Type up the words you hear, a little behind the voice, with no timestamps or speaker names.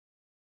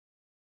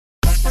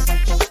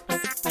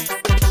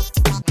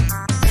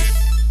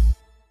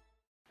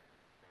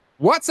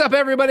What's up,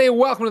 everybody?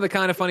 Welcome to the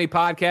Kind of Funny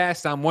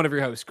podcast. I'm one of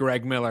your hosts,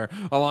 Greg Miller,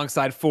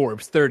 alongside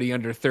Forbes 30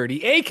 Under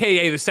 30,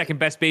 a.k.a. the second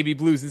best baby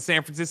blues in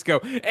San Francisco,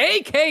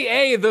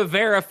 a.k.a. the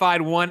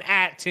verified one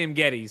at Tim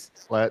Geddes.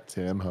 Let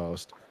Tim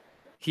host.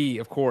 He,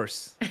 of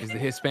course, is the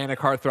Hispanic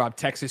heartthrob,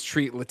 Texas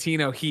treat,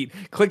 Latino heat,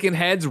 clicking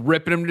heads,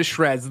 ripping them to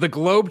shreds, the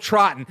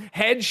globe-trotting,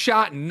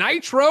 headshot,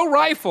 nitro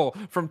rifle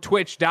from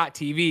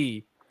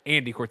Twitch.tv,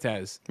 Andy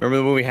Cortez. Remember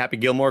the movie Happy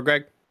Gilmore,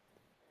 Greg?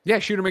 Yeah,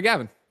 Shooter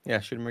McGavin. Yeah,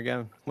 Shooter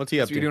McGavin. What's he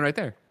up That's what to? you're doing right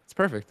there. It's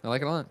perfect. I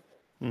like it a lot.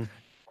 And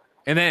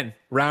then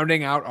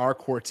rounding out our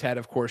quartet,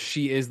 of course,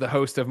 she is the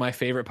host of my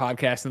favorite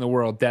podcast in the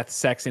world, Death,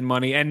 Sex, and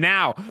Money. And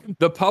now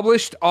the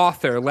published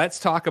author. Let's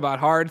talk about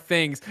hard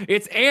things.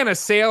 It's Anna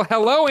Sale.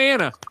 Hello,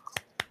 Anna.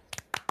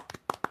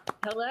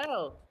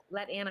 Hello.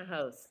 Let Anna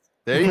host.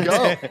 There you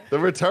go. The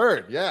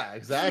return. Yeah,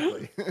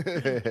 exactly.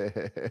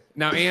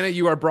 Now, Anna,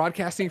 you are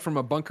broadcasting from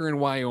a bunker in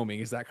Wyoming.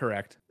 Is that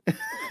correct? That's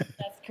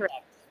correct.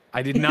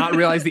 I did not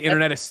realize the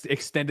internet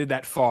extended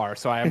that far,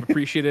 so I am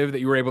appreciative that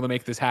you were able to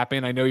make this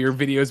happen. I know your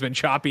video has been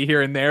choppy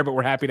here and there, but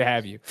we're happy to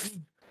have you.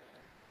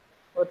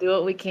 We'll do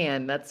what we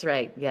can. That's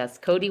right. Yes.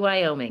 Cody,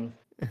 Wyoming.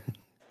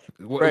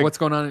 What's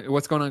going on?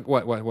 What's going on?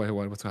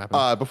 What's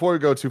happening? Before we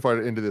go too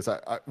far into this,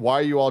 why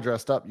are you all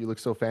dressed up? You look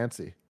so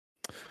fancy.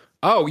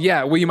 Oh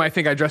yeah, well you might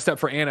think I dressed up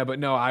for Anna, but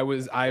no,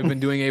 I've been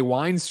doing a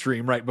wine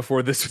stream right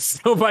before this with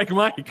Snowbike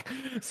Mike.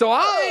 So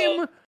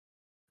I'm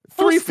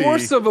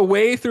 3/4 of a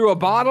way through a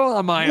bottle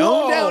on my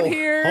own down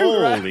here.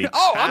 Holy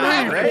I'm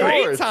having a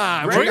great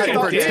time. Greg, Drinking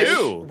I for thought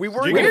two. We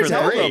weren't Drinking going to for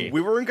tell three. them. We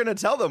weren't going to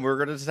tell them. We were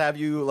going to just have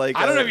you like.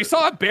 I don't know if you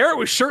saw it. Barrett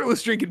was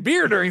shirtless drinking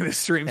beer during this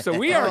stream, so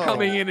we are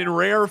coming in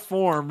rare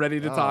form,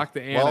 ready to talk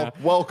to Anna. Well,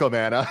 welcome,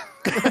 Anna.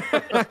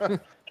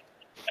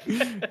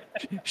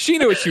 She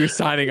knew what she was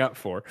signing up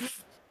for.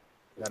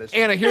 That is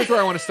Anna, here's where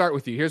I want to start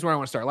with you. Here's where I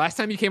want to start. Last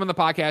time you came on the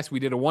podcast, we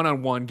did a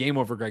one-on-one Game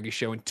Over Greggy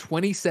show in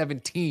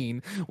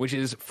 2017, which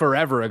is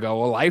forever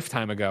ago, a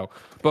lifetime ago.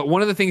 But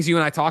one of the things you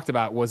and I talked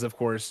about was, of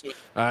course,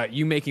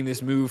 you making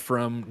this move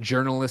from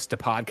journalist to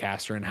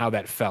podcaster and how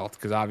that felt.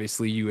 Because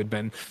obviously you had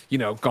been,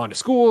 gone to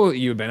school,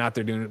 you had been out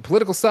there doing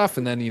political stuff,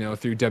 and then,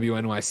 through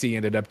WNYC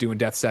ended up doing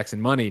Death, Sex,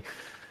 and Money.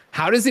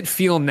 How does it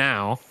feel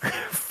now,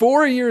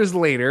 4 years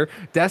later,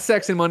 Death,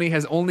 Sex, and Money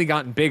has only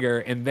gotten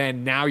bigger, and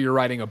then now you're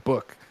writing a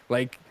book?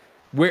 Like,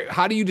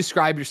 how do you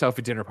describe yourself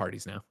at dinner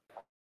parties now?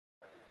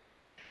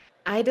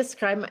 It's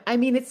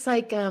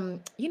like,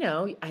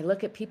 I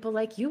look at people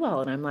like you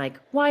all and I'm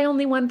like, why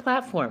only one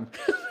platform?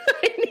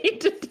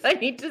 I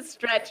need to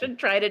stretch and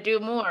try to do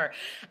more.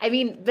 I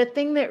mean, the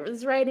thing that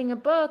was writing a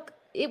book,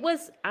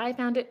 I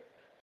found it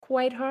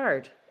quite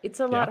hard. It's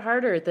a lot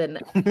harder than,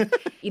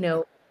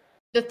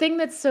 The thing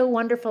that's so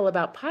wonderful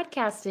about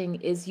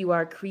podcasting is you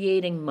are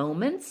creating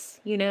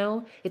moments,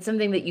 It's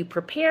something that you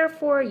prepare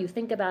for, you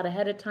think about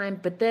ahead of time,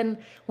 but then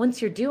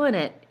once you're doing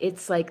it,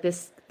 it's like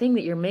this thing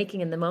that you're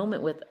making in the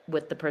moment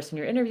with the person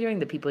you're interviewing,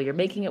 the people you're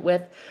making it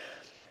with.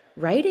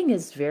 Writing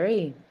is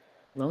very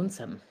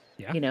lonesome,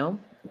 It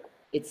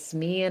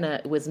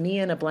was me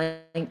and a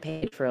blank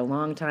page for a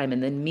long time,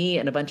 and then me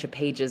and a bunch of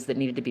pages that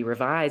needed to be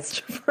revised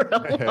for a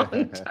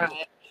long time.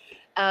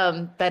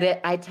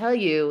 I tell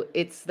you,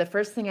 it's the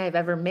first thing I've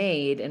ever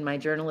made in my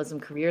journalism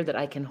career that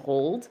I can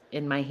hold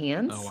in my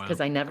hands because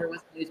I never was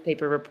a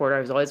newspaper reporter.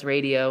 I was always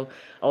radio,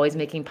 always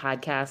making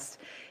podcasts.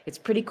 It's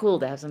pretty cool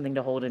to have something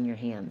to hold in your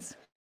hands.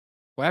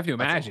 Well, I have to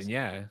imagine,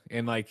 yeah.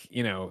 And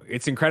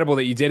it's incredible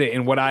that you did it.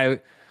 And what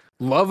I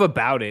love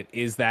about it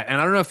is that, and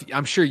I don't know if,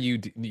 I'm sure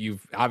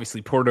you've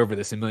obviously poured over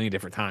this a million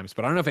different times,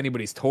 but I don't know if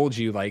anybody's told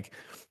you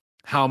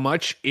how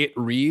much it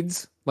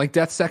reads like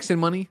Death, Sex, and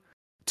Money.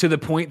 To the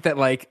point that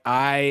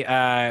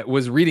I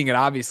was reading it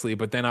obviously,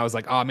 but then I was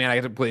like, oh man, I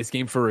got to play this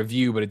game for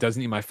review, but it doesn't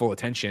need my full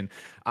attention.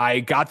 I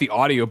got the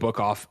audiobook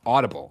off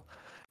Audible,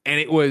 and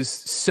it was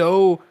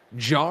so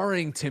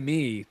jarring to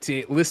me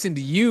to listen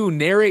to you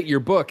narrate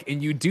your book,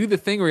 and you do the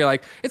thing where you're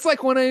like, it's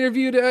like when I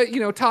interviewed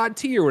Todd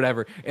T or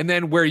whatever, and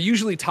then where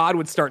usually Todd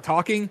would start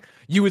talking,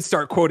 you would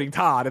start quoting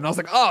Todd, and I was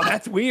like, oh,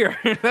 that's weird.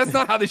 That's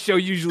not how the show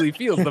usually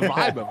feels, the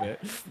vibe of it.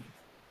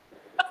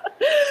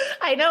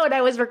 I know. And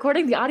I was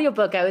recording the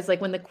audiobook. I was like,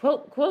 when the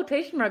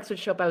quotation marks would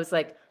show up, I was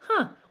like,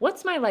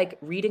 what's my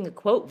reading a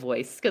quote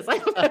voice? Because I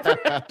don't ever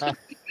have to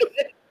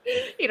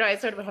I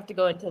sort of have to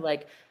go into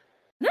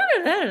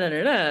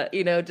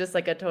no, just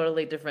like a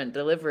totally different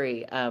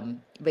delivery.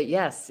 But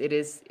yes, it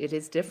is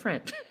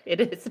different.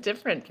 It is a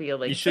different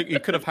feeling. You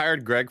could have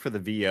hired Greg for the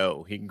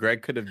VO.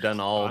 Greg could have done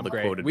all the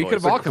quoted We could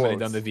have all come in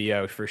and done the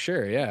VO for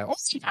sure. Yeah.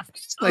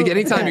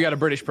 Anytime you got a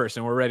British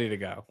person, we're ready to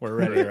go. We're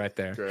ready right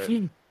there.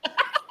 Great.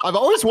 I've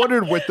always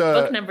wondered with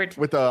the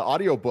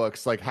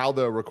audiobooks, how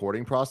the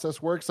recording process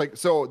works.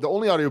 So the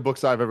only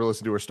audiobooks I've ever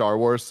listened to are Star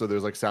Wars. So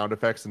there's sound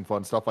effects and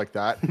fun stuff like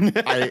that.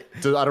 I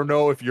don't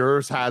know if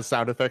yours has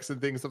sound effects and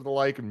things of the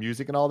like and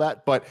music and all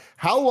that, but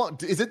how long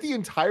is it the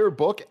entire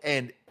book?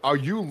 And are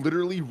you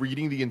literally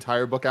reading the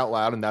entire book out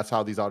loud? And that's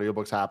how these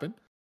audiobooks happen?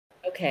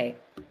 Okay.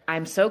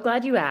 I'm so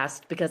glad you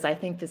asked, because I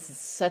think this is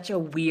such a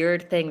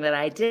weird thing that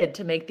I did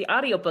to make the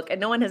audiobook,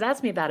 and no one has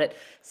asked me about it.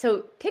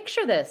 So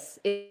picture this.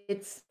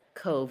 It's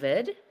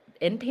COVID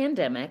in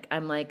pandemic.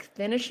 I'm like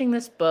finishing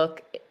this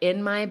book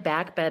in my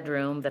back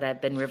bedroom that I've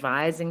been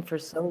revising for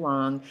so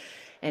long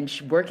and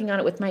working on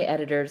it with my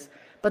editors.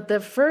 But the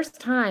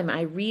first time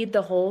I read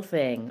the whole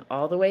thing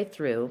all the way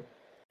through,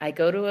 I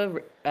go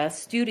to a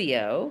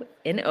studio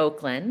in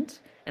Oakland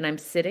and I'm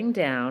sitting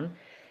down,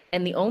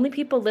 and the only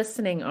people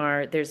listening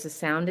there's a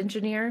sound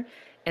engineer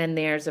and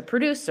there's a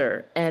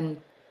producer, and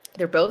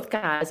they're both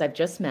guys I've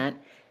just met.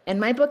 And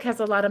my book has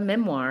a lot of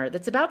memoir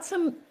that's about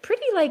some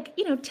pretty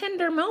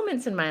tender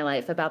moments in my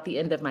life, about the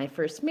end of my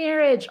first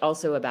marriage,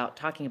 also about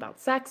talking about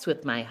sex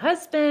with my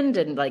husband,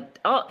 and and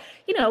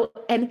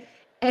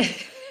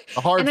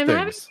hard and I'm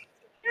having things.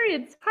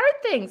 periods,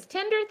 hard things,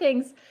 tender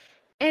things.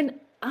 And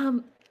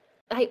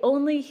I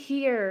only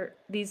hear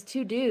these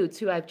two dudes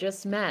who I've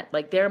just met,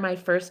 like they're my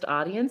first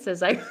audience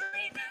as I read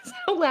this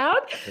out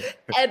loud.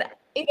 And,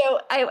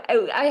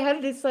 I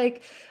have this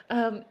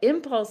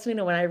impulse, when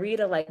I read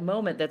a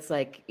moment that's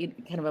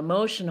kind of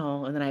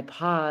emotional, and then I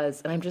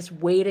pause and I'm just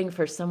waiting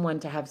for someone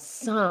to have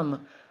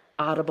some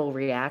audible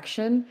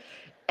reaction.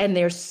 And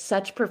they're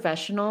such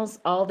professionals.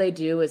 All they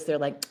do is they're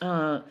like,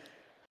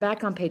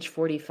 back on page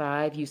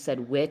 45, you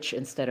said which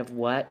instead of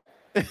what.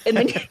 And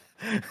then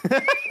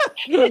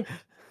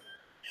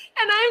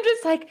and I'm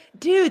just like,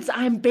 dudes,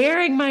 I'm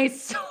bearing my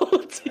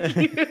soul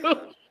to you.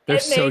 They're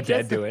so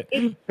dead to it.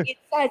 It's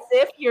as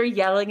if you're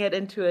yelling it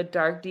into a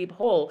dark, deep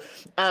hole.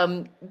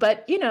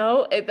 But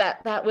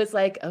that was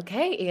like,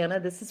 okay, Anna,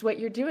 this is what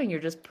you're doing.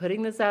 You're just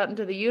putting this out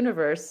into the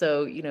universe.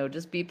 So,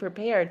 just be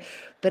prepared.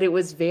 But it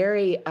was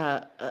very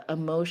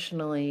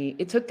emotionally.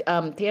 It took,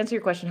 to answer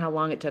your question, how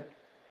long it took,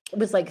 it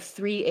was like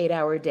 3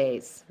 8-hour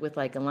days with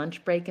a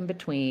lunch break in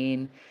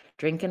between,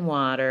 drinking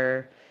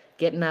water,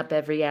 getting up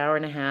every hour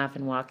and a half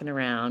and walking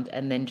around,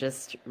 and then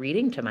just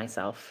reading to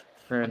myself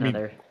for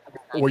another.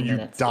 Were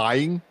you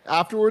dying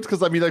afterwards?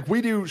 Because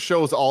we do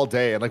shows all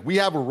day, and we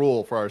have a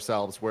rule for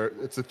ourselves where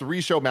it's a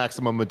 3-show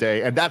maximum a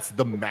day, and that's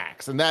the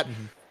max. And that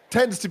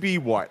tends to be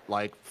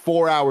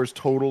 4 hours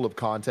total of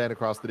content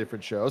across the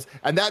different shows.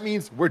 And that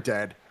means we're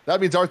dead. That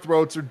means our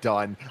throats are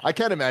done. I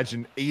can't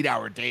imagine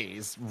 8-hour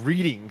days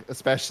reading,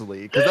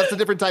 especially, because that's a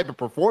different type of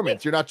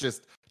performance. You're not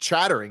just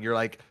chattering,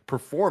 you're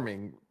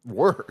performing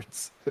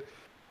words.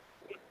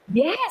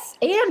 Yes.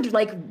 And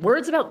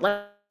words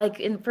about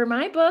for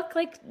my book,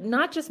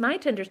 not just my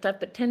tender stuff,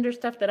 but tender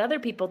stuff that other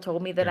people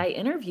told me that I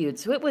interviewed.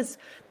 So it was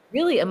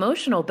really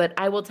emotional. But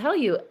I will tell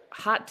you,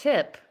 hot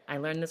tip, I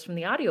learned this from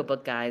the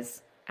audiobook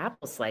guys,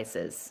 apple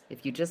slices.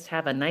 If you just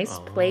have a nice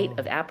plate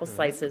of apple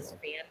slices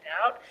fanned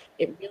out,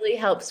 it really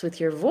helps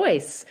with your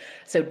voice.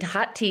 So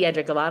hot tea, I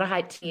drink a lot of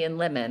hot tea and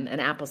lemon and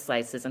apple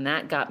slices, and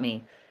that got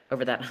me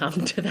over that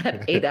hump to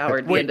that 8-hour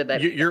at the end of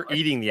that. You're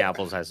eating the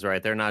apple slices,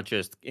 right? They're not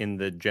just in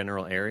the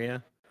general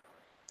area?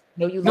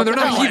 No, they're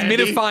not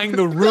humidifying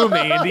the room,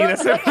 Andy.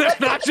 That's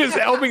not just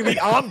helping the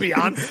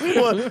ambiance.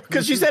 Well,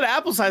 because she said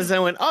apple slices, and I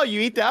went, "Oh,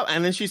 you eat that?"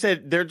 And then she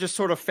said they're just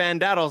sort of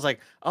fanned out. I was like,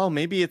 "Oh,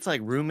 maybe it's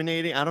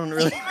ruminating." I don't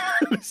really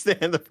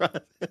understand the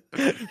process.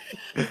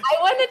 I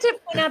wanted to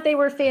point out they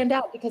were fanned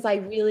out because I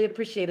really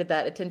appreciated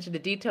that attention to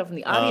detail from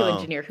the audio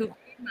engineer who made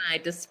my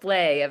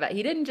display.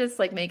 He didn't just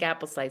make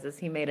apple slices;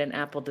 he made an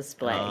apple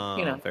display.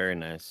 Very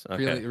nice.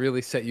 Okay.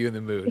 Really set you in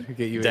the mood.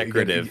 Get you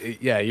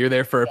decorative. You're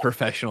there for a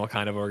professional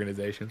kind of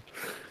organization.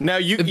 Now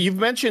you've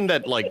mentioned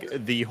that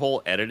the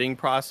whole editing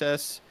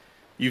process.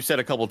 You've said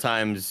a couple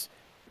times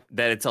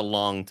that it's a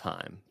long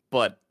time,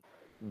 but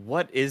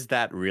what is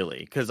that really?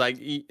 Because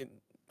I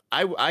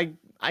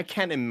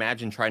can't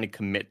imagine trying to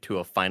commit to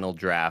a final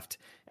draft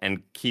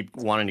and keep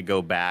wanting to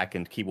go back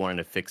and keep wanting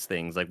to fix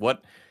things.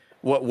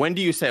 When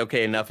do you say,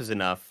 okay, enough is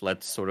enough?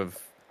 Let's sort of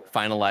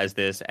finalize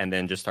this and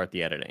then just start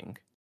the editing.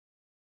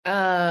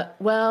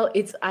 Well,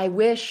 I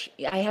wish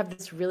I have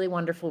this really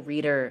wonderful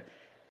reader.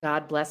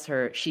 God bless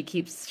her. She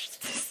keeps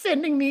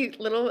sending me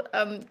little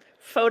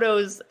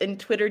photos and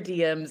Twitter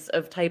DMs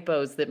of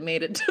typos that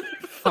made it to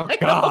the final. Oh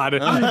God!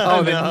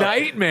 Oh, the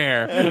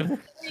nightmare.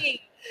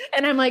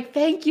 And I'm like,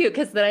 thank you,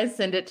 because then I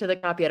send it to the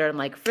copy editor. I'm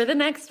like, for the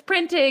next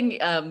printing.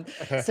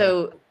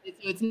 So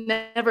it's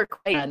never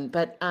quite done.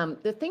 But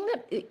the thing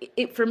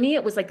that for me,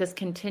 it was this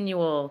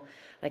continual.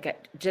 I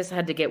just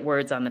had to get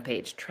words on the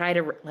page. Try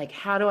to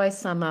how do I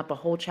sum up a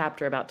whole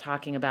chapter about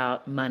talking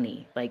about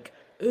money?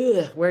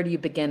 Where do you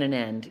begin and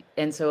end?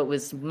 And so it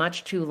was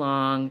much too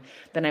long.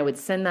 Then I would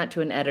send that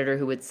to an editor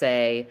who would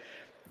say,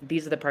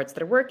 these are the parts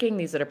that are working.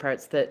 These are the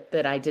parts that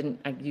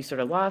you sort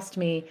of lost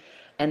me.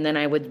 And then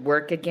I would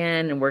work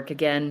again.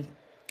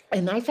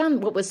 And I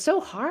found what was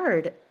so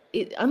hard,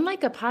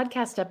 unlike a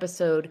podcast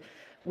episode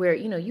where,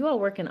 you all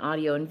work in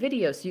audio and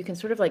video, so you can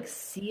sort of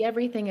see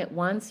everything at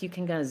once. You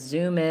can kind of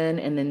zoom in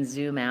and then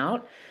zoom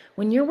out.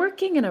 When you're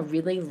working in a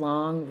really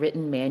long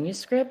written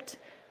manuscript,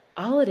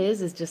 all it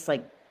is just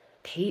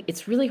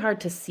it's really hard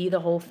to see the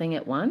whole thing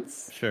at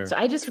once. Sure. So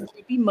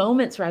there'd be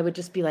moments where I would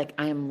just be like,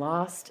 I am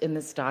lost in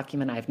this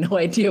document. I have no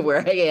idea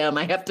where I am.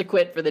 I have to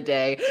quit for the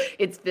day.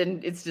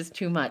 It's just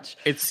too much.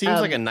 It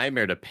seems like a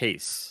nightmare to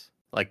pace,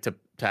 like to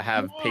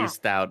have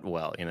paced out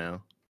well, you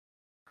know?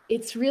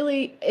 It's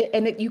really,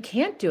 and you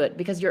can't do it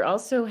because you're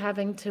also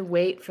having to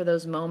wait for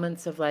those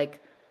moments of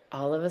like,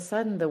 all of a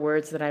sudden the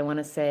words that I want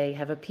to say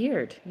have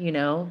appeared, you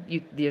know,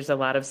 there's a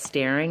lot of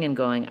staring and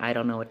going, I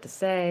don't know what to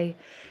say.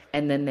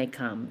 And then they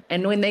come.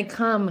 And when they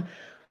come,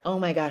 oh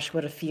my gosh,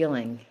 what a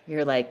feeling.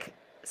 You're like,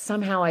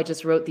 somehow I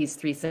just wrote these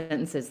 3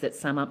 sentences that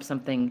sum up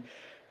something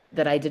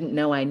that I didn't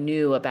know I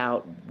knew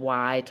about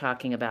why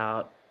talking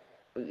about,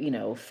 you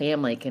know,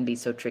 family can be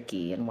so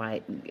tricky and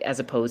why, as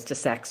opposed to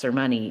sex or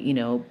money, you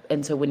know.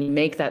 And so when you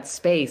make that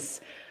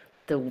space,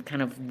 the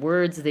kind of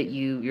words that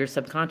your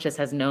subconscious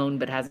has known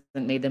but hasn't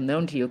made them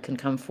known to you can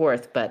come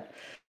forth. But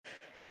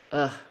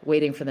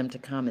waiting for them to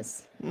come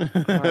is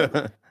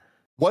hard.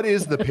 What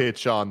is the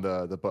pitch on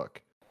the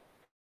book?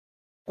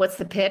 What's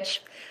the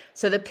pitch?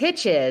 So the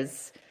pitch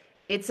is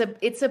it's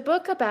a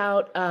book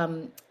about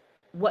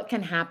what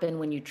can happen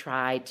when you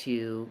try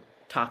to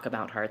talk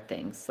about hard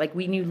things. Like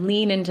when you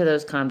lean into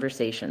those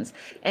conversations.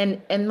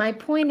 And my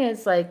point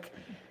is like,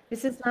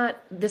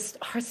 this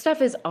hard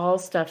stuff is all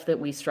stuff that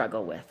we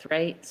struggle with,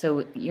 right?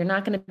 So you're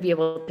not going to be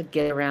able to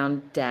get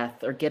around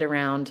death or get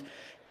around,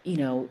 you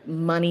know,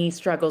 money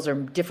struggles or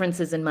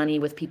differences in money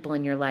with people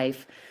in your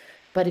life.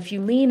 But if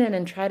you lean in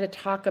and try to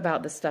talk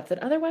about the stuff that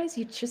otherwise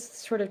you just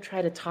sort of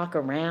try to talk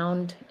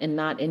around and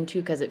not into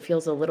because it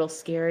feels a little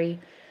scary,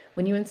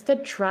 when you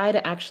instead try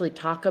to actually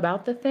talk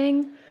about the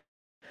thing,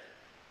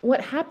 what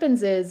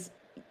happens is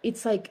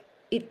it's like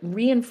it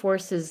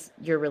reinforces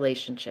your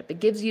relationship. It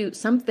gives you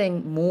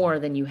something more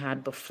than you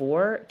had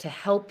before to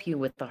help you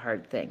with the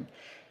hard thing.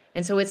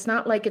 And so it's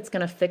not like it's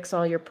going to fix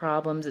all your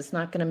problems. It's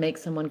not going to make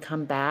someone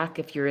come back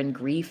if you're in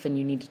grief and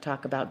you need to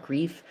talk about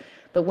grief.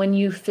 But when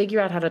you figure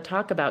out how to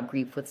talk about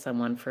grief with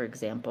someone, for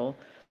example,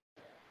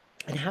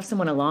 and have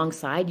someone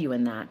alongside you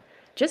in that,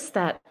 just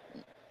that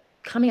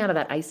coming out of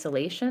that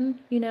isolation,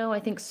 you know,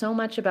 I think so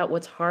much about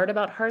what's hard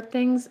about hard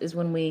things is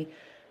when we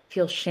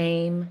feel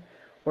shame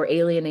or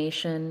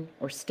alienation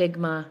or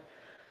stigma.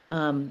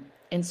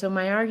 And so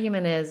my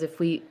argument is if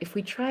we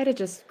try to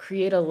just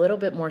create a little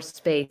bit more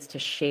space to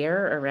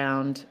share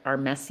around our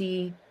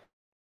messy,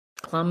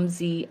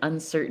 clumsy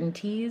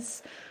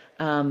uncertainties,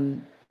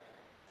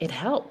 it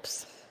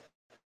helps.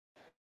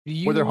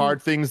 Were there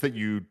hard things that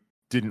you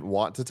didn't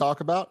want to talk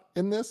about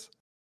in this?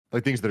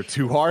 Like things that are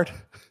too hard?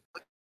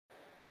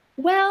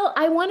 Well,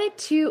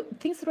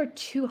 things that were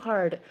too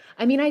hard.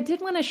 I mean, I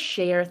did want to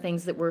share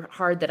things that were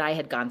hard that I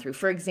had gone through.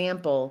 For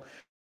example,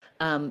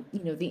 you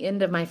know, the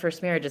end of my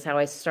first marriage is how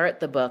I start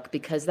the book,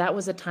 because that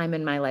was a time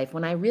in my life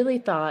when I really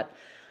thought,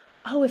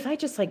 oh, if I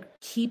just like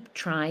keep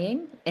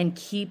trying and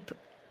keep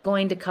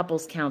going to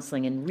couples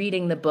counseling and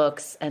reading the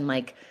books and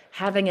like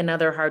having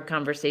another hard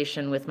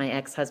conversation with my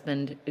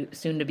ex-husband,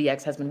 soon to be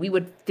ex-husband, we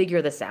would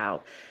figure this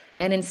out.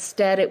 And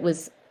instead it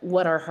was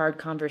what our hard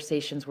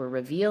conversations were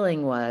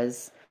revealing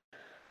was,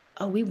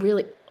 oh, we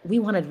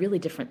wanted really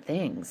different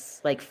things,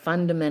 like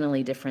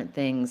fundamentally different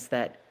things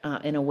that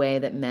in a way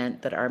that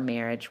meant that our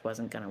marriage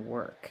wasn't going to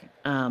work.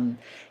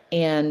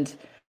 And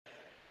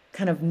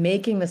kind of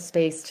making the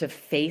space to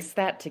face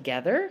that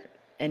together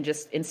and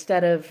just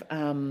instead of,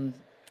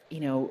 you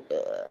know,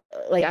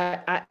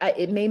 like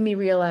it made me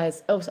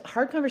realize, oh, so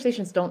hard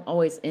conversations don't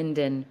always end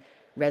in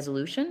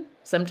resolution.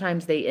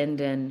 Sometimes they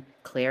end in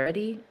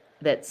clarity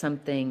that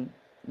something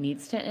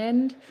needs to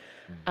end.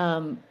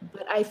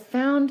 But I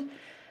found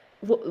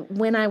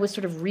when I was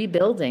sort of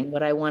rebuilding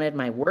what I wanted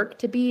my work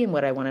to be and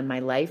what I wanted my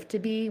life to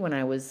be, when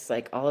I was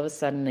like all of a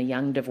sudden a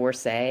young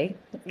divorcee,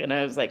 and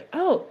I was like,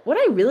 oh, what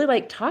I really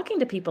like talking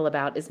to people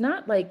about is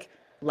not like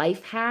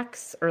life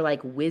hacks or like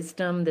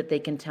wisdom that they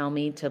can tell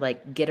me to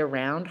like get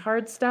around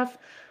hard stuff.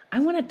 I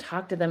want to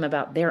talk to them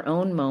about their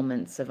own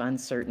moments of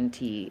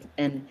uncertainty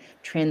and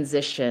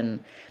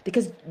transition,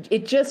 because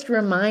it just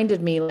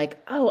reminded me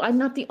like, oh, I'm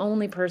not the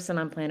only person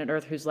on planet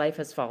Earth whose life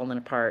has fallen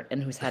apart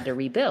and who's had to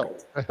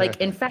rebuild. Like,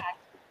 in fact,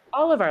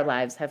 all of our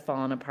lives have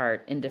fallen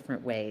apart in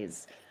different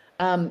ways.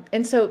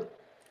 And so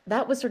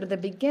that was sort of the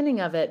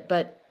beginning of it.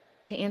 But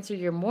to answer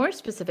your more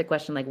specific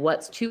question, like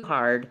what's too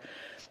hard,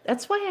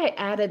 that's why I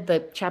added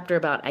the chapter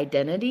about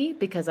identity,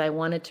 because I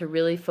wanted to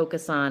really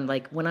focus on,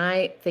 like, when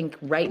I think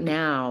right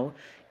now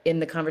in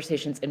the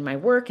conversations in my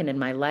work and in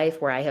my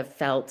life where I have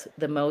felt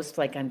the most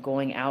like I'm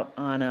going out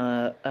on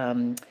a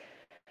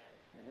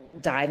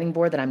diving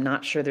board that I'm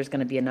not sure there's going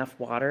to be enough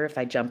water if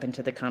I jump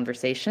into the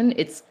conversation.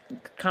 It's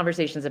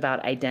conversations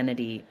about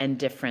identity and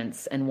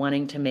difference and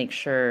wanting to make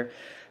sure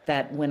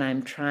that when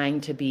I'm trying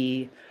to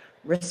be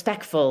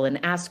respectful and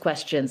ask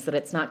questions, that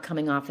it's not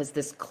coming off as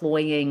this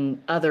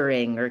cloying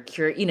othering or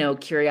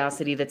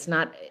curiosity that's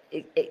not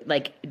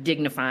like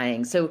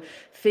dignifying. So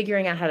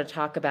figuring out how to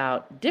talk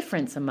about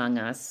difference among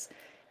us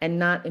and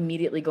not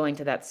immediately going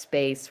to that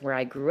space where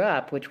I grew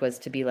up, which was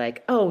to be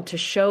like, oh, to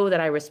show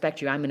that I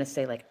respect you, I'm going to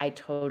say like, I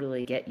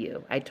totally get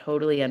you. I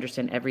totally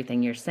understand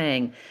everything you're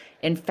saying.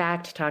 In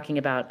fact, talking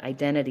about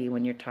identity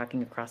when you're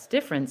talking across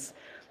difference,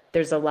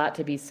 there's a lot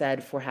to be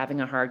said for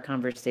having a hard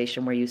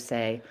conversation where you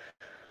say,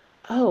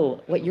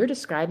 oh, what you're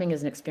describing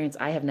is an experience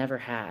I have never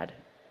had,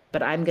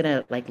 but I'm going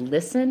to like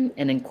listen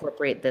and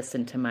incorporate this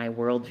into my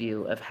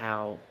worldview of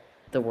how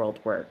the world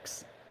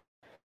works.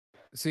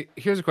 See,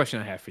 here's a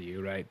question I have for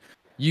you, right?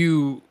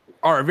 You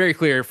are very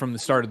clear from the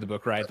start of the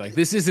book, right? Like,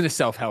 this isn't a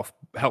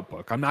self-help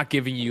book. I'm not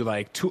giving you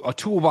like a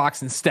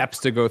toolbox and steps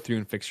to go through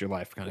and fix your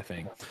life kind of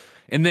thing.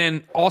 And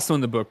then also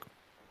in the book,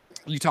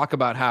 you talk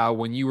about how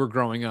when you were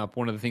growing up,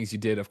 one of the things you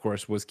did, of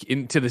course, was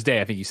to this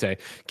day, I think you say,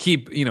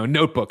 keep,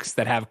 notebooks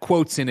that have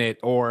quotes in it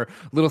or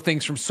little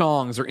things from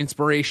songs or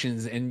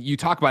inspirations. And you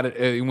talk about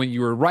it when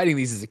you were writing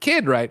these as a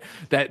kid, right?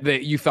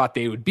 That you thought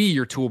they would be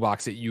your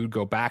toolbox that you would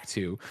go back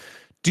to.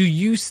 Do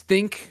you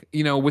think,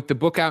 with the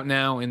book out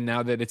now and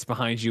now that it's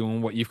behind you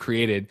and what you've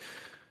created,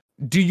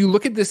 do you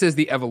look at this as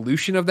the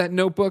evolution of that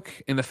notebook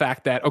and the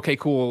fact that, okay,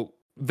 cool,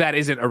 that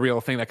isn't a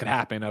real thing that could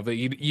happen, of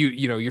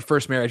your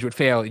first marriage would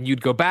fail and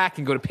you'd go back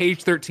and go to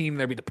page 13 and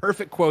there'd be the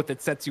perfect quote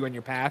that sets you on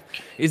your path?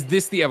 Is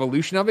this the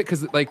evolution of it?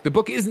 Because like the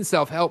book isn't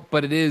self-help,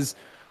 but it is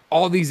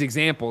all these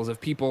examples of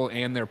people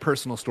and their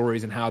personal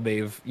stories and how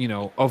they've,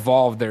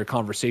 evolved their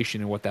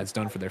conversation and what that's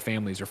done for their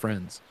families or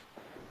friends.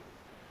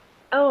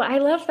 Oh, I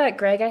love that,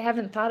 Greg. I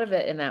haven't thought of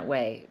it in that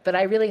way, but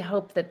I really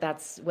hope that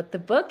that's what the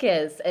book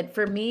is. And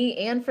for me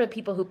and for the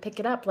people who pick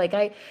it up, like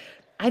I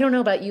don't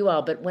know about you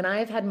all, but when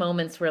I've had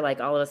moments where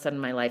like all of a sudden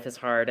my life is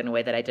hard in a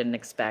way that I didn't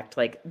expect,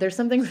 like there's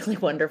something really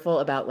wonderful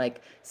about like,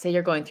 say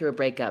you're going through a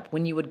breakup,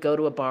 when you would go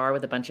to a bar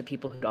with a bunch of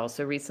people who'd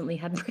also recently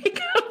had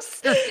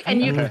breakups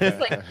and you could just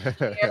like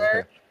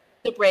share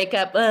the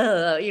breakup,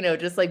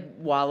 just like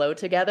wallow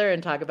together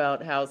and talk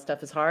about how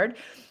stuff is hard.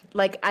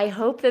 Like, I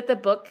hope that the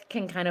book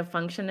can kind of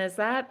function as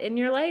that in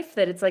your life,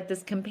 that it's like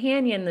this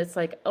companion that's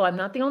like, oh, I'm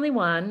not the only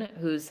one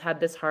who's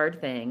had this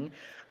hard thing.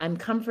 I'm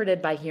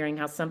comforted by hearing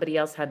how somebody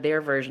else had their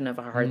version of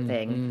a hard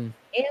thing.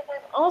 And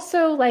I'm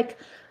also like,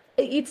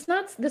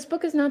 this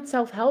book is not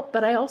self-help,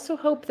 but I also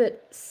hope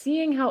that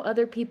seeing how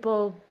other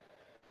people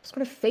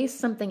sort of face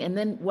something and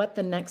then what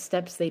the next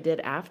steps they did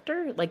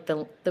after, like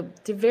the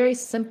very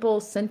simple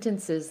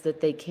sentences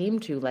that they came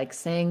to, like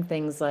saying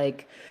things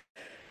like,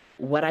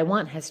 what I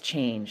want has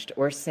changed,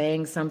 or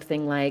saying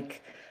something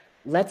like,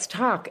 let's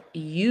talk,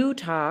 you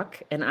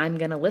talk, and I'm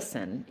going to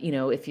listen.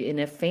 If you in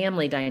a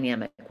family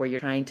dynamic where you're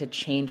trying to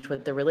change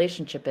what the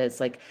relationship is,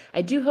 like,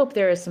 I do hope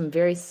there are some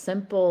very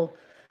simple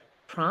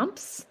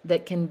prompts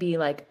that can be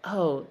like,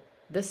 oh,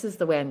 this is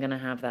the way I'm going to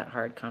have that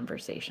hard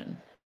conversation.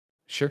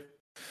 Sure.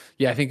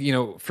 Yeah, I think,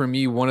 for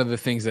me, one of the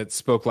things that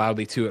spoke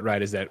loudly to it, right,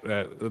 is that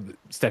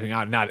stepping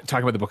out, not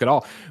talking about the book at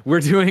all, we're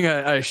doing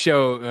a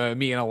show,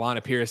 me and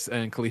Alana Pierce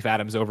and Khalif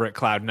Adams over at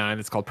Cloud9.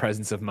 It's called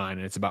Presence of Mind,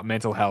 and it's about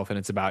mental health, and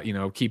it's about,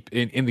 keep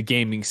in the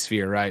gaming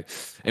sphere, right?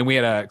 And we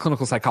had a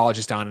clinical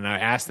psychologist on, and I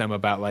asked them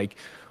about, like,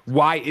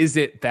 why is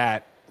it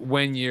that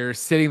when you're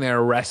sitting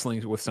there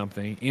wrestling with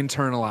something,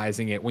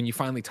 internalizing it, when you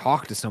finally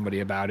talk to somebody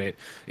about it,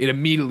 it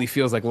immediately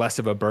feels like less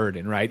of a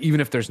burden, right? Even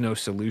if there's no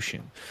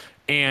solution.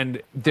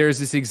 And there's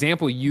this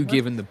example you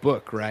give in the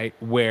book, right,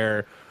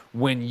 where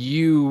when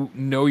you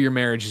know your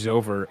marriage is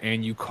over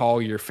and you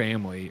call your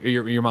family,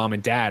 or your mom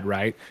and dad,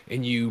 right,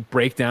 and you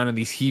break down in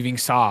these heaving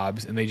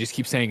sobs and they just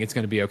keep saying, it's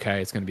going to be okay,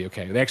 it's going to be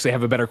okay. They actually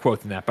have a better quote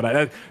than that,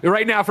 but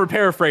right now, for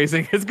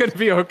paraphrasing, it's going to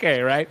be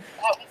okay, right?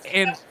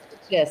 And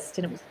it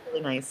was really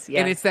nice.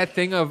 Yeah. And it's that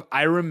thing of,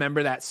 I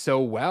remember that so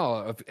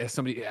well as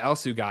somebody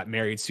else who got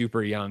married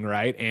super young,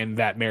 right? And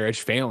that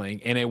marriage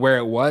failing, and where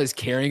it was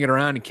carrying it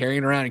around and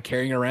carrying it around and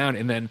carrying it around,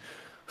 and then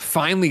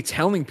finally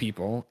telling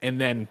people and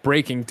then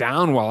breaking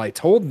down while I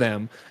told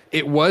them.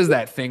 It was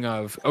that thing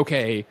of,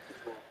 okay,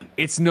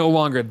 it's no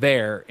longer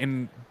there.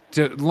 And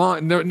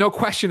no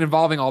question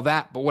involving all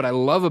that. But what I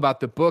love about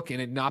the book,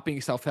 and it not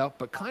being self-help,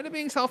 but kind of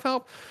being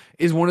self-help,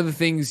 is one of the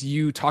things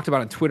you talked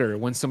about on Twitter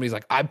when somebody's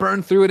like, I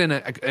burned through it in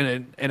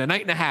a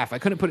night and a half. I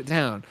couldn't put it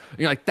down. And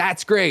you're like,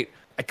 that's great.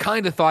 I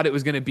kind of thought it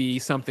was going to be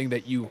something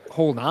that you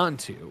hold on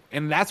to.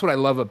 And that's what I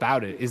love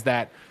about it, is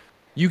that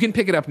you can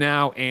pick it up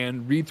now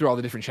and read through all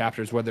the different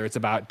chapters, whether it's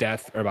about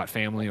death or about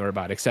family or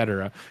about et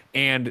cetera,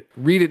 and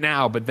read it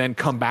now, but then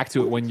come back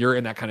to it when you're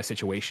in that kind of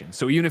situation.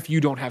 So even if you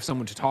don't have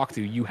someone to talk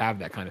to, you have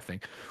that kind of thing.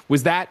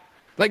 Was that,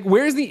 like,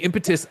 where's the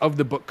impetus of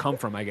the book come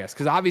from, I guess?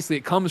 Because obviously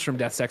it comes from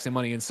Death, Sex, and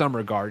Money in some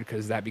regard,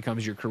 because that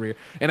becomes your career.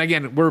 And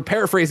again, we're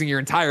paraphrasing your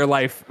entire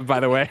life, by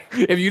the way.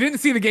 If you didn't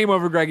see the Game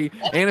Over, Greggy,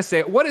 Anna,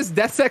 say, what is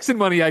Death, Sex, and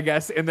Money, I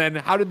guess? And then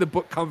how did the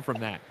book come from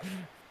that?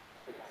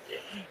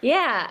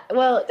 Yeah,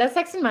 well, Death,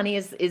 Sex, and Money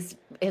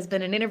has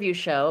been an interview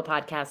show, a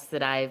podcast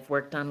that I've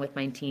worked on with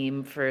my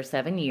team for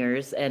 7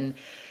 years, and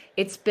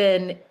it's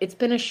been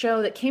a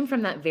show that came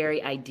from that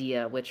very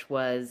idea, which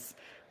was,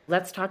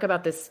 let's talk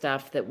about this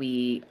stuff that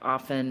we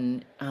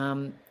often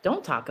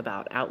don't talk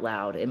about out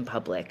loud in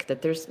public,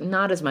 that there's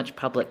not as much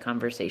public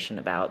conversation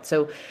about.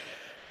 So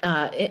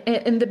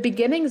In the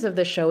beginnings of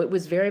the show, it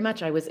was very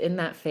much, I was in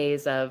that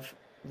phase of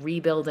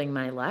rebuilding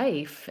my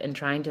life and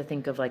trying to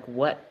think of like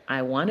what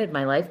I wanted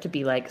my life to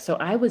be like. So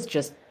I was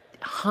just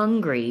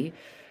hungry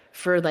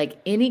for like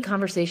any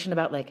conversation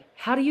about like,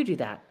 how do you do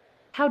that?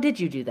 How did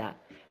you do that?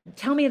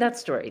 Tell me that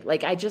story.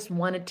 Like, I just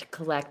wanted to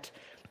collect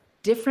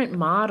different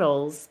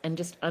models and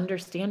just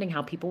understanding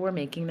how people were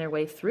making their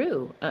way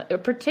through,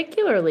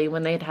 particularly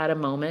when they had a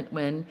moment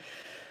when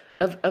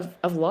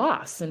of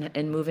loss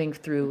and moving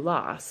through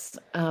loss.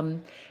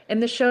 And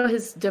the show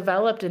has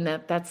developed in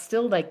that's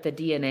still like the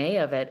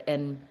DNA of it.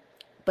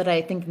 But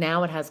I think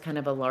now it has kind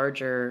of a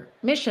larger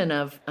mission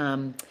of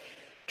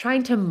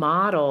trying to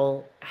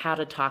model how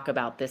to talk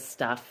about this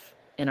stuff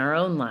in our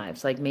own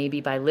lives. Like maybe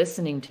by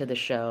listening to the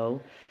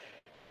show,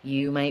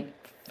 you might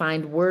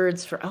find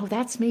words for, oh,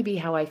 that's maybe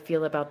how I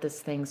feel about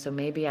this thing. So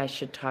maybe I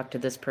should talk to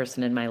this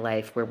person in my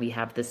life where we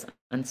have this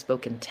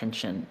unspoken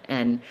tension.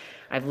 And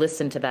I've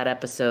listened to that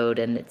episode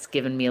and it's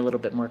given me a little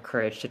bit more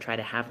courage to try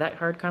to have that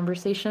hard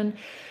conversation.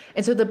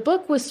 And so the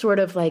book was sort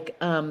of like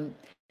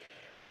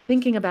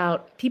thinking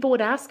about, people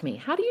would ask me,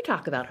 how do you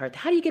talk about hard?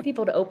 How do you get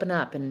people to open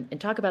up and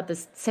talk about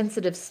this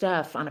sensitive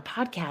stuff on a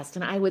podcast?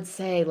 And I would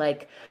say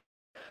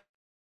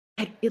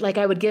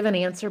I would give an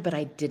answer, but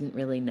I didn't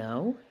really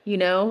know,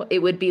 it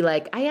would be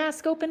like, I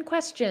ask open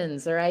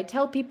questions, or I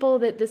tell people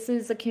that this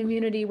is a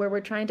community where we're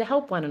trying to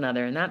help one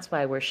another. And that's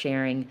why we're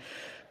sharing.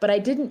 But I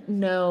didn't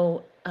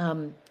know,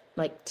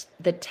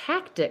 the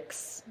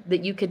tactics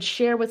that you could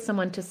share with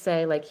someone to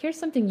say, like, here's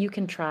something you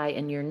can try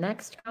in your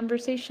next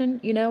conversation,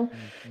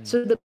 Mm-hmm.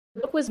 So the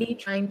book was me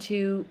trying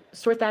to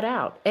sort that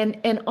out.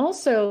 And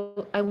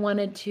also I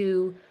wanted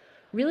to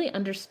really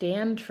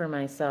understand for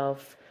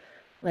myself,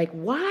 like,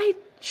 why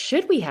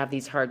should we have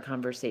these hard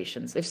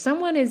conversations?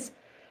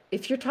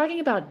 If you're talking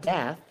about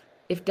death,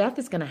 if death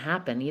is going to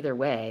happen either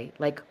way,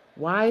 like,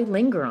 why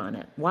linger on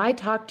it? Why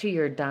talk to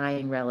your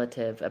dying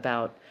relative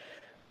about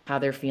how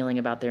they're feeling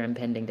about their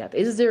impending death?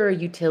 Is there a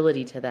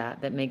utility to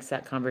that makes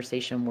that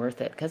conversation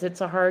worth it? Because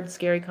it's a hard,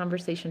 scary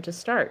conversation to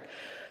start.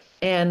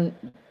 And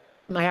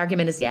my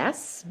argument is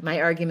yes. My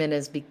argument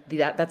is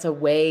that's a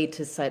way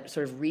to sort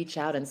of reach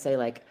out and say,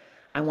 like,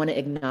 I want to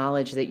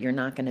acknowledge that you're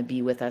not going to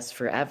be with us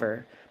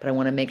forever, but I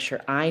want to make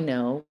sure I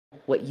know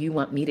what you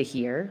want me to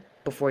hear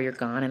before you're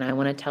gone. And I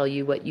want to tell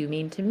you what you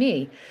mean to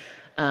me.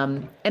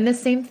 And the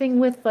same thing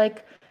with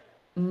like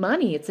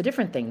money. It's a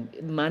different thing.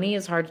 Money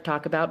is hard to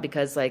talk about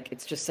because like,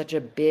 it's just such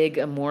a big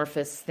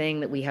amorphous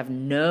thing that we have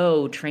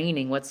no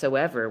training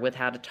whatsoever with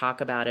how to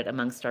talk about it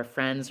amongst our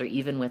friends or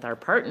even with our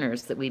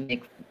partners that we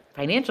make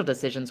financial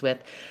decisions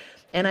with.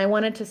 And I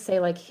wanted to say,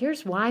 like,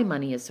 here's why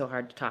money is so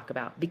hard to talk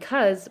about.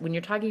 Because when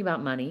you're talking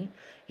about money,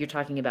 you're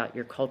talking about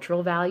your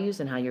cultural values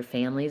and how your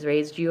family's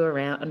raised you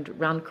around,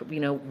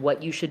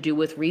 what you should do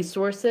with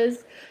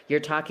resources.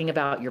 You're talking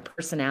about your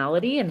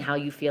personality and how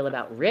you feel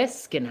about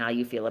risk and how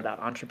you feel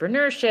about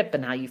entrepreneurship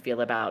and how you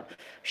feel about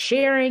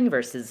sharing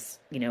versus,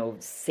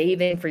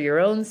 saving for your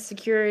own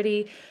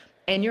security.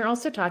 And you're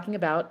also talking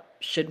about,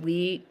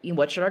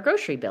 what should our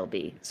grocery bill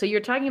be? So you're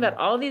talking about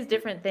all these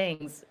different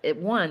things at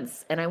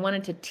once. And I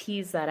wanted to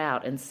tease that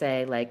out and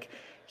say, like,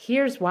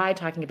 here's why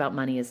talking about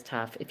money is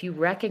tough. If you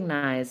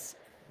recognize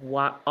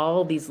what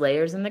all these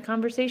layers in the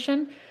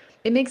conversation,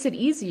 it makes it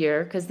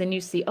easier because then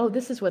you see, oh,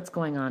 this is what's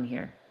going on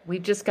here.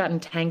 We've just gotten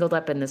tangled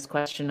up in this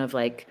question of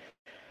like,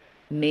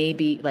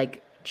 maybe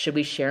like, should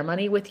we share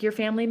money with your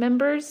family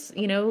members,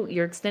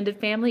 your extended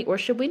family, or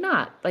should we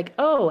not? Like,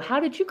 oh, how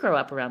did you grow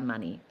up around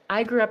money?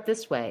 I grew up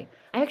this way.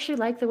 I actually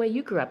like the way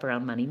you grew up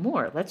around money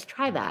more. Let's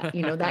try that,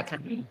 that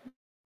kind of thing.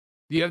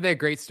 You have that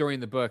great story in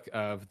the book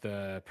of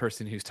the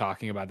person who's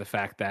talking about the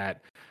fact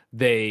that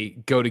they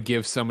go to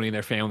give somebody in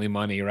their family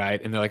money, right?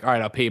 And they're like, all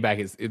right, I'll pay you back.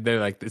 They're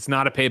like, it's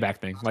not a payback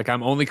thing. Like,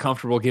 I'm only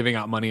comfortable giving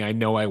out money I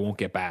know I won't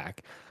get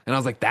back. And I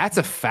was like, that's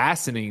a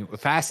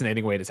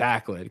fascinating way to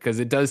tackle it, because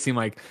it does seem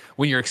like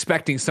when you're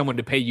expecting someone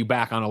to pay you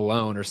back on a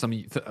loan or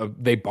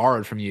they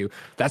borrowed from you,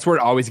 that's where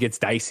it always gets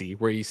dicey,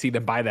 where you see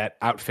them buy that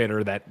outfit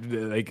or that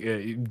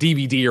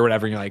DVD or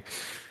whatever, and you're like,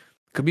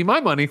 could be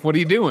my money. What are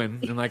you doing?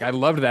 And like, I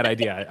loved that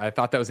idea. I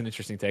thought that was an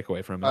interesting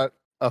takeaway from it.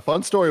 A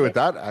fun story with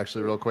that,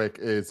 actually, real quick,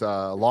 is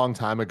a long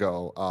time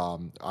ago.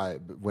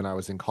 When I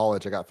was in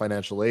college, I got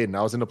financial aid, and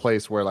I was in a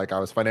place where like I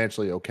was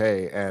financially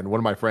okay, and one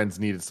of my friends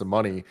needed some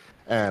money,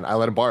 and I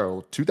let him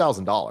borrow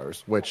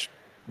 $2,000, which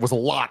was a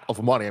lot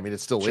of money. I mean,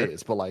 it still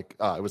is, but like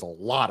it was a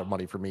lot of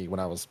money for me when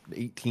I was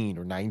 18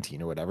 or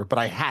 19 or whatever. But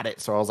I had it,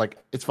 so I was like,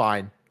 it's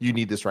fine. You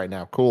need this right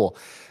now. Cool.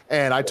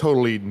 And I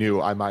totally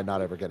knew I might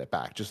not ever get it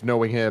back. Just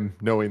knowing him,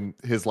 knowing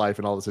his life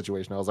and all the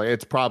situation, I was like,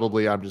 it's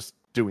probably I'm just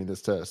doing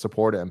this to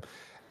support him.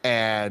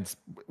 And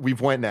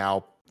we've went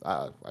now,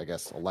 I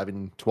guess,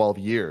 11, 12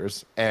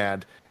 years,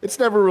 and it's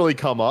never really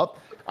come up.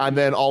 And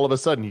then all of a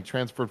sudden, he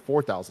transferred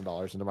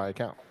 $4,000 into my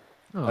account.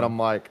 Oh. And I'm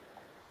like,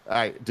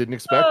 I didn't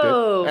expect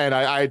it. And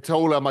I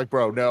told him, I'm like,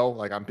 bro, no,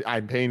 like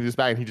I'm paying this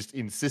back. And he just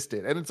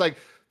insisted. And it's like,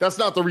 that's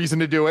not the reason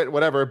to do it,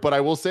 whatever. But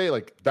I will say,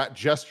 like, that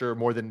gesture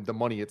more than the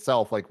money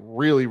itself, like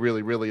really,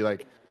 really, really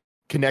like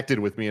connected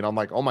with me. And I'm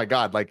like, oh my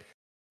God, like,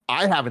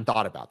 I haven't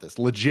thought about this.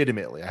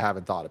 Legitimately, I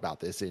haven't thought about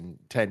this in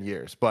 10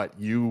 years, but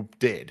you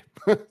did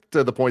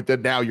to the point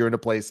that now you're in a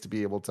place to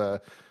be able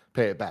to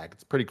pay it back.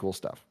 It's pretty cool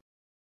stuff.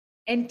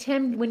 And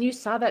Tim, when you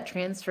saw that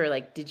transfer,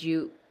 like, did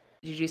you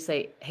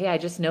say, "Hey, I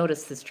just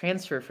noticed this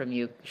transfer from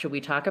you. Should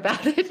we talk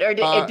about it?" Or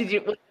did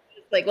you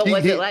like? What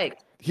was it like?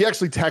 He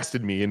actually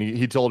texted me and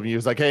he told me, he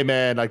was like, "Hey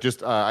man, I just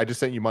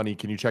sent you money.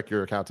 Can you check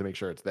your account to make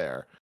sure it's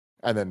there?"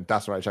 And then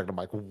that's when I checked. I'm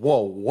like,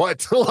 "Whoa,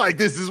 what? Like,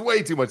 this is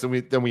way too much."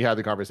 And then we had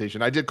the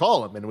conversation. I did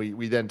call him and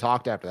we then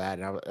talked after that.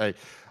 And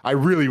I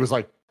really was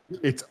like,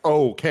 "It's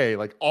okay.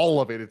 Like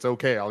all of it, it's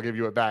okay. I'll give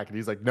you it back." And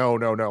he's like, "No.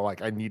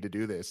 Like I need to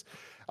do this."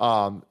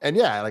 And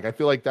yeah, like I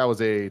feel like that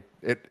was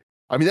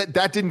I mean,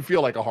 that didn't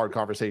feel like a hard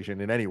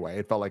conversation in any way.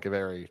 It felt like a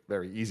very,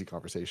 very easy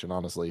conversation,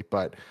 honestly.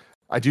 But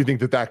I do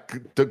think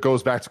that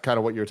goes back to kind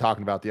of what you're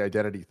talking about, the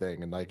identity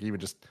thing, and like even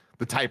just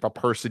the type of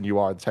person you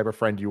are, the type of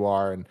friend you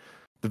are, and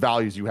the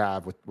values you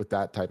have with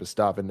that type of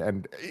stuff,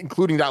 and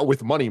including that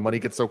with money. Money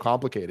gets so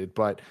complicated,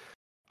 but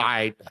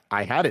I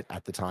had it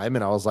at the time,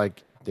 and I was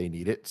like, they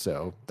need it,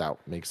 so that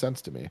makes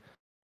sense to me.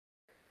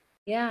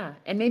 Yeah,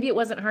 and maybe it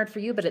wasn't hard for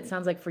you, but it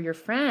sounds like for your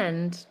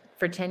friend,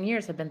 for 10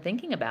 years, have been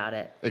thinking about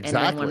it. Exactly.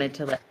 And then wanted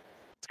to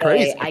it's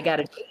crazy. I got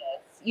to do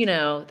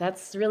this.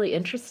 That's really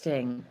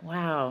interesting.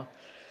 Wow.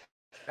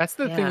 That's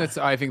the thing that's,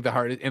 I think, the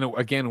hardest. And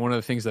again, one of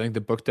the things I think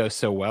the book does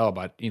so well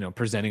about,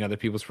 presenting other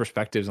people's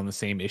perspectives on the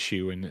same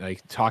issue and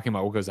like talking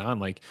about what goes on.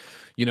 Like,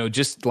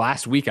 just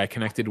last week I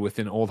connected with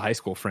an old high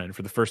school friend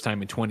for the first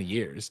time in 20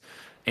 years.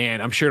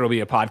 And I'm sure it'll be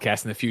a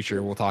podcast in the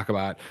future we'll talk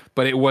about.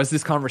 But it was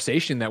this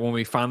conversation that when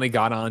we finally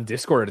got on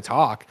Discord to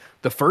talk,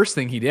 the first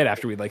thing he did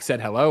after we like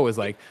said hello was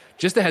like,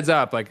 just a heads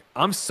up, like,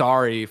 I'm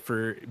sorry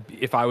for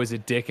if I was a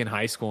dick in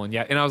high school. And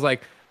I was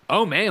like,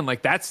 oh man,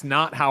 like that's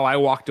not how I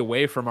walked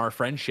away from our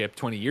friendship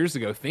 20 years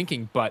ago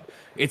thinking, but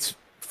it's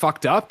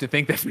fucked up to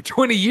think that for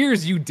 20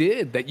 years you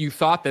did, that you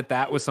thought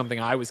that was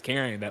something I was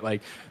carrying, that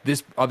like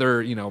this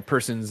other,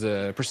 person's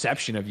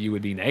perception of you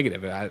would be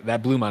negative.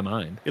 That blew my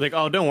mind. You're like,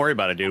 oh, don't worry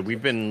about it, dude.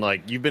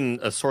 You've been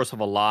a source of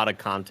a lot of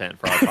content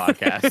for our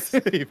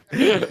podcast.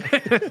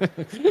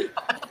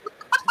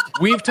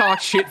 We've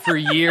talked shit for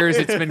years.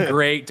 It's been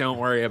great. Don't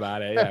worry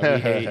about it. Yeah,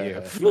 we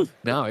hate you.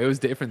 No, it was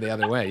different the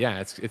other way. Yeah,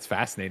 it's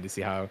fascinating to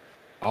see how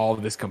all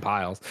of this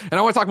compiles. And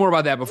I want to talk more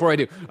about that before I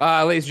do.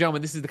 Ladies and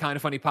gentlemen, this is the Kind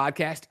of Funny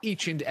podcast.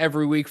 Each and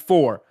every week,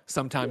 4,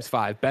 sometimes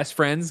 5 best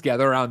friends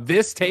gather around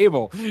this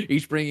table,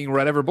 each bringing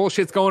whatever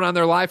bullshit's going on in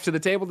their life to the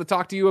table to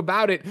talk to you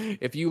about it.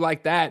 If you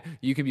like that,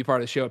 you can be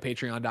part of the show at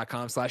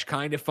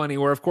patreon.com/kindoffunny,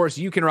 where, of course,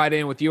 you can write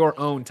in with your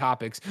own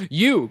topics.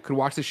 You could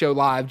watch the show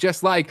live,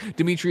 just like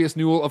Demetrius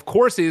Newell, of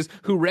course,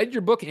 who read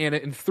your book, Anna,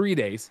 in 3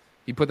 days.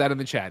 He put that in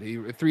the chat.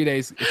 3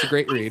 days. It's a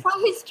great read. I saw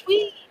his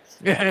tweet.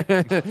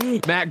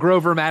 Matt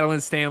Grover,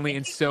 Madeline Stanley,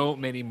 and so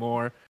many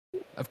more.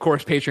 Of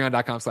course,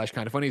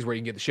 patreon.com/kindoffunny is where you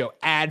can get the show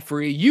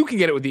ad-free. You can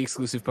get it with the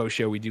exclusive post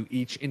show we do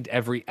each and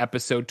every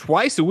episode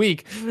twice a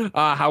week.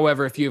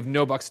 However, if you have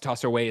no bucks to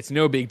toss our way, it's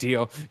no big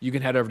deal. You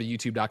can head over to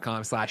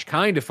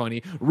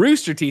youtube.com/kindoffunny,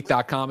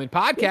 roosterteeth.com, and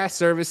podcast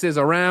services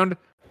around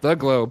the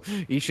globe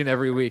each and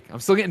every week.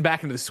 I'm still getting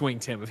back into the swing,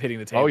 Tim, of hitting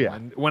the table. Oh, yeah.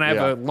 And when I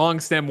have a long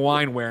stem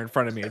wineware in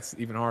front of me, it's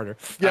even harder.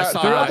 Yeah,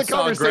 throughout the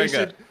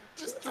conversation,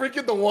 just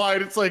drinking the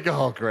wine, it's like,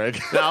 oh, Greg.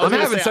 I'm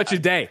having such a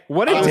day.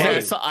 What a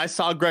day. I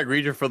saw Greg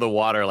reach for the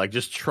water, like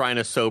just trying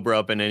to sober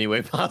up in any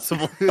way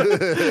possible.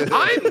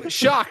 I'm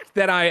shocked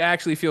that I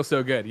actually feel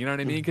so good. You know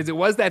what I mean? Because it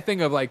was that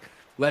thing of like,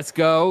 let's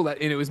go.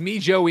 And it was me,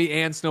 Joey,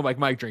 and Snowbike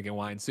Mike drinking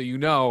wine.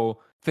 So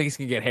things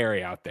can get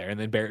hairy out there, and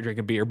then Barrett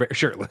drinking beer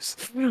shirtless.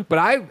 But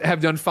I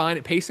have done fine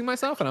at pacing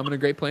myself, and I'm in a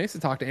great place to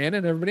talk to Anna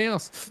and everybody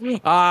else.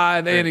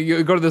 Then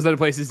you go to those other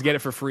places to get it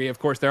for free. Of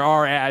course, there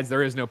are ads.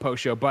 There is no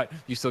post show, but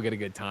you still get a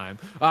good time.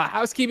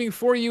 Housekeeping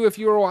for you, if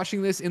you are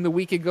watching this in the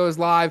week it goes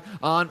live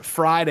on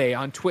Friday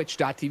on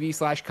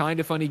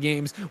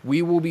twitch.tv/kindoffunnygames,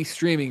 we will be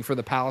streaming for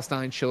the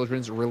Palestine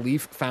Children's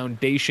Relief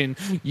Foundation.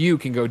 You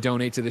can go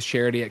donate to this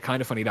charity at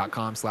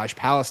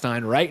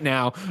kindoffunny.com/Palestine right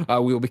now.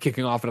 We will be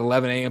kicking off at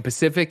 11 a.m.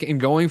 Pacific and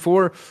going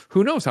for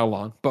who knows how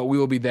long, but we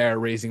will be there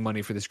raising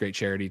money for this great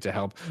charity to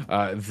help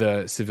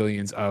the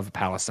civilians of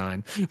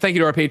Palestine. Thank you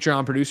to our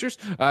Patreon producers,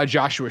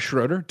 Joshua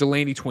Schroeder,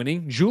 Delaney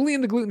Twinning,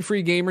 Julian the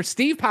Gluten-Free Gamer,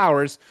 Steve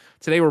Powers.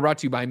 Today we're brought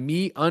to you by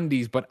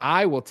MeUndies, but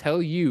I will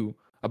tell you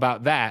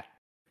about that,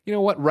 you know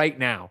what, right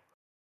now.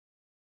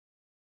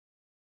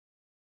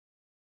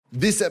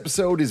 This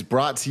episode is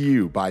brought to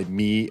you by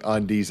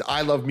MeUndies.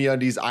 I love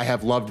MeUndies. I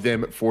have loved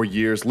them for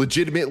years.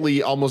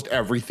 Legitimately, almost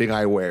everything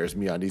I wear is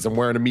MeUndies. I'm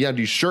wearing a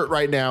MeUndies shirt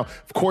right now.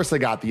 Of course, I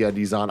got the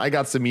undies on. I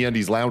got some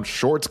MeUndies lounge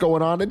shorts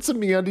going on and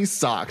some MeUndies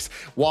socks.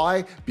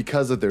 Why?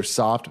 Because of their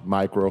soft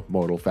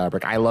micro-modal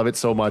fabric. I love it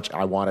so much.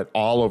 I want it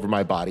all over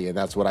my body, and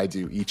that's what I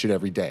do each and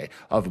every day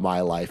of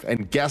my life.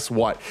 And guess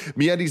what?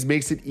 MeUndies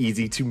makes it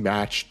easy to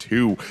match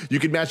too. You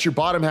can match your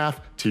bottom half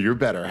to your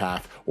better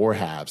half or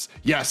halves.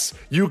 Yes,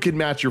 you can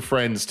match your your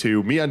friends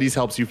too. MeUndies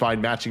helps you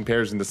find matching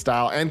pairs in the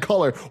style and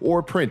color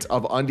or print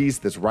of undies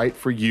that's right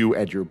for you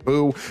and your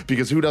boo,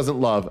 because who doesn't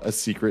love a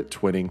secret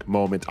twinning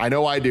moment? I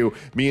know I do.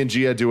 Me and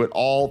Gia do it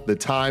all the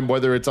time,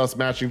 whether it's us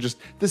matching just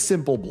the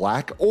simple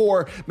black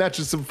or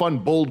matching some fun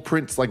bold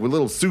prints like with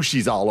little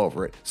sushis all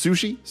over it.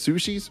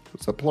 Sushis?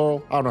 What's that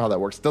plural? I don't know how that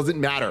works. Doesn't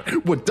matter.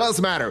 What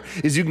does matter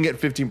is you can get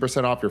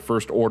 15% off your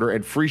first order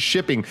and free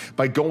shipping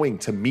by going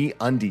to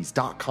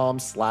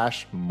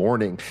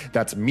MeUndies.com/morning.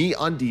 That's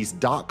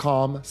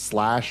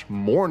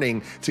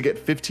MeUndies.com/morning to get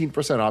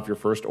 15% off your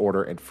first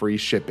order and free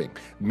shipping.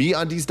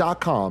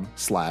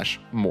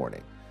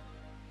 MeUndies.com/morning.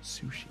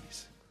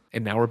 Sushis.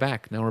 And now we're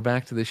back. Now we're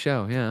back to the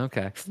show. Yeah,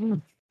 okay.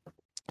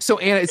 So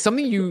Anna, it's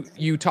something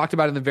you talked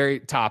about in the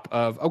very top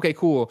of, okay,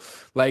 cool.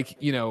 Like,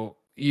 you know,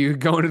 you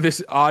go into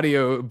this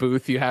audio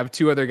booth, you have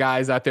two other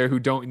guys out there who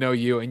don't know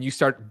you, and you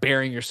start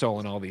bearing your soul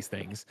in all these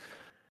things.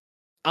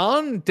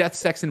 On Death,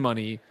 Sex, and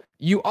Money,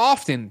 you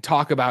often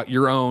talk about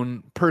your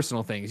own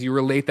personal things. You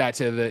relate that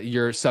to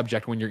your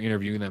subject when you're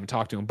interviewing them,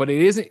 talk to them. But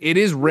it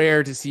is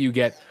rare to see you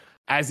get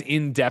as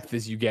in depth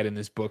as you get in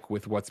this book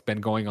with what's been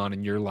going on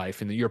in your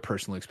life and your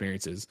personal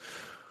experiences.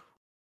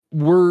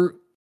 Were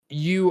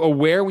you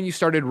aware when you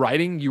started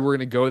writing you were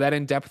going to go that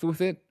in depth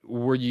with it?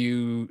 Were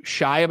you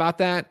shy about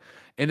that?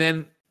 And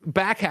then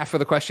back half of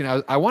the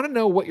question, I want to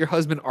know what your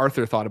husband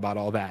Arthur thought about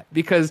all that,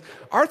 because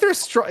Arthur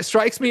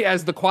strikes me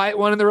as the quiet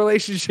one in the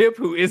relationship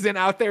who isn't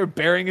out there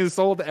bearing his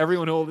soul to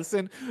everyone who will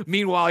listen.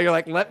 Meanwhile, you're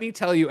like, let me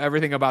tell you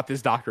everything about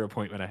this doctor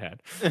appointment I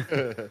had.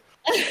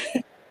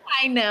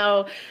 I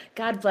know.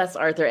 God bless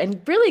Arthur,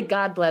 and really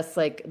God bless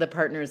like the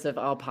partners of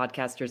all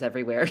podcasters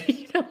everywhere,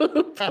 you know,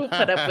 who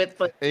put up with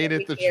like, Ain't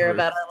it the care truth?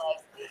 about our lives.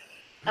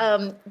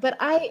 But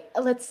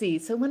let's see.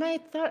 So when I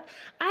thought,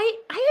 I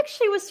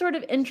actually was sort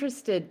of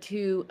interested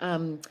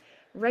to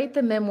write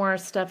the memoir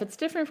stuff. It's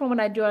different from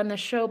what I do on the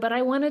show, but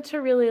I wanted to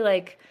really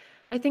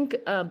I think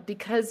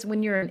because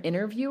when you're an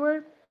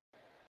interviewer,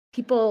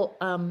 people,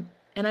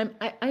 and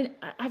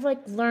I've like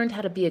learned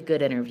how to be a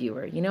good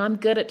interviewer. You know, I'm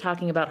good at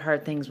talking about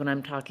hard things when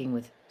I'm talking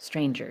with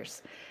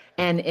strangers.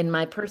 And in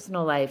my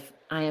personal life,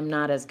 I am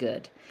not as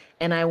good.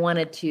 And I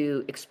wanted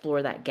to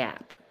explore that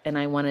gap. And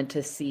I wanted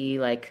to see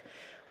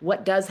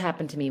what does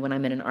happen to me when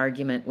I'm in an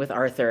argument with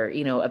Arthur,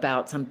 you know,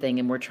 about something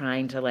and we're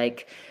trying to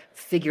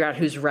figure out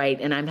who's right.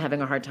 And I'm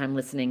having a hard time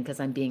listening because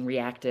I'm being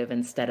reactive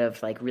instead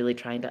of really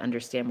trying to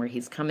understand where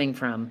he's coming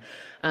from.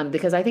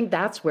 Because I think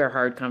that's where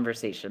hard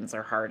conversations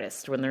are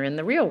hardest, when they're in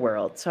the real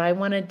world. So I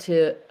wanted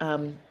to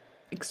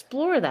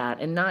explore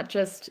that, and not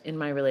just in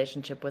my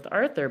relationship with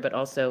Arthur, but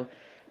also,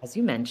 as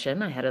you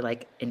mentioned, I had a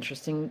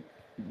interesting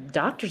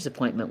doctor's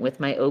appointment with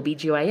my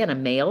OBGYN, a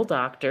male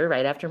doctor,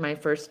 right after my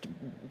first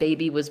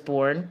baby was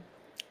born.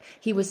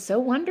 He was so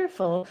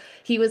wonderful.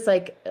 He was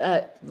like,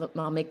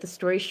 I'll make the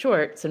story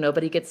short so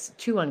nobody gets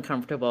too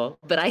uncomfortable.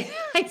 But I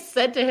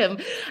said to him,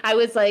 I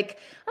was like,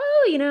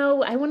 oh, you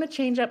know, I want to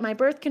change up my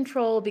birth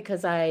control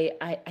because I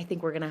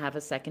think we're going to have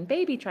a second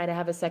baby, try to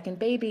have a second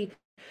baby.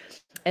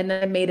 And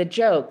then I made a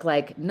joke,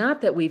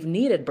 not that we've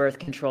needed birth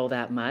control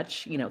that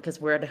much, you know,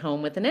 because we're at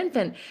home with an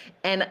infant.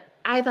 And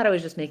I thought I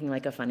was just making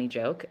a funny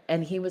joke.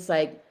 And he was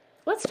like,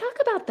 let's talk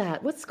about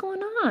that. What's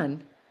going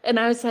on? And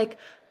I was like,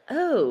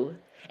 oh.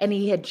 And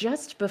he had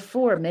just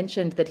before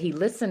mentioned that he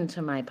listened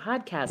to my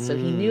podcast. So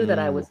he knew that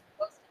I was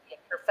supposed to be a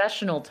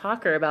professional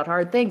talker about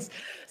hard things.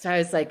 So I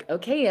was like,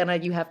 okay, Anna,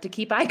 you have to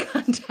keep eye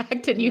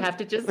contact and you have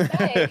to just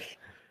say,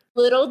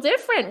 little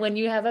different when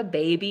you have a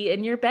baby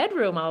in your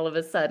bedroom all of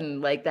a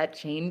sudden. That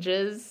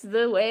changes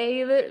the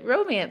way that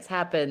romance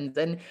happens.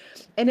 And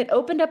it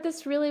opened up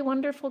this really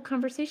wonderful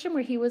conversation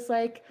where he was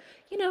like,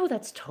 you know,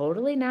 that's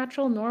totally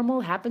natural,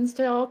 normal, happens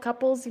to all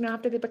couples, you know,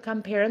 after they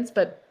become parents.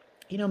 But,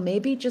 you know,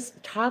 maybe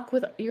just talk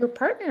with your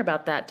partner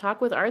about that.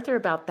 Talk with Arthur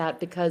about that,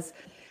 because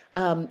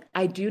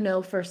I do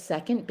know for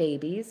second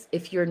babies,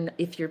 if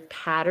your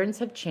patterns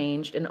have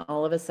changed and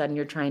all of a sudden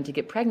you're trying to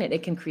get pregnant,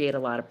 it can create a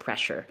lot of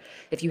pressure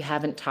if you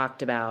haven't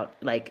talked about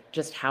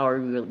just how are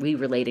we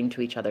relating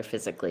to each other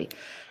physically.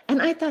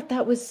 And I thought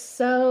that was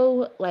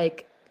so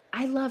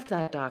I loved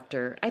that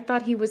doctor. I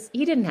thought he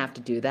didn't have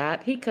to do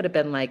that. He could have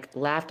been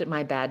laughed at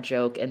my bad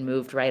joke and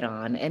moved right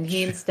on. And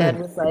he instead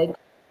was like,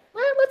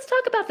 well, let's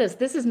talk about this.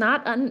 This is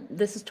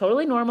this is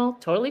totally normal,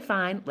 totally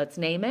fine. Let's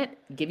name it,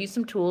 give you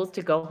some tools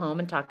to go home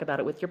and talk about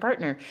it with your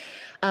partner.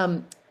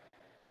 And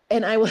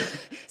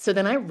so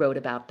then I wrote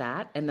about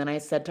that. And then I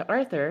said to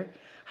Arthur,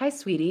 hi,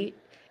 sweetie,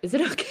 is it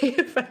okay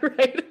if I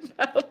write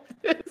about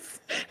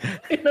this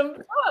in a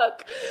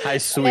book? Hi,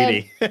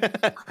 sweetie.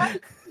 Hi,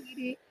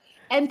 sweetie.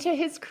 And to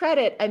his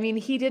credit, I mean,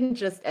 he didn't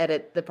just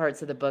edit the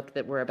parts of the book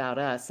that were about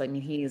us. I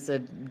mean, he's a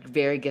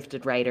very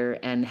gifted writer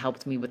and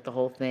helped me with the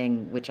whole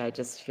thing, which I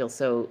just feel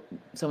so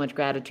much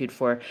gratitude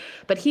for.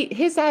 But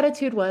his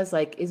attitude was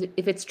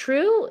if it's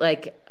true,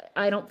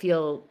 I don't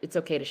feel it's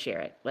okay to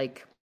share it.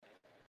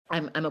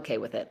 I'm okay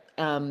with it.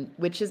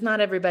 Which is not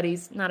everybody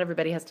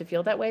has to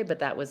feel that way, but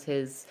that was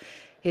his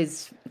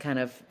kind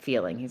of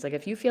feeling. He's like,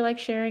 if you feel like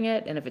sharing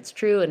it, and if it's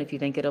true, and if you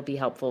think it'll be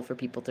helpful for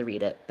people to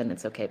read it, then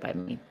it's okay by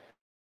me.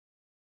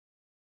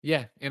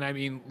 Yeah, and I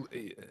mean,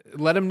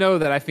 let him know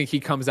that I think he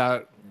comes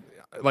out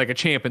like a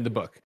champ in the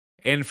book.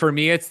 And for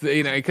me, it's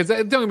because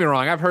don't get me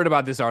wrong, I've heard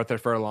about this Arthur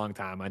for a long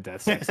time on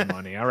Death, Sex, and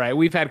Money. All right,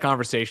 we've had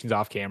conversations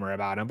off camera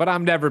about him, but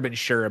I've never been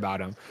sure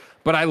about him.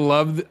 But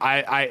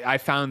I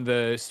found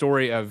the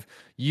story of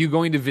you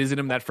going to visit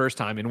him that first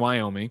time in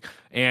Wyoming,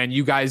 and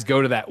you guys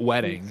go to that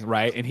wedding,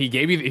 right? And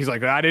he's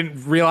like, I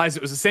didn't realize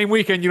it was the same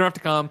weekend. You don't have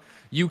to come.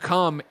 You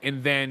come,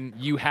 and then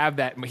you have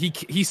that.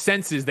 He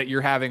senses that you're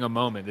having a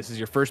moment. This is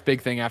your first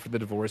big thing after the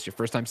divorce, your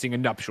first time seeing a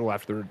nuptial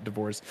after the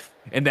divorce.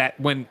 And that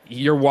when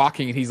you're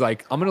walking, and he's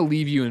like, I'm going to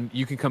leave you, and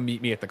you can come meet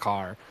me at the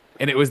car.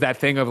 And it was that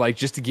thing of like,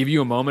 just to give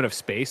you a moment of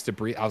space to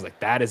breathe. I was like,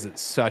 that is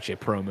such a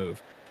pro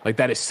move. Like,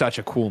 that is such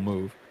a cool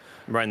move.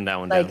 I'm writing that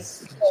one down. Like,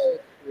 so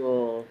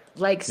cool.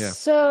 Like,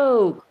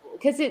 so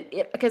cool.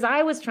 Because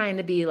I was trying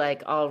to be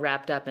like all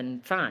wrapped up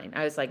and fine.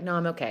 I was like, no,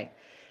 I'm okay.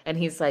 And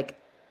he's like,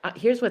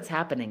 here's what's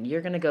happening.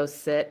 You're going to go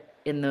sit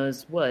in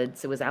those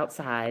woods. It was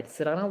outside,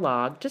 sit on a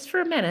log just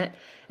for a minute.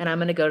 And I'm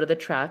going to go to the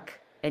truck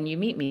and you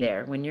meet me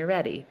there when you're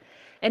ready.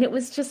 And it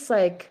was just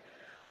like,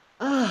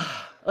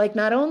 like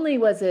not only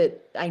was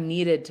it, I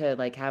needed to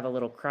like have a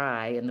little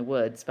cry in the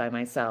woods by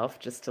myself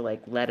just to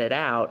like let it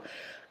out.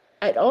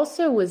 It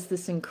also was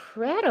this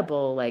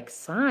incredible like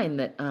sign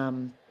that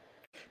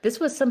this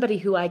was somebody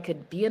who I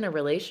could be in a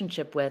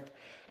relationship with,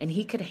 and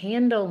he could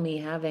handle me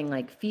having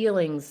like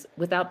feelings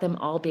without them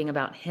all being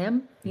about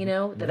him,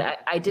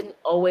 that I didn't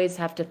always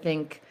have to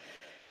think,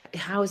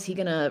 how is he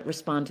going to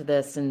respond to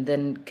this and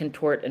then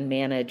contort and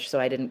manage so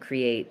I didn't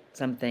create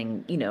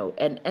something,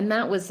 and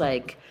that was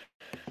like,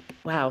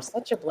 wow,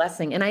 such a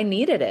blessing. And I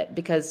needed it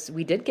because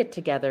we did get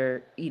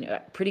together,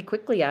 pretty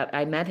quickly.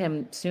 I met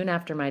him soon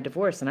after my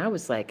divorce, and I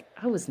was like,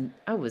 I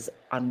was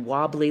on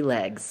wobbly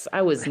legs.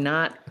 I was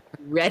not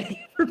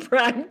ready for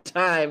prime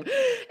time.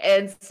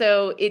 And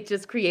so it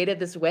just created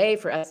this way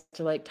for us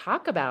to like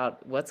talk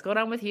about what's going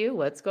on with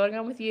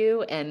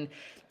you,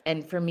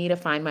 and for me to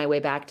find my way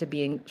back to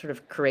being sort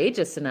of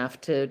courageous enough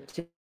to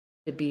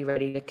be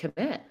ready to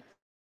commit.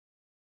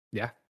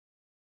 Yeah.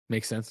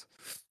 Makes sense.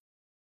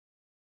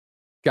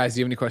 Guys,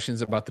 do you have any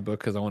questions about the book?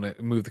 Because I want to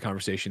move the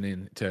conversation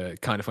into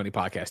Kind of Funny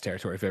podcast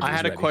territory. If I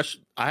had a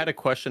question. I had a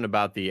question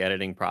about the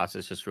editing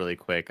process, just really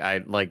quick.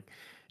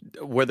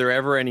 Were there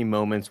ever any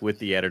moments with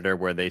the editor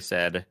where they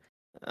said,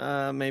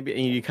 maybe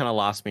you kind of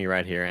lost me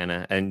right here,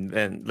 Anna?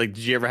 And like,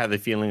 did you ever have the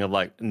feeling of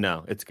like,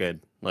 no, it's good?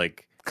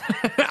 Like,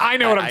 I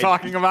know what I'm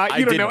talking about.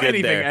 You don't know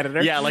anything, there.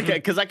 Editor. Yeah, like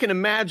because I can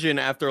imagine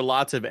after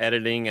lots of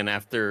editing and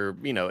after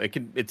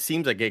it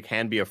seems like it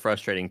can be a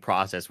frustrating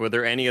process. Were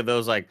there any of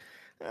those like?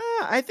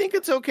 I think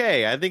it's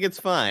okay. I think it's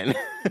fine.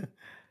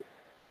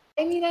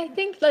 I mean, I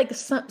think like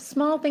some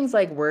small things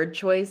like word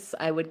choice,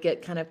 I would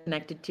get kind of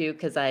connected to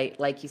because I,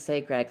 like you say,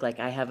 Greg, like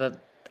I have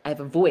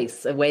a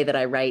voice, a way that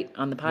I write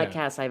on the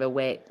podcast. Yeah. I have a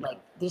way, like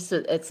there's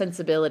a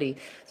sensibility.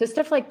 So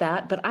stuff like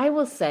that. But I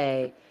will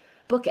say,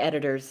 book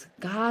editors,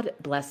 God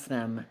bless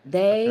them.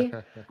 They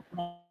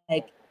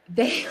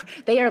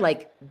they are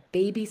like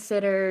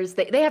babysitters.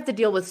 They have to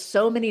deal with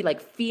so many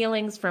like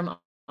feelings from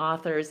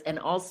authors and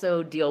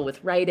also deal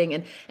with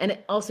writing and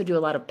also do a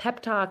lot of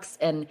pep talks.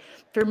 And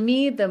for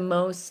me, the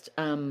most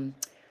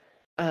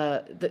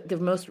the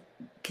most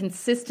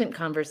consistent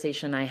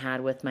conversation I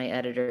had with my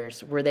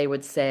editors where they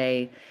would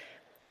say,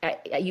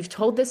 you've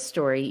told this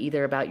story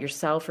either about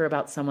yourself or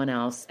about someone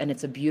else, and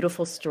it's a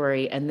beautiful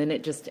story, and then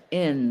it just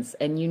ends,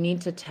 and you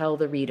need to tell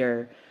the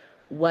reader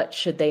what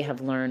should they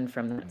have learned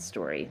from that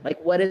story?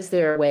 Like, what is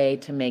their way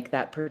to make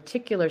that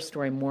particular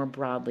story more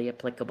broadly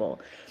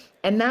applicable?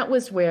 And that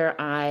was where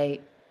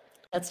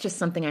that's just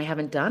something I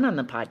haven't done on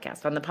the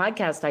podcast. On the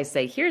podcast, I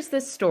say, here's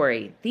this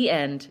story, the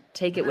end,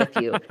 take it with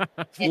you.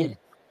 and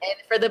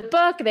for the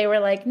book, they were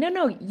like,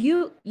 no,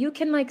 you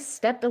can like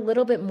step a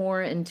little bit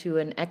more into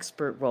an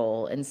expert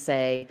role and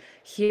say,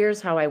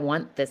 here's how I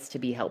want this to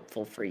be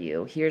helpful for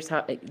you. Here's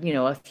how,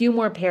 a few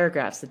more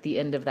paragraphs at the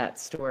end of that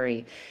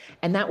story.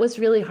 And that was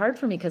really hard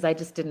for me because I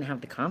just didn't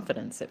have the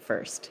confidence at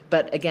first.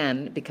 But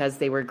again, because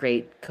they were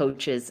great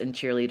coaches and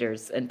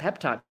cheerleaders and pep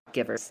talk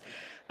givers,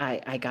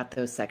 I got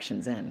those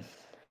sections in.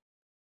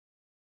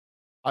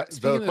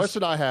 The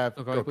question I have,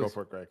 go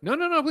for it, Greg.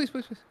 No, please.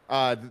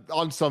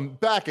 On some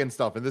back end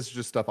stuff, and this is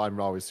just stuff I'm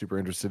always super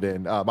interested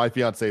in. My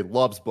fiance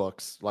loves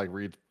books, like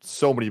reads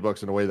so many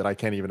books in a way that I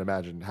can't even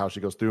imagine how she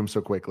goes through them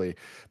so quickly.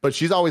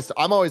 But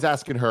I'm always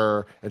asking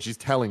her, and she's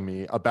telling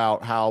me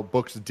about how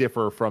books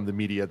differ from the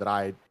media that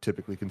I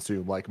typically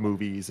consume, like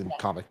movies and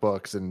comic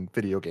books and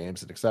video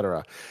games and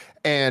etc.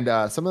 And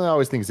something I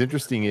always think is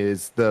interesting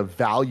is the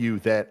value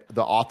that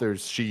the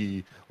authors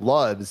she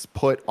loves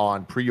put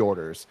on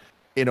pre-orders,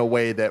 in a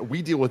way that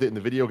we deal with it in the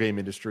video game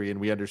industry, and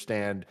we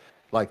understand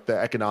like the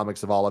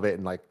economics of all of it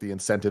and like the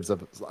incentives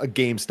of a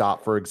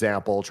GameStop, for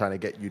example, trying to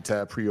get you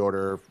to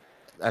pre-order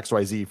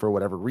XYZ for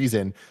whatever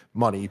reason,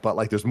 money, but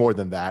like there's more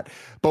than that.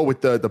 But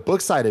with the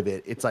book side of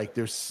it, it's like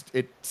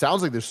it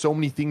sounds like there's so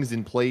many things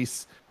in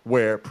place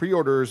where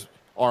pre-orders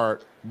are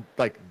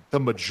like the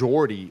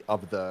majority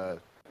of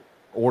the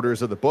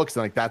orders of the books,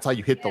 and like that's how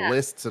you hit the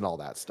lists and all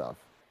that stuff.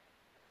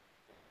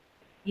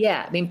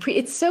 Yeah, I mean,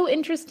 it's so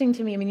interesting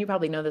to me. I mean, you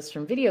probably know this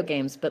from video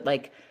games, but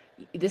like,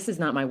 this is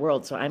not my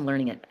world. So I'm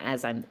learning it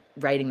as I'm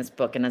writing this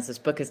book and as this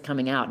book is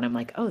coming out. And I'm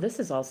like, oh, this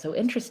is all so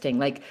interesting.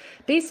 Like,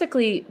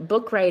 basically,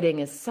 book writing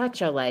is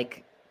such a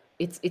like,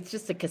 it's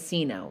just a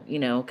casino, you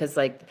know, because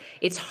like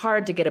it's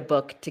hard to get a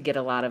book to get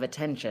a lot of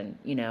attention,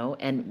 you know,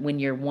 and when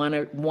you're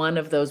one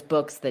of those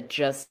books that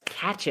just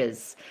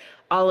catches,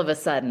 all of a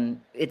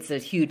sudden it's a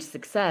huge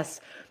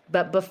success.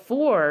 But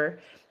before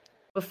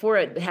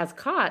it has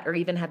caught or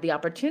even had the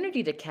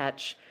opportunity to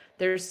catch,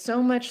 there's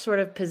so much sort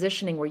of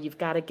positioning where you've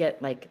got to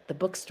get like the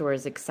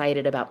bookstores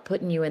excited about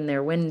putting you in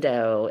their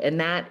window.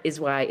 And that is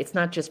why it's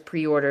not just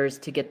pre-orders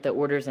to get the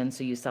orders in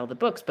so you sell the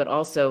books, but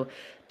also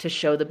to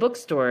show the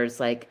bookstores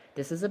like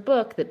this is a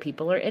book that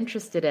people are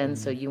interested in.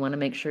 So you want to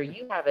make sure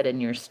you have it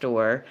in your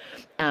store.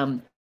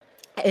 And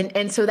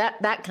so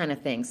that kind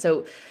of thing.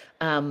 So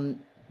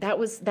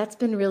that's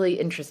been really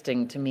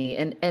interesting to me.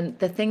 And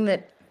the thing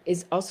that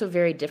is also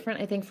very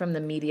different, I think, from the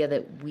media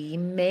that we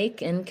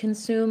make and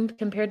consume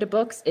compared to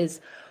books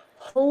is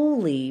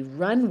holy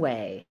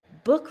runway,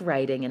 book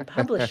writing and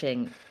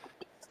publishing.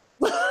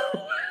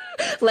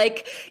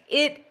 Like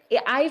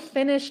I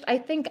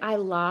think I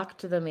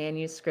locked the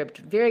manuscript,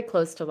 very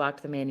close to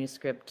locked the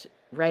manuscript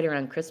right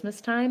around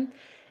Christmas time.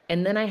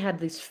 And then I had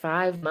these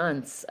 5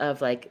 months of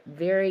like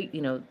very,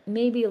 you know,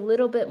 maybe a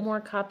little bit more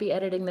copy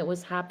editing that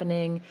was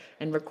happening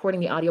and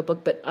recording the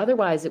audiobook. But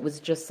otherwise it was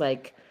just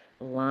like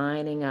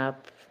lining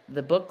up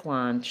the book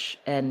launch,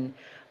 and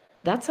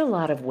that's a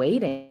lot of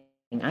waiting.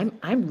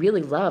 I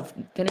really love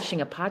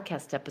finishing a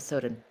podcast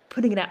episode and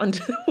putting it out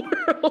into the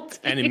world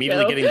and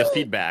immediately getting the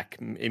feedback,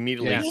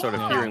 sort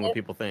of hearing what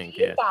people think.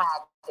 Yeah,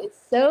 it's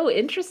so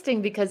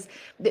interesting because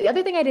the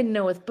other thing I didn't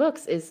know with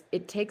books is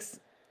it takes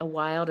a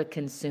while to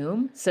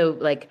consume. So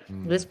like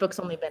this book's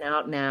only been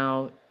out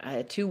now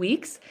 2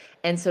 weeks.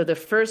 And so the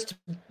first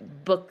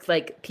book,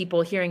 like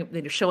people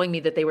showing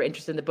me that they were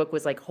interested in the book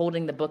was like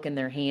holding the book in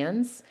their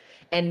hands.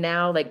 And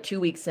now like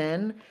 2 weeks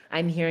in,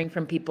 I'm hearing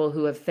from people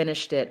who have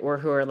finished it or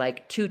who are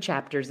like 2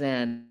 chapters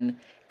in,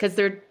 because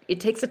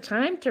it takes a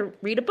time to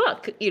read a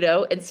book, you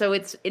know? And so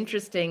it's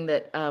interesting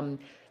that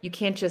you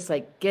can't just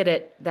like get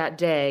it that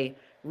day,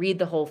 read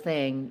the whole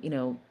thing, you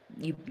know.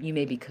 You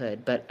maybe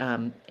could, but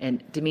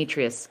and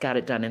Demetrius got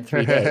it done in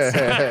 3 days.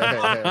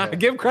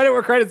 Give credit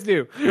where credit's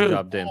due. Good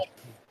job, Dan.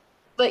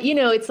 But you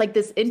know, it's like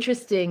this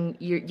interesting.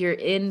 You're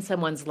in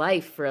someone's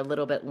life for a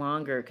little bit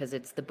longer because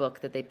it's the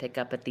book that they pick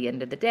up at the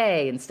end of the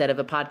day instead of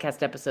a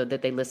podcast episode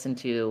that they listen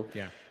to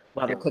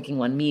while they're cooking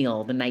one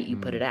meal the night you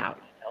put it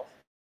out.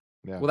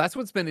 Yeah. Well, that's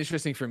what's been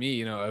interesting for me,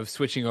 you know, of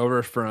switching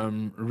over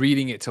from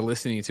reading it to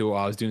listening to it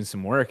while I was doing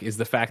some work is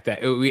the fact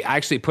that we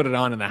actually put it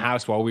on in the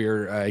house while we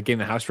were getting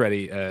the house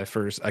ready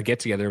for a get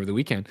together over the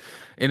weekend.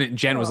 And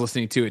Jen was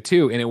listening to it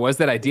too. And it was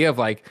that idea of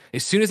like,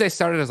 as soon as I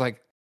started, I was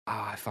like,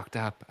 I fucked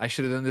up. I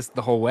should have done this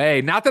the whole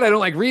way. Not that I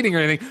don't like reading or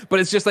anything, but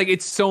it's just like,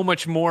 it's so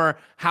much more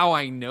how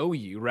I know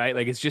you, right?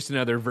 Like it's just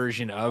another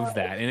version of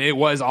that. And it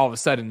was all of a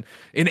sudden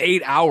an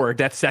 8-hour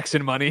Death, Sex,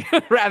 and Money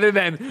rather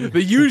than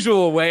the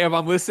usual way of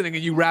I'm listening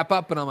and you wrap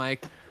up and I'm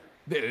like,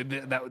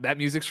 that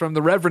music's from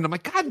the Reverend. I'm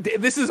like, God,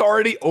 this is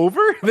already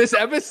over? This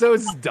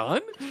episode's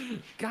done?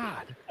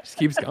 God. Just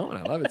keeps going.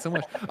 I love it so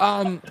much.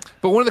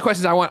 But one of the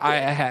questions I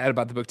had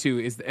about the book too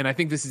is, and I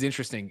think this is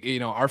interesting. You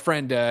know, our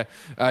friend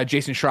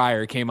Jason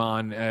Schreier came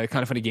on Kind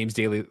of Funny Games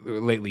Daily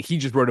lately. He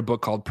just wrote a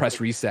book called Press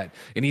Reset,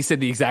 and he said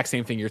the exact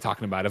same thing you're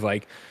talking about. Of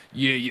like,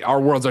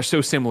 our worlds are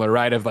so similar,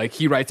 right? Of like,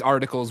 he writes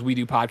articles, we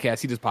do podcasts,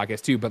 he does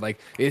podcasts too, but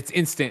like it's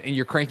instant, and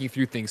you're cranking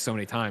through things so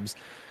many times.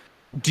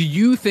 Do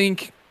you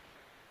think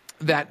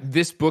that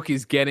this book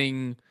is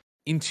getting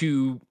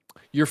into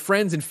your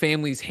friends and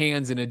family's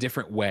hands in a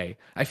different way?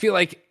 I feel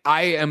like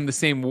I am the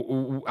same.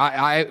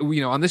 I you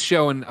know, on this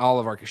show and all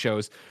of our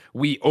shows,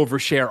 we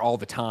overshare all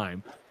the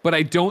time. But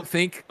I don't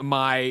think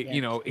my,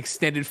 you know,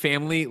 extended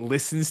family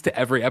listens to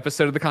every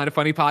episode of the Kind of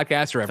Funny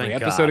podcast or every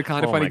episode of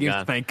Kind of Funny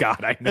Games. Thank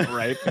God, I know,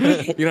 right?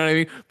 You know what I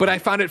mean? But I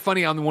found it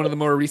funny on one of the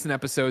more recent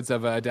episodes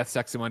of Death,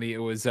 Sex, and Money. It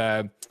was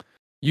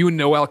you and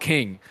Noel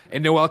King.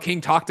 And Noel King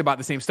talked about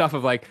the same stuff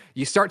of like,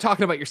 you start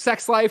talking about your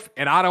sex life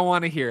and I don't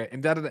want to hear it.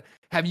 And da, da, da.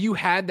 Have you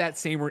had that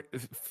same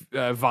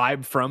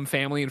vibe from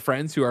family and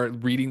friends who are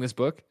reading this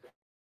book?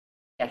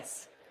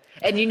 Yes.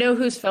 And you know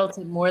who's felt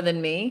it more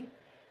than me?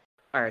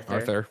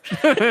 Arthur.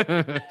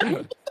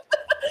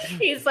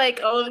 He's like,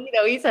 oh, you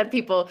know, he's had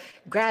people,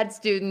 grad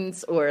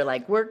students or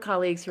like work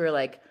colleagues who are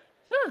like,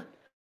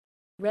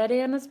 read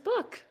Anna's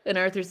book. And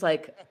Arthur's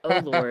like, oh,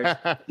 Lord.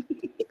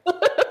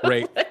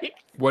 Right.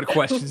 What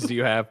questions do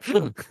you have?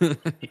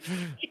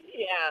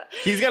 Yeah.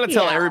 He's got to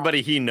tell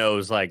everybody he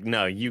knows, like,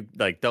 no, you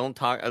like, don't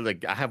talk.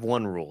 Like, I have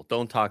one rule.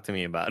 Don't talk to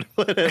me about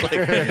it.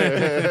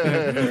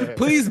 Like,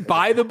 please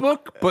buy the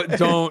book, but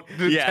don't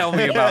tell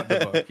me about the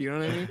book. You know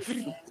what I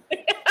mean?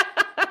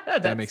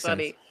 That makes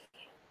funny.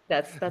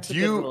 Sense. That's a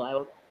good rule. I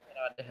will put it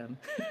on to him.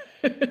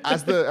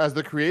 As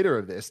the creator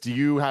of this, do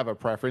you have a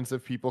preference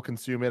if people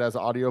consume it as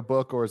an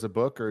audiobook or as a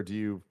book, or do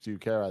you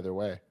care either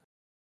way?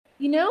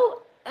 You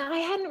know, I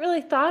hadn't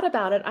really thought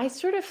about it. I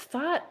sort of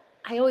thought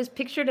I always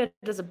pictured it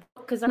as a book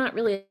because I'm not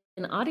really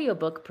an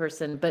audiobook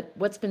person, but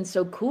what's been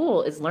so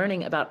cool is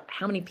learning about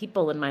how many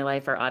people in my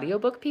life are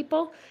audiobook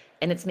people,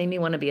 and it's made me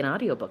want to be an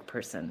audiobook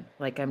person.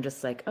 Like I'm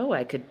just like, oh,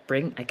 I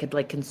could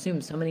like consume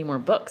so many more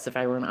books if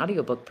I were an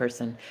audiobook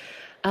person.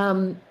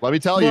 Let me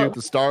tell you,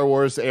 the Star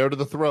Wars Heir to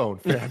the Throne,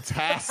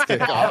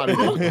 fantastic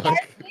audiobook.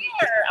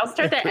 I'll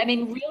start that. I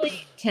mean,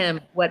 really, Tim,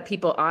 what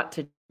people ought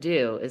to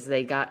do is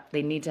they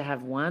need to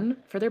have one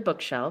for their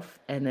bookshelf,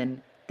 and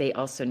then they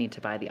also need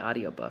to buy the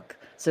audiobook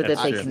so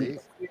that they can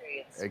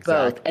experience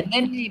both. And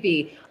then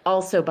maybe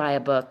also buy a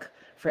book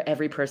for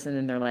every person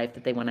in their life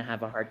that they want to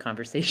have a hard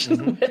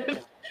conversation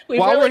with.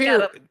 While we're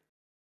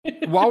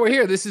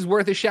here, this is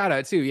worth a shout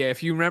out too. Yeah,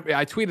 if you remember,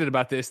 I tweeted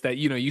about this that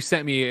you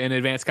sent me an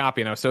advance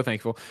copy, and I was so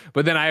thankful.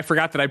 But then I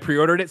forgot that I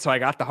pre-ordered it, so I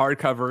got the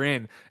hardcover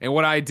in. And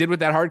what I did with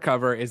that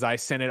hardcover is I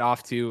sent it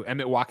off to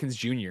Emmett Watkins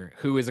Jr.,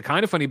 who is a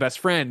Kind of Funny best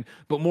friend,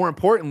 but more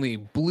importantly,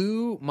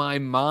 blew my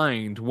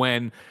mind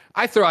when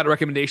I throw out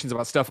recommendations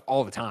about stuff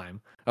all the time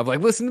of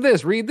like, listen to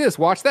this, read this,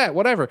 watch that,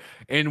 whatever.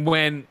 And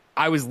when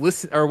I was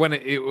listening, or when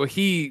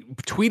he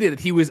tweeted that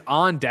he was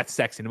on Death,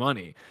 Sex, and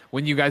Money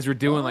when you guys were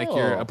doing like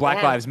your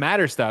Black Lives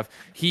Matter stuff,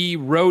 he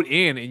wrote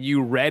in and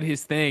you read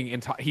his thing,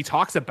 and he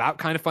talks about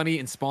Kind of Funny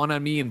and Spawn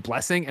on Me and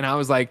Blessing, and I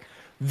was like,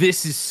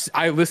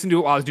 I listened to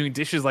it while I was doing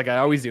dishes like I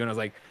always do, and I was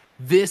like,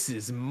 this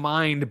is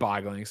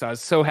mind-boggling. So I was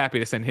so happy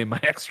to send him my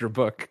extra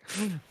book.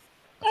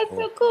 That's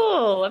so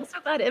cool. I'm so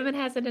glad Emmett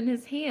has it in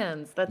his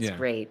hands. That's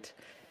great.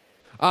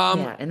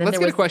 And then let's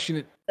get a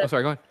question.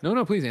 Sorry, go ahead.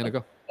 No, please, Anna,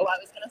 go. Oh, I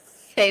was going to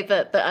say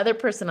the other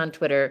person on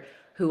Twitter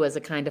who was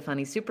a Kind of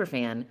Funny super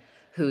fan,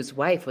 whose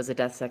wife was a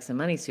Death, Sex, and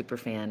Money super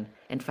fan,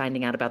 and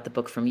finding out about the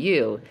book from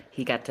you,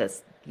 he got the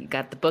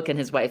book in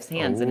his wife's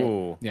hands. There's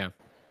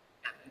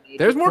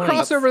more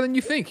crossover than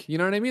you think. You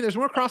know what I mean? There's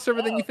more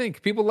crossover than you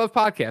think. People love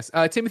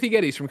podcasts. Timothy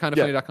Geddes from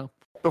kindoffunny.com.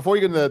 Before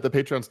you get into the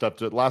Patreon stuff,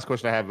 the last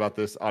question I have about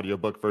this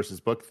audiobook versus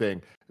book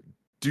thing,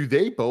 do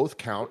they both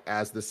count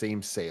as the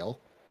same sale?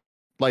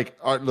 Like,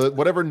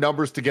 whatever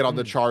numbers to get on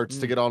the charts,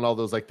 to get on all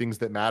those like things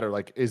that matter,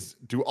 like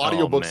do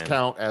audiobooks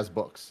count as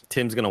books?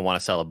 Tim's gonna want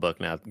to sell a book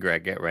now.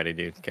 Greg, get ready,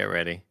 dude. Get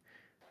ready.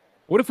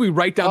 What if we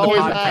write down the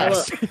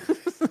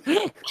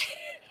podcast?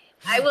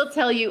 I will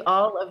tell you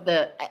all of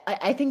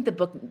I think the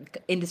book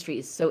industry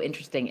is so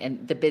interesting,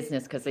 and the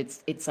business, because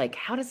it's like,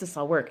 how does this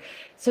all work?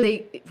 So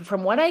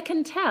from what I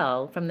can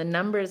tell from the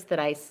numbers that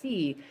I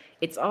see,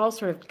 it's all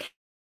sort of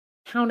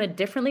counted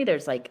differently.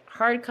 There's like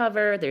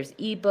hardcover, there's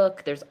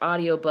ebook, there's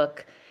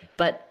audiobook,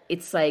 but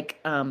it's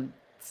like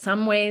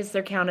some ways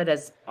they're counted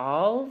as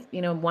all,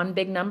 one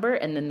big number,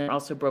 and then they're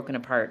also broken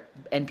apart,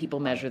 and people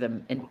measure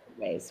them in different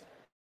ways.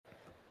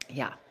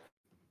 Yeah.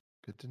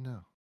 Good to know.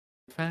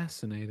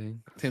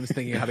 Fascinating. Tim's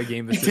thinking how to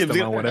game the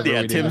system on whatever.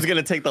 Yeah, Tim's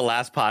gonna take the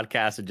last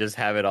podcast and just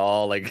have it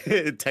all like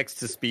text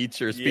to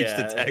speech or speech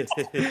to text.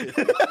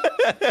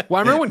 Well,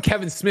 I remember when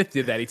Kevin Smith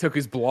did that. He took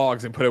his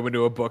blogs and put them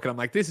into a book, and I'm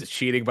like, this is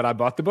cheating, but I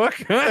bought the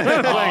book.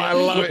 I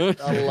love it.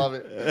 I love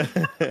it.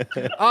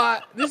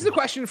 This is a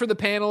question for the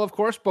panel, of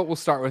course, but we'll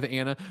start with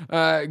Anna.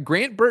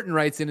 Grant Burton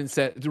writes into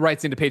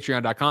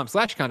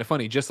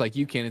patreon.com/kindoffunny, just like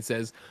you can, and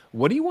says,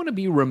 what do you want to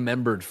be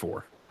remembered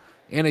for?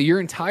 Anna, your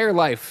entire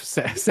life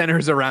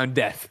centers around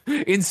death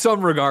in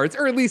some regards,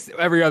 or at least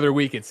every other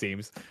week, it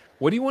seems.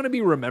 What do you want to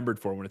be remembered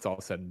for when it's all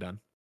said and done?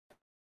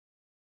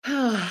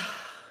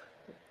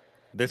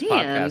 This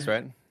podcast,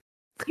 right?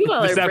 You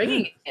all are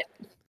bringing it.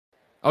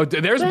 Oh,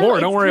 there's more.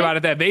 Don't worry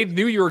about it. They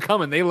knew you were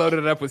coming. They loaded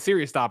it up with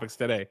serious topics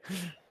today.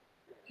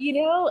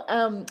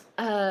 It's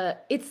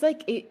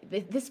like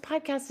this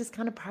podcast is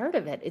kind of part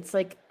of it. It's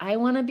like I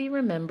want to be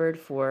remembered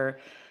for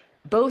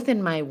both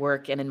in my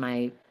work and in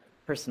my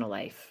personal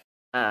life.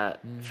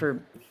 For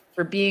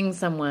being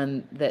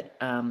someone that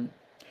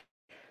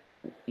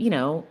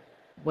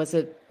was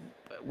a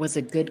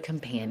good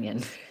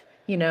companion,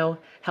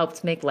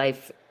 helped make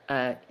life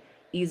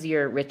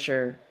easier,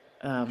 richer.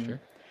 Sure.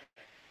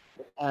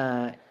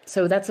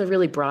 So that's a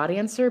really broad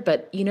answer,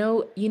 but you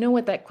know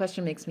what that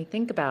question makes me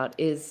think about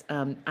is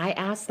I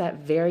asked that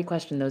very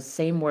question, those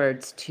same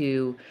words,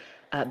 to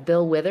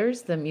Bill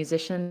Withers, the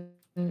musician.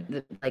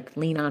 Like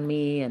Lean on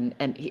Me, and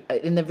he,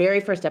 in the very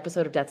first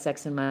episode of Death,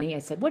 Sex, and Money, I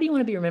said, what do you want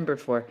to be remembered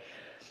for?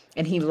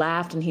 And he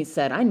laughed and he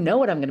said, I know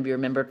what I'm going to be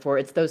remembered for.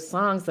 It's those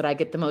songs that I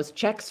get the most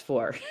checks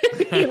for.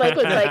 He was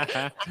like,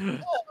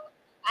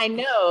 I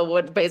know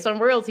what, based on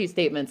royalty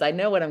statements, I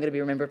know what I'm going to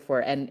be remembered for.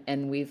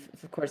 And we've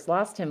of course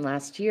lost him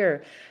last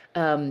year.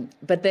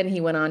 But then he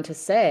went on to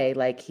say,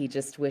 like, he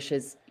just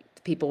wishes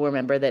people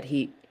remember that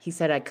he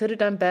said, I could have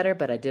done better,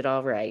 but I did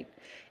all right.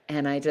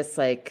 And I just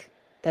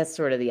that's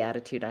sort of the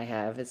attitude I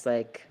have. It's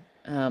like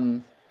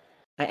I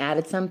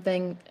added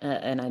something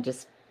and I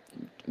just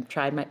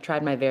tried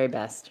my very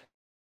best.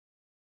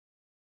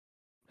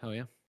 Hell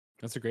yeah,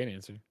 that's a great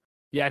answer.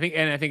 Yeah, I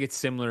think it's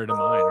similar to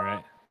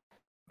mine,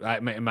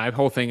 right? My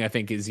whole thing, I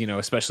think, is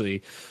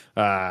especially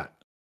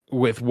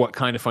with what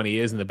Kind of Funny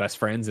is and the best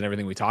friends and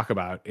everything we talk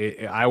about.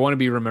 I want to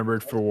be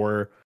remembered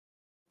for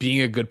being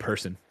a good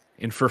person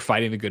and for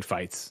fighting the good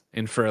fights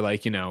and for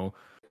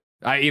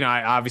I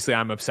obviously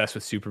I'm obsessed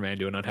with Superman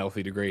to an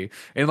unhealthy degree,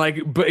 and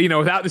like, but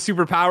without the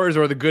superpowers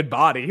or the good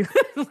body,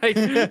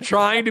 like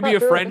trying to be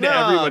a friend to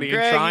everybody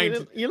Greg, and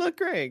trying. You look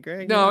great,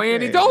 Greg. No,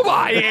 Andy, don't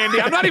lie,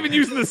 Andy. I'm not even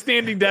using the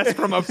standing desk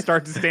from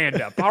upstart to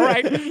stand up. All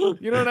right,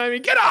 you know what I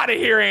mean? Get out of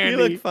here,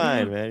 Andy. You look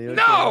fine, man. You look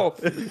no,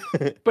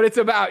 but it's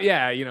about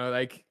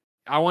like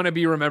I want to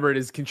be remembered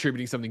as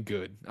contributing something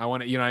good. I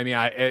want to, you know what I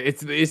mean?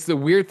 It's the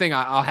weird thing.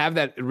 I'll have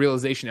that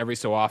realization every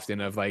so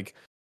often of like.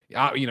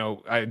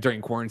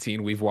 During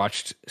quarantine, we've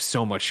watched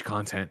so much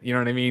content. You know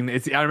what I mean?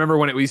 I remember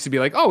when it used to be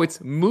like, oh,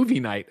 it's movie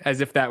night, as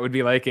if that would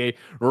be like a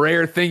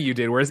rare thing you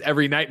did. Whereas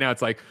every night now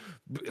it's like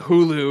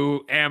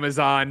Hulu,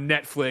 Amazon,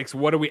 Netflix.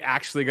 What are we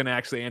actually going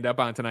to end up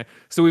on tonight?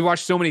 So we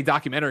watched so many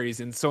documentaries.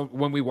 And so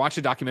when we watch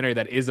a documentary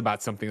that is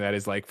about something that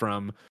is like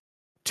from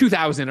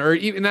 2000 or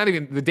even not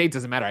even the date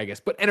doesn't matter, I guess,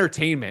 but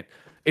entertainment,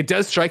 it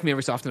does strike me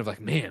every so often of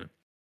like, man,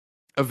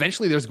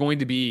 eventually there's going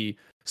to be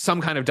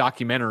some kind of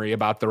documentary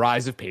about the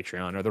rise of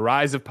Patreon or the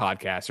rise of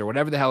podcasts or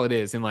whatever the hell it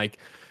is. And like,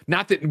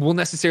 not that we'll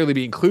necessarily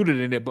be included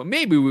in it, but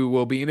maybe we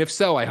will be. And if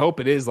so, I hope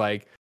it is.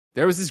 Like,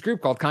 there was this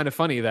group called Kind of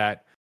Funny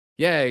that,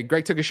 yeah,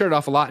 Greg took his shirt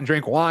off a lot and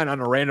drank wine on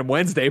a random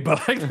Wednesday,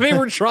 but like they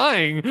were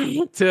trying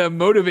to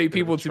motivate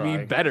people to be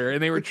better.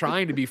 And they were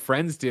trying to be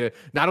friends to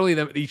not only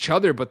each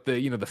other, but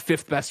the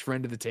fifth best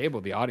friend at the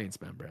table, the audience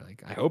member.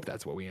 Like, I hope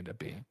that's what we end up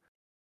being.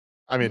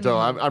 I mean, so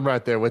I'm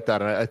right there with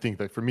that, and I think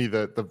that for me,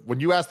 the when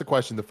you ask the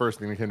question, the first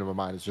thing that came to my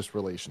mind is just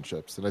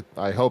relationships, and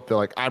I hope that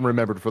like I'm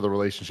remembered for the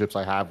relationships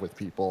I have with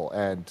people.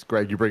 And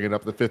Greg, you bringing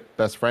up the fifth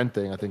best friend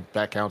thing, I think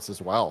that counts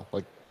as well.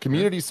 Like,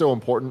 community is so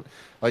important,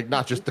 like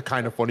not just the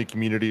Kind of Funny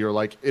community or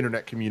like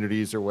internet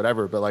communities or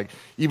whatever, but like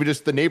even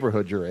just the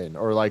neighborhood you're in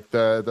or like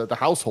the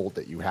household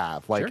that you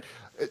have, like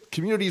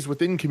communities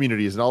within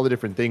communities and all the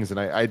different things. And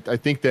I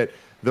think that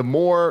the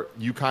more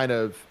you kind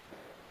of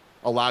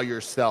allow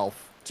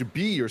yourself to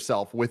be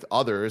yourself with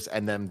others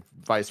and then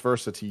vice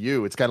versa to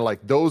you, it's kind of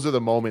like those are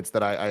the moments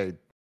that I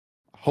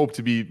hope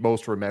to be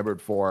most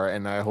remembered for.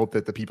 And I hope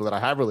that the people that I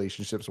have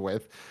relationships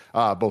with,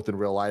 both in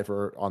real life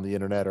or on the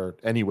internet or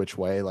any which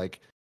way, like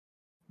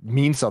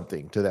mean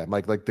something to them.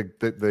 Like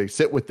they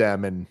sit with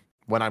them, and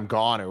when I'm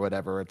gone or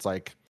whatever, it's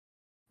like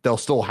they'll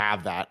still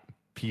have that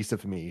piece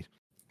of me.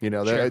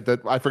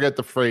 I forget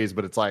the phrase,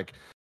 but it's like,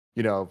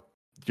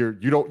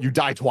 you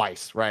die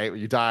twice, right?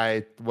 You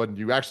die when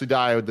you actually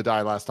die, or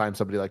die last time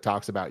somebody like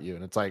talks about you.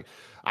 And it's like,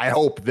 I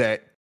hope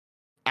that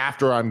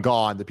after I'm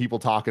gone, the people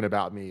talking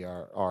about me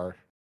are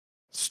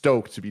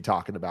stoked to be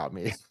talking about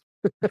me.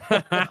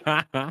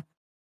 Andy,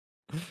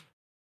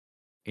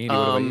 what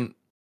about you?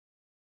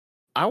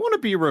 I want to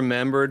be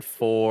remembered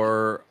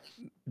for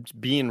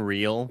being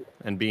real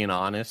and being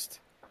honest.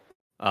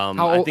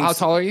 How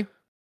tall are you?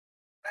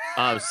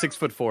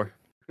 6'4".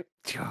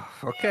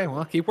 Okay,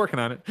 well, keep working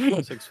on it.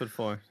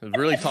 6'4". A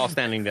really tall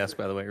standing desk,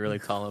 by the way, really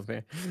tall up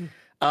here.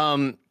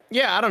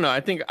 Yeah, I don't know.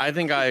 I think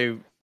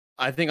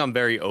I'm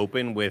very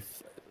open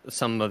with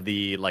some of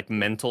the like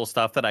mental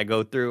stuff that I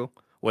go through,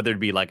 whether it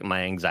be like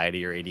my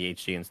anxiety or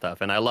ADHD and stuff.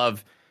 And I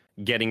love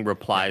getting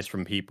replies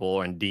from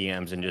people and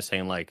DMs and just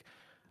saying like,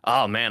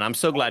 "Oh man, I'm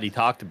so glad he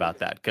talked about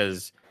that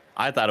because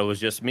I thought it was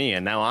just me,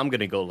 and now I'm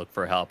gonna go look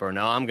for help, or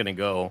now I'm gonna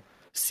go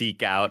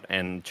seek out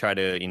and try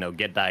to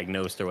get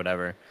diagnosed or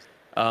whatever."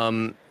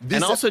 And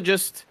also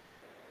just,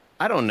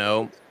 I don't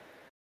know,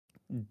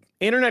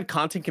 internet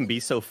content can be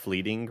so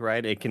fleeting,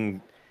 right?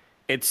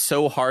 It's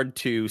so hard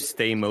to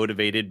stay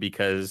motivated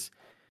because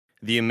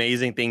the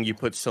amazing thing you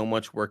put so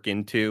much work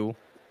into,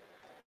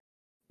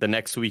 the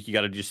next week you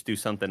got to just do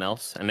something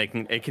else. And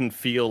it can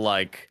feel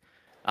like,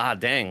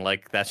 dang,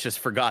 like that's just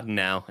forgotten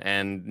now.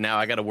 And now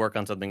I got to work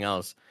on something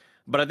else.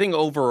 But I think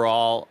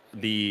overall,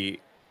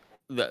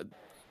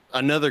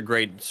 another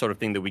great sort of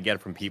thing that we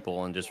get from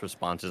people and just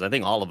responses, I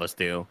think all of us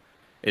do,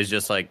 is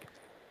just like,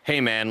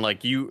 hey man, like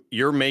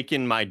you're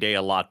making my day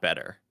a lot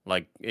better.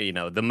 Like, the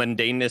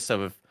mundaneness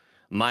of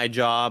my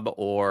job,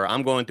 or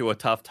I'm going through a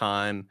tough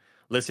time,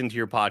 listen to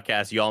your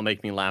podcast, you all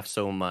make me laugh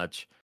so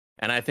much.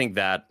 And I think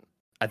that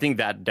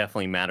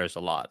definitely matters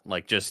a lot.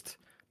 Like just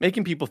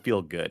making people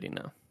feel good,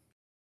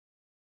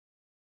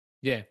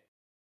 Yeah.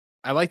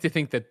 I like to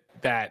think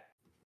that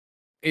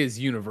is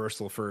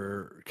universal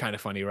for Kind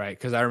of Funny, right?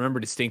 Because I remember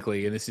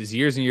distinctly, and this is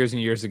years and years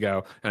and years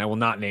ago, and I will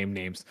not name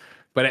names,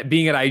 but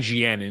being at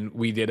IGN, and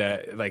we did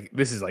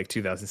this is like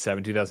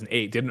 2007,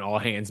 2008, did an all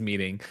hands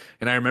meeting,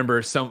 and I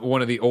remember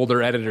one of the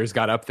older editors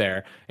got up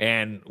there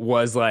and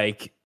was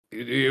like,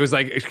 it was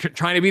like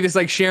trying to be this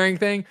like sharing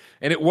thing,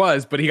 and it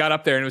was, but he got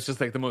up there and it was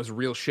just like the most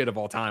real shit of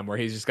all time, where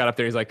he's just got up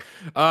there, he's like,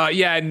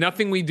 yeah,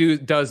 nothing we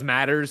does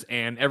matters,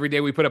 and every day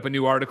we put up a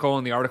new article,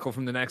 and the article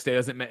from the next day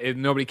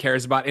nobody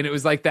cares about, and it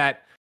was like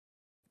that.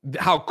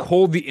 How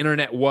cold the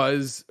internet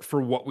was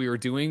for what we were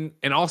doing,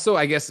 and also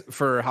I guess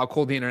for how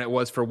cold the internet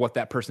was for what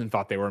that person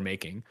thought they were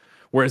making,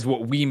 whereas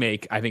what we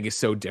make I think is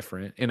so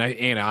different. And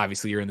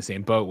obviously you're in the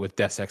same boat with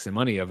Death, Sex, and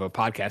Money, of a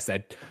podcast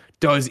that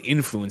does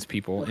influence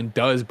people and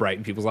does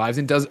brighten people's lives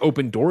and does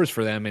open doors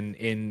for them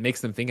and makes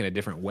them think in a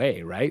different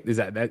way, right? Is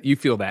that you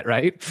feel that,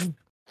 right?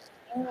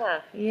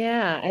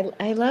 Yeah.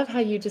 I love how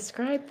you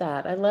describe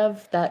that. I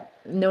love that,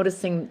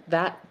 noticing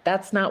that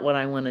that's not what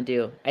I want to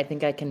do. I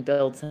think I can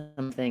build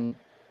something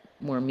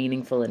more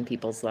meaningful in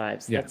people's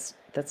lives. Yeah.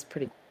 That's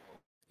pretty.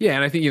 Yeah,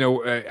 and I think,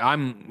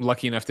 I'm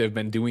lucky enough to have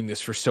been doing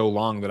this for so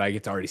long that I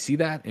get to already see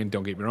that. And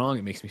don't get me wrong,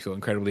 it makes me feel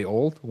incredibly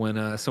old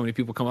when so many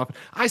people come up.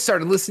 I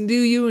started listening to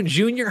you in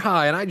junior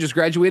high, and I just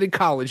graduated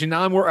college, and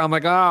now I'm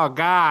like, oh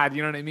God,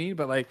 you know what I mean?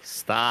 But like,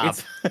 stop.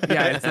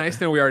 It's nice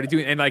to know we already do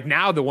it. And like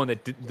now, the one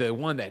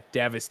that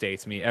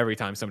devastates me every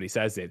time somebody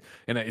says it,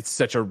 and it's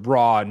such a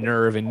raw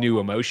nerve and new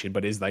emotion,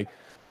 but is like,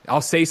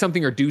 I'll say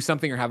something or do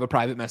something or have a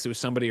private message with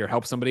somebody or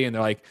help somebody, and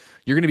they're like,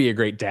 "You're gonna be a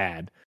great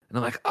dad." And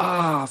I'm like,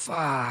 oh,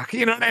 fuck.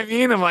 You know what I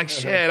mean? I'm like,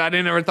 shit, I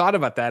didn't ever thought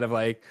about that. Of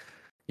like,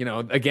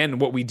 again,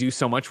 what we do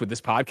so much with this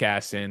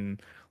podcast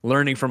and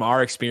learning from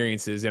our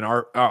experiences and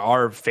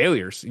our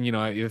failures,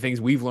 the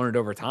things we've learned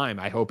over time,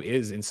 I hope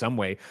is in some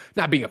way,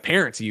 not being a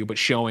parent to you, but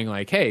showing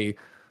like, hey,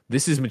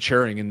 this is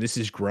maturing and this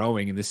is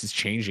growing and this is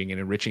changing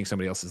and enriching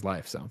somebody else's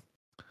life. So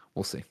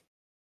we'll see.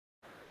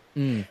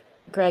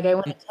 Greg, I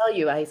want to tell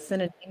you, I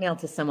sent an email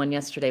to someone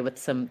yesterday with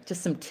some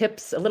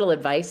tips, a little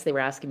advice. They were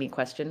asking me a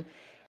question.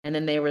 And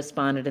then they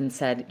responded and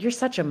said, "You're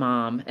such a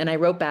mom." And I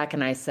wrote back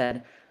and I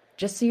said,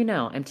 "Just so you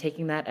know, I'm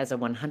taking that as a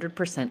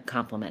 100%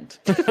 compliment."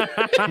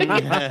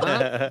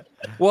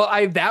 Well,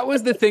 that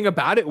was the thing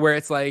about it, where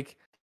it's like,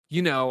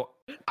 this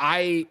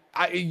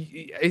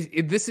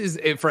is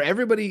for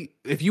everybody.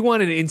 If you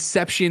want an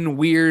Inception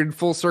weird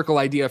full circle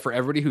idea for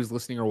everybody who's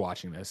listening or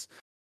watching this,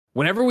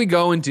 whenever we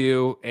go and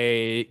do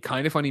a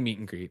Kind of Funny meet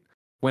and greet,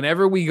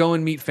 whenever we go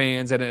and meet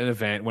fans at an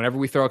event, whenever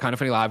we throw a Kind of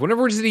Funny live,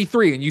 whenever we're just at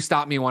E3 and you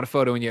stop me and want a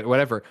photo and yet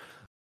whatever,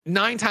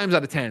 9 times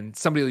out of 10,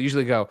 somebody will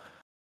usually go,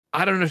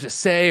 "I don't know what to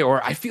say," or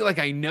 "I feel like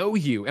I know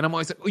you." And I'm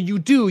always like, "Oh, you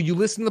do. You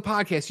listen to the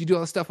podcast. You do all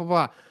this stuff, blah,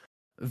 blah."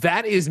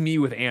 That is me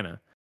with Anna,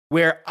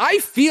 where I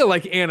feel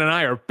like Anna and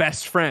I are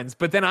best friends,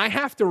 but then I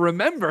have to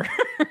remember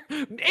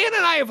Anna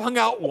and I have hung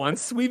out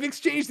once. We've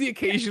exchanged the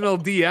occasional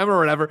DM or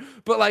whatever,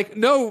 but like,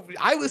 no,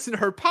 I listen to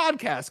her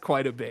podcast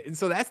quite a bit. And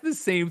so that's the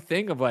same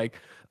thing of like,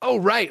 oh,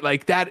 right.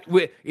 Like that,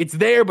 it's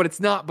there, but it's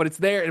not, but it's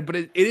there. But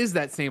it is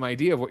that same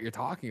idea of what you're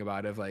talking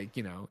about of like,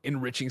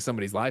 enriching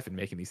somebody's life and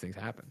making these things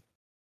happen.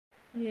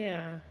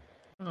 Yeah.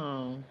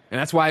 Oh. And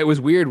that's why it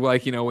was weird.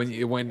 Like,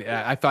 when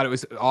I thought it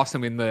was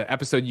awesome in the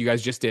episode you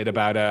guys just did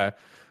about,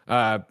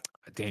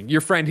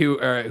 your friend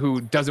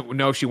who doesn't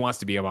know if she wants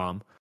to be a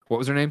mom. What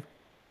was her name?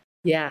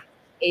 Yeah.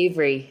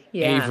 Avery.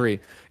 Yeah. Avery.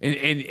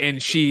 And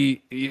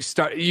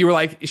you were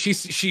like,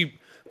 she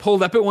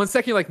pulled up at 1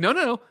 second. You're like,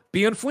 no,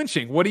 be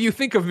unflinching. What do you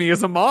think of me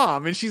as a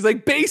mom? And she's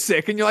like,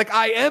 basic. And you're like,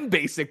 I am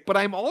basic, but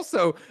I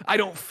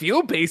don't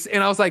feel basic.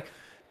 And I was like,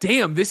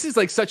 damn, this is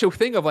like such a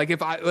thing of like,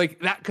 if I like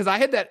that, because I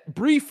had that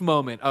brief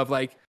moment of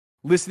like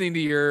listening to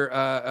your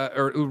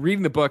or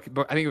reading the book,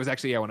 but I think it was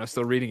actually when I was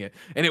still reading it,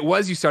 and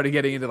you started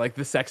getting into like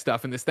the sex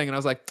stuff and this thing, and I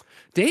was like,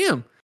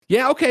 damn,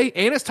 yeah, okay.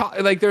 Anna's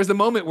like, there's the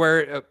moment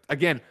where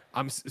again,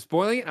 I'm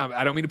spoiling it.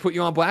 I don't mean to put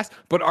you on blast,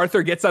 but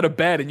Arthur gets out of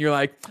bed and you're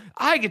like,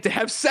 I get to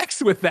have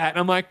sex with that, and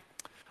I'm like,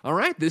 all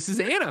right, this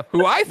is Anna,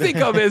 who I think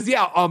of as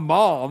a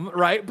mom,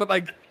 right? But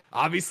like,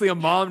 obviously, a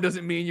mom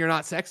doesn't mean you're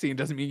not sexy, and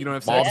doesn't mean you don't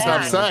have sex.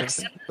 Moms have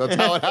sex. That's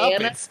how it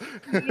happens.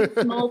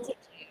 Multitude.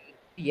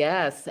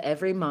 Yes,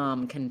 every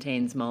mom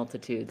contains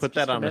multitudes. Put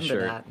that on a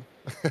shirt.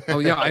 Oh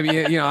yeah, I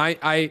mean,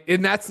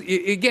 and that's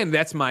again,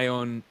 that's my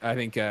own. I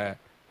think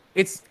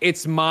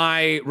it's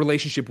my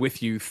relationship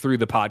with you through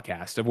the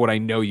podcast of what I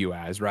know you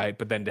as, right?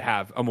 But then to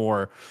have a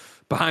more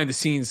behind the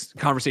scenes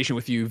conversation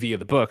with you via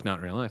the book, not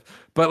in real life,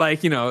 but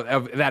like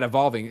of that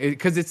evolving,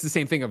 because it's the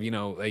same thing of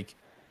like.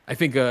 I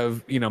think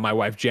of, my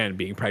wife, Jen,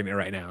 being pregnant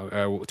right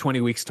now,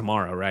 20 weeks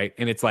tomorrow, right?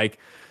 And it's like,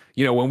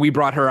 when we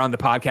brought her on the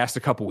podcast a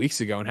couple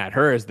weeks ago and had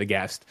her as the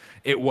guest,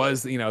 it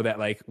was, that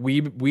like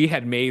we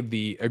had made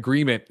the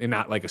agreement, and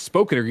not like a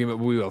spoken agreement,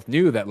 but we both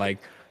knew that like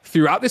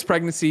throughout this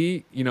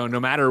pregnancy, no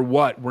matter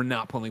what, we're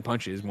not pulling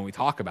punches when we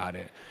talk about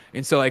it.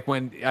 And so like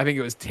when I think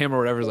it was Tim or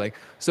whatever was like,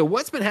 so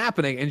what's been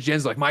happening? And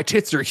Jen's like, my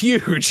tits are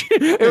huge.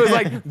 It was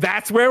like,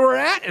 that's where we're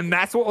at, and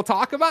that's what we'll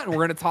talk about. And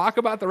we're going to talk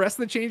about the rest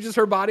of the changes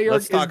her body is going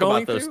through. Let's talk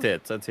about those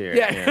tits. Let's hear it.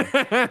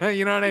 Yeah.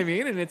 You know what I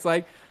mean? And it's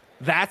like,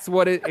 that's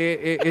what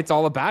it's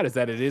all about, is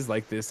that it is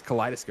like this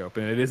kaleidoscope,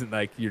 and it isn't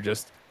like you're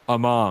just a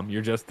mom.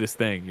 You're just this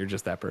thing. You're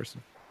just that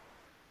person.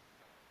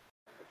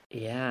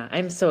 Yeah.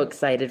 I'm so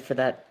excited for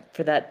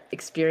that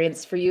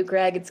experience for you,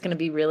 Greg. It's going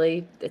to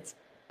be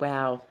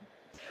wow.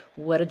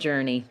 What a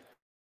journey.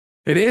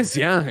 It is,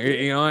 yeah.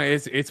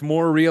 It's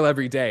more real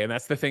every day. And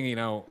that's the thing,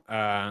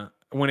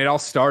 when it all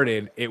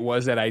started, it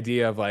was that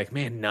idea of like,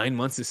 man, 9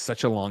 months is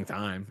such a long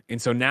time. And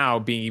so now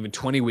being even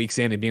 20 weeks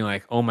in and being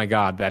like, oh my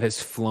God, that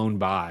has flown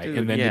by. Dude,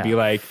 and then to be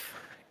like,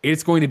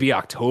 it's going to be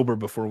October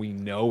before we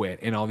know it,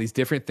 and all these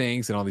different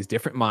things and all these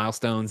different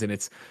milestones. And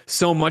it's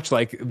so much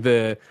like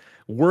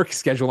work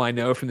schedule I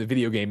know from the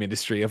video game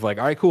industry of like,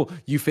 all right, cool,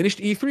 you finished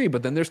E3,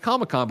 but then there's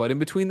Comic-Con, but in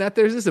between that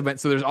there's this event,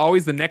 so there's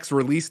always the next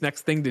release,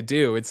 next thing to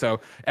do. And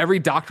so every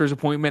doctor's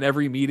appointment,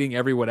 every meeting,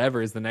 every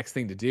whatever is the next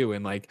thing to do.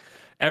 And like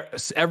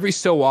every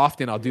so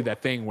often I'll do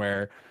that thing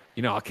where,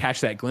 you know, I'll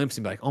catch that glimpse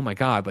and be like, oh my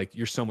God, like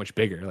you're so much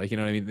bigger. Like, you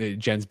know what I mean?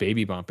 Jen's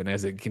baby bump. And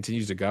as it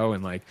continues to go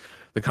and like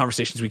the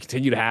conversations we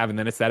continue to have, and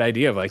then it's that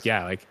idea of like,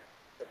 yeah, like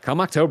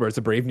come October, it's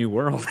a brave new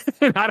world.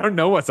 And I don't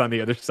know what's on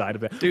the other side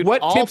of it. Dude,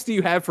 what tips do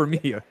you have for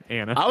me,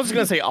 Anna? I was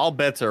going to say all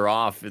bets are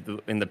off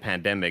in the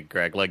pandemic,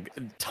 Greg. Like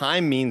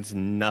time means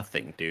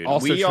nothing, dude.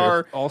 We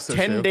are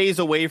 10 days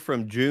away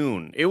from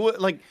June. It was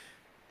like,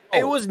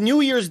 it was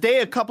New Year's Day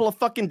a couple of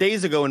fucking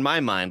days ago in my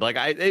mind. Like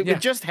it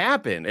just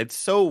happened. It's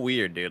so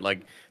weird, dude.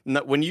 Like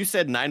when you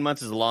said 9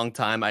 months is a long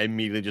time, I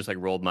immediately just like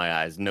rolled my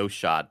eyes. No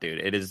shot, dude.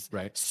 It is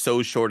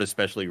so short,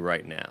 especially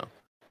right now.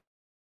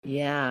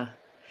 Yeah.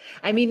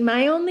 I mean,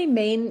 my only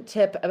main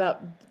tip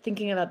about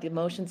thinking about the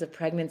emotions of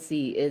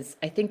pregnancy is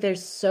I think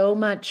there's so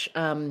much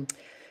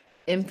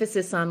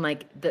emphasis on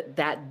like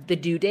the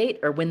due date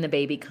or when the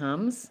baby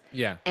comes.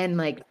 Yeah. And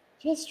like,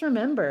 just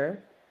remember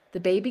the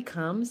baby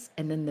comes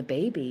and then the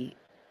baby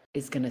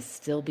is going to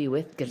still be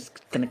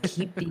just going to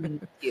keep being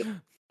with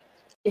you.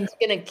 It's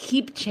going to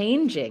keep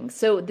changing.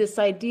 So this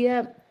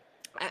idea,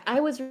 I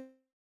was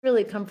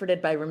really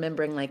comforted by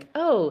remembering like,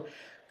 oh,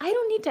 I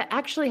don't need to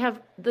actually have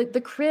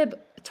the crib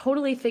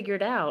totally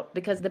figured out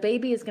because the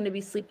baby is going to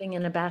be sleeping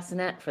in a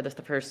bassinet for the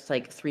first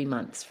like 3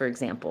 months, for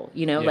example.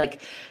 You know,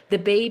 like the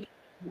baby,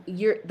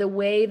 the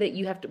way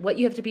that what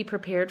you have to be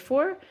prepared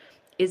for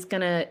is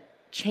going to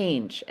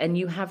change, and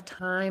you have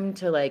time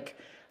to like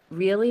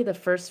really the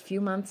first few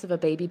months of a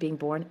baby being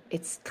born.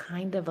 It's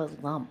kind of a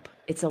lump.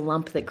 It's a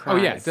lump that cries.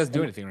 Oh yeah, it doesn't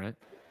do anything, right?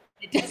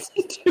 It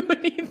doesn't do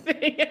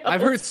anything else.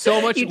 I've heard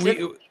so much.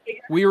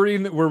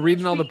 We're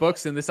reading all the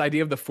books, and this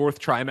idea of the fourth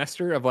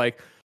trimester of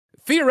like,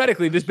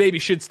 theoretically, this baby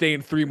should stay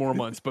in 3 more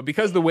months, but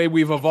because the way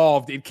we've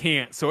evolved, it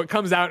can't. So it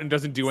comes out and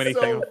doesn't do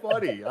anything. So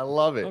funny. I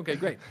love it. Okay,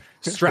 great.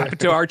 Strap it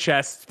to our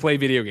chests, play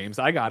video games.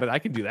 I got it. I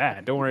can do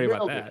that. Don't worry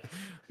about that.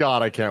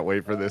 God, I can't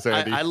wait for this,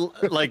 Andy. I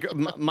like,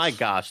 my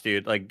gosh,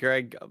 dude. Like,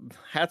 Greg,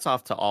 hats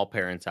off to all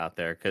parents out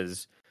there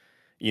because,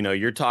 you know,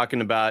 you're talking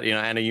about, you know,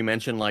 Anna, you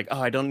mentioned like,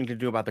 oh, I don't need to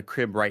do about the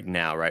crib right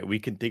now, right? We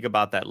can think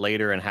about that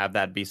later and have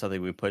that be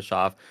something we push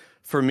off.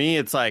 For me,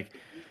 it's like,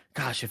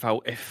 gosh, if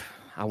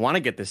I want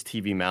to get this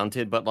TV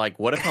mounted, but like,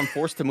 what if I'm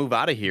forced to move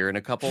out of here in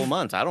a couple of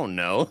months? I don't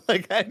know.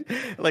 Like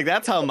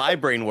that's how my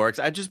brain works.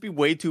 I'd just be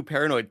way too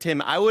paranoid.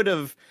 Tim, I would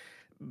have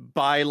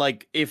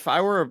if I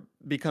were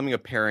becoming a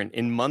parent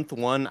in month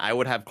 1, I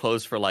would have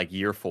clothes for like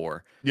year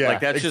 4. Yeah, like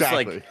that's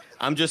exactly. Just like,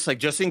 I'm just like,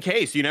 just in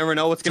case, you never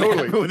know what's going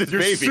to happen with this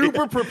You're baby.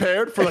 super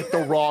prepared for like the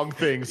wrong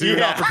things. You're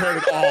not prepared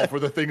at all for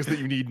the things that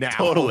you need now.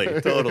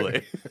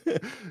 Totally.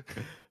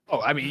 Oh,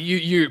 I mean,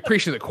 you're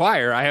preaching to the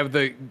choir. I have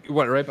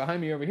right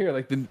behind me over here,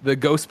 like the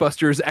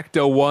Ghostbusters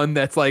Ecto 1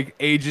 that's like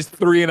ages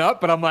 3 and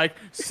up. But I'm like,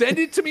 send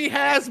it to me,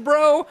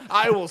 Hasbro.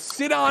 I will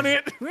sit on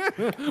it.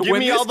 Give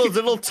me all those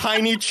little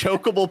tiny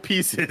chokeable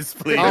pieces,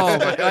 please. Oh,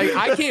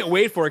 I can't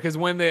wait for it because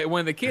when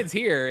the kid's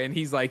here and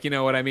he's like, you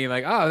know what I mean,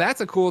 like, oh,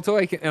 that's a cool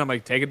toy, and I'm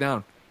like, take it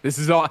down.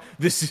 It's all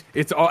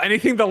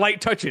anything the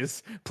light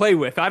touches, play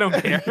with. I don't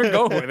care.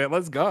 Go with it.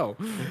 Let's go.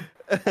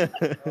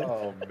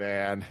 Oh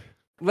man.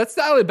 Let's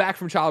dial it back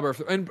from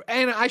childbirth. And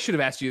I should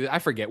have asked you that. I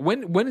forget.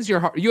 When is your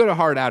heart? You had a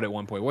heart out at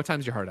one point. What time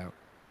is your heart out?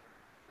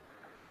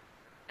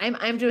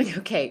 I'm doing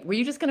okay. Were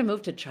you just going to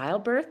move to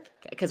childbirth?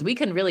 Because we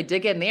can really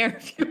dig in there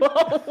if you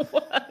all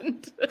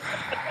want.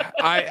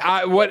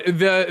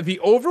 The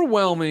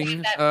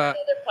overwhelming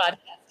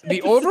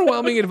the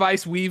overwhelming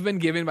advice we've been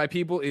given by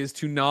people is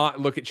to not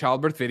look at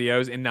childbirth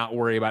videos and not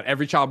worry about it.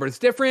 Every childbirth's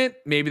different.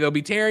 Maybe they'll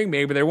be tearing,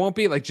 maybe there won't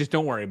be. Like, just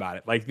don't worry about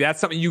it. Like, that's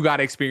something you got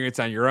to experience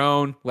on your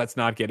own. Let's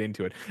not get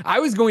into it. I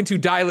was going to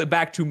dial it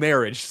back to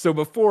marriage. So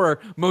before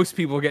most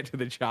people get to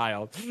the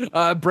child,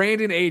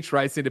 Brandon H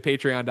writes into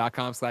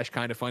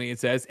patreon.com/kindafunny and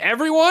says,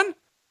 everyone,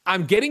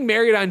 I'm getting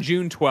married on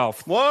June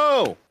 12th.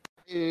 Whoa.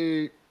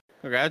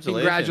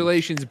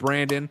 Congratulations,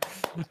 Brandon.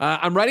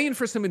 I'm writing in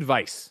for some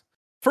advice.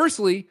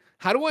 Firstly,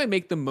 how do I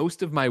make the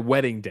most of my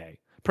wedding day?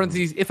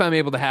 Parentheses, if I'm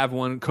able to have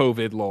one,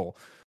 COVID, lol.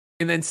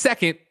 And then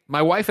second,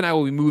 my wife and I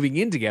will be moving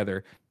in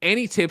together.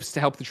 Any tips to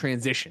help the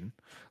transition?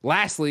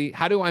 Lastly,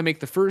 how do I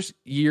make the first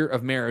year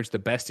of marriage the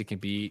best it can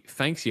be?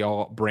 Thanks,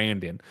 y'all,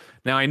 Brandon.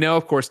 Now, I know,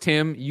 of course,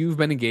 Tim, you've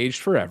been engaged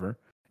forever.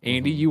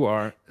 Andy, you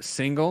are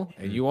single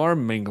and you are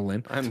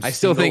mingling. I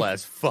still think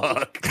as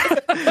fuck.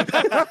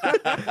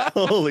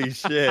 Holy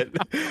shit,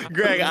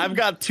 Greg! I've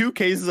got 2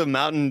 cases of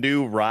Mountain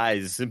Dew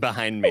Rise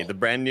behind me. The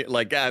brand new,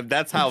 like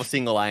that's how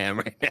single I am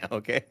right now.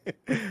 Okay.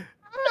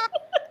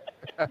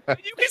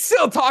 You can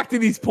still talk to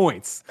these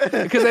points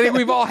because I think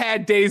we've all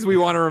had days we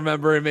want to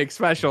remember and make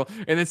special,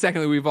 and then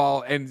secondly, we've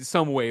all in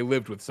some way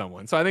lived with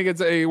someone. So I think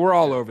we're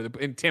all over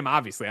and Tim,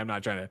 obviously, I'm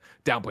not trying to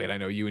downplay it. I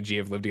know you and G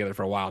have lived together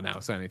for a while now,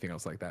 so anything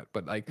else like that.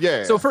 But like,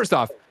 yeah. So first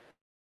off,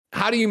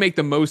 how do you make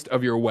the most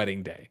of your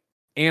wedding day?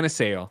 Anna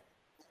Sale,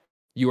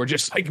 you are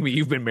just like me.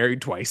 You've been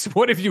married twice.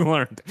 What have you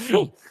learned?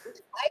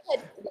 I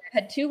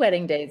had 2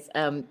 wedding days,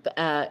 but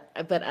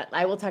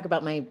I will talk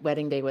about my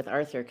wedding day with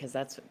Arthur because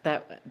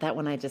that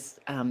one I just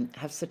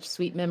have such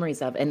sweet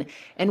memories of.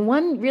 And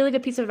one really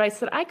good piece of advice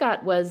that I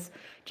got was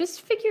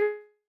just figure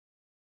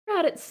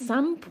out at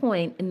some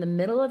point in the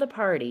middle of the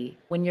party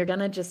when you're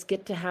gonna just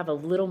get to have a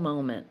little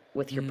moment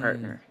with your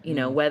partner. You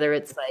know, whether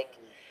it's like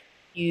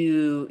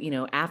you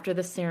know, after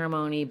the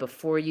ceremony,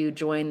 before you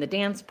join the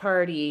dance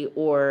party,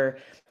 or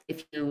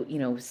if you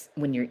know,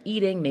 when you're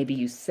eating, maybe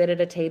you sit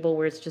at a table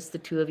where it's just the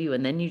 2 of you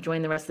and then you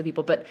join the rest of the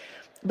people. But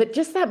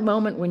just that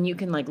moment when you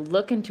can like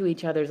look into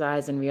each other's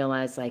eyes and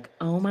realize like,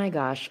 oh my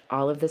gosh,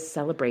 all of this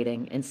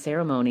celebrating and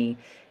ceremony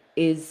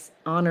is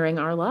honoring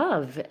our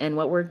love and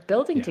what we're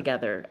building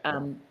together.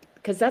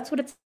 Because that's what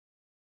it's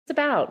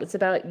about. It's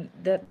about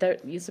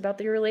it's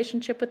about your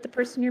relationship with the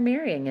person you're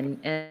marrying,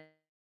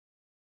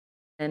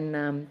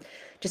 and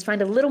just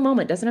find a little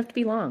moment. Doesn't have to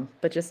be long,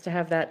 but just to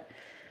have that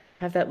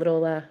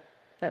little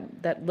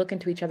that look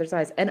into each other's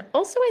eyes. And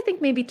also, I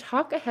think maybe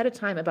talk ahead of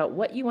time about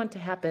what you want to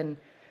happen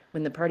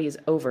when the party is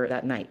over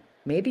that night.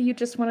 Maybe you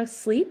just want to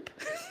sleep.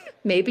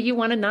 Maybe you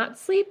want to not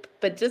sleep,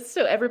 but just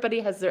so everybody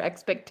has their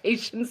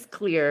expectations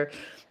clear,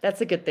 that's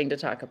a good thing to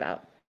talk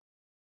about.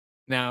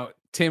 Now,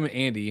 Tim,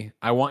 Andy,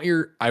 I want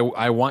your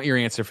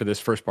answer for this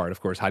first part.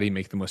 Of course, how do you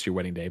make the most of your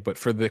wedding day? But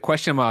for the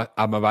question I'm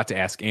about to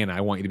ask Anna, I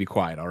want you to be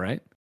quiet. All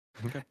right,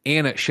 okay.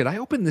 Anna, should I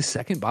open the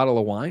second bottle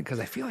of wine? Because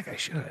I feel like I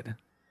should.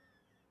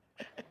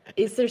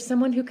 Is there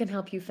someone who can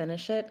help you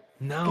finish it?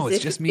 No,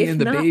 it's just me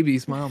and the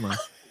baby's mama.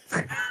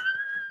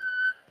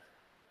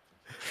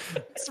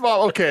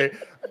 Small, okay.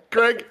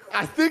 Greg,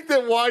 I think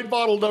that wine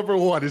bottle number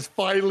 1 is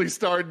finally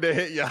starting to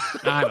hit you.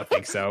 I don't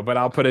think so, but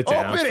I'll put it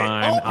down. It's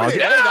fine.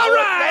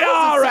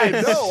 All right.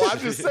 No, I'm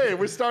just saying.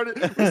 We're starting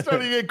to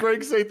get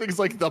Greg say things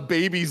like the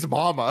baby's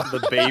mama.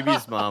 The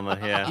baby's mama,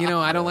 yeah. You know,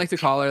 I don't like to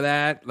call her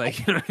that. Like,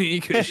 you know what I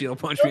mean? Because she'll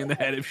punch me in the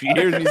head if she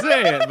hears me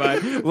say it.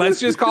 But let's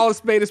just call a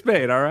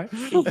spade, all right?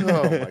 Oh,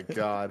 my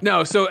God.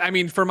 No, so, I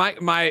mean, for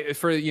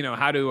you know,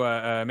 how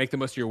to make the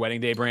most of your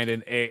wedding day,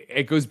 Brandon,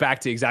 it goes back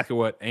to exactly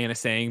what Anna's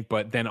saying,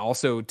 but then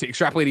also to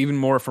extrapolate even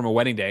more from a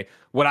wedding day,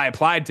 what I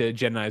applied to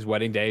Jen and I's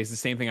wedding day is the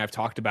same thing I've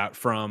talked about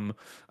from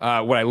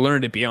what I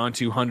learned at Beyond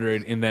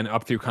 200 and then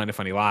up through Kind of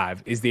Funny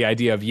Live, is the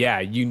idea of,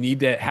 you need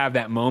to have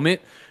that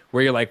moment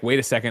where you're like, wait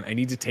a second, I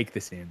need to take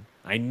this in.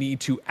 I need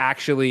to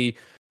actually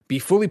be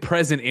fully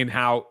present in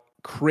how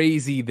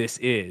crazy this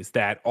is,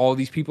 that all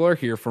these people are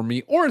here for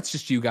me, or it's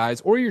just you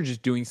guys, or you're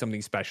just doing something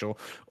special,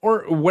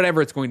 or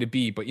whatever it's going to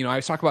be. But, you know, I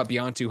was talking about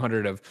Beyond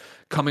 200 of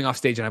coming off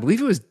stage, and I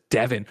believe it was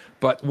Devin,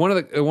 but one of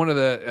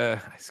the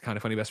it's Kind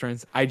of Funny best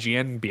friends,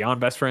 IGN Beyond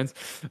best friends,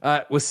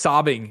 was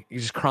sobbing,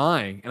 just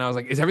crying. And I was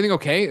like, is everything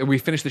okay? And we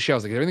finished the show. I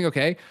was like, is everything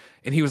okay?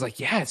 And he was like,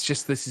 yeah, it's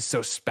just, this is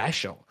so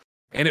special.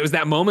 And it was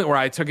that moment where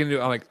I took it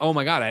into, I'm like, oh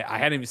my God, I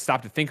hadn't even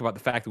stopped to think about the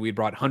fact that we had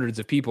brought hundreds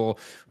of people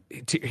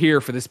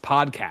here for this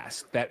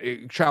podcast that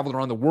traveled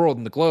around the world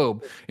and the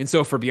globe. And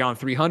so for Beyond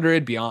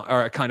 300,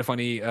 or Kind of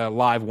Funny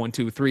Live 1,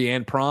 2, 3,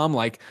 and Prom,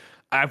 like,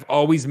 I've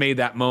always made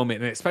that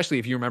moment. And especially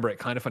if you remember at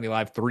Kind of Funny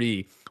Live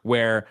 3,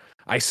 where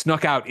I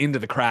snuck out into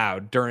the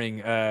crowd during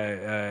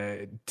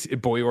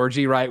Boy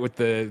Orgy, right, with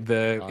the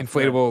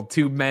inflatable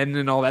tube men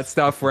and all that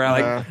stuff, where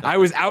I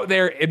was out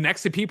there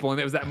next to people, and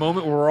it was that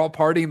moment where we're all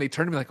partying, and they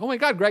turned to me like, oh my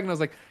God, Greg. And I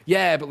was like,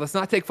 yeah, but let's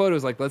not take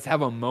photos. Like, let's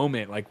have a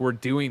moment. Like, we're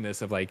doing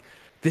this of like,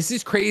 this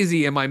is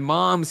crazy, and my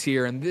mom's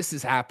here, and this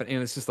is happening.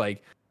 And it's just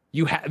like,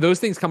 those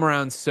things come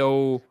around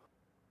so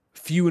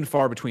few and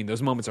far between.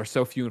 Those moments are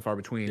so few and far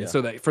between. Yeah.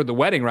 So that for the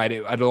wedding, right,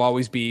 it'll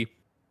always be,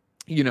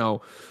 you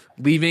know,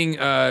 leaving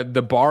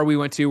the bar we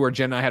went to where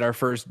Jen and I had our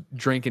first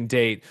drink and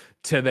date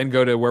to then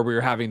go to where we were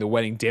having the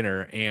wedding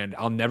dinner. And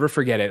I'll never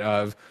forget it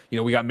of, you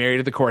know, we got married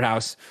at the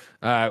courthouse.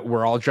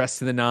 We're all dressed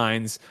to the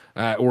nines.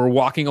 We're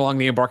walking along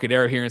the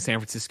Embarcadero here in San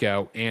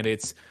Francisco, and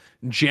it's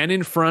Jen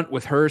in front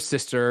with her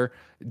sister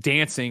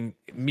dancing,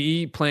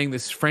 me playing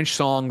this French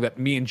song that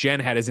me and Jen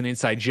had as an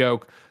inside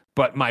joke,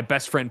 but my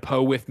best friend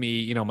Poe with me,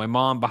 you know, my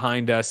mom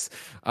behind us,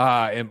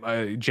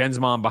 and, Jen's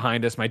mom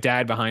behind us, my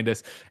dad behind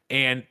us,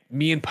 and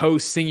me and Poe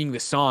singing the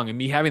song, and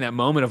me having that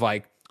moment of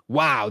like,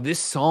 wow, this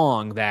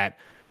song that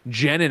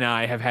Jen and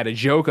I have had a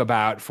joke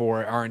about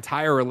for our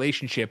entire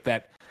relationship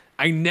that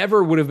I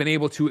never would have been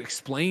able to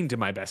explain to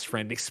my best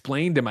friend,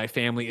 explain to my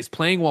family, is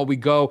playing while we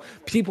go.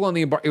 People on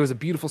the it was a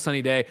beautiful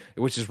sunny day,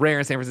 which is rare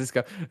in San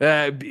Francisco.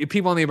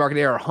 People on the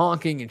Embarcadero are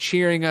honking and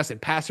cheering us, and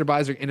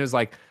passerbys are, and it was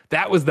like,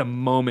 that was the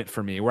moment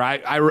for me where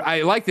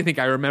I like to think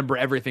I remember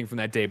everything from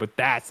that day, but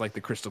that's like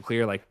the crystal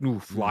clear, like,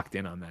 oof, locked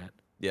in on that.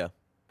 Yeah.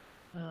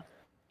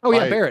 Oh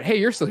yeah, Barrett. Hey,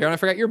 you're still here. And I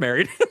forgot you're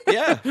married.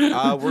 Yeah,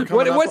 we're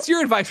coming what's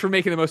your advice for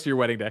making the most of your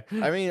wedding day?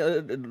 I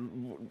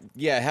mean,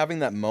 having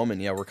that moment.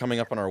 Yeah, we're coming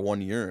up on our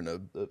 1 year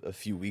in a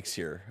few weeks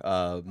here,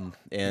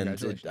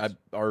 and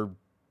our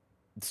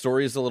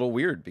story is a little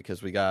weird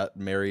because we got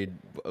married.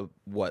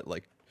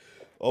 Like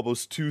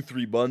almost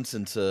 2-3 months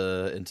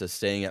into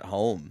staying at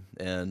home,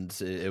 and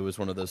it was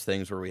one of those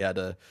things where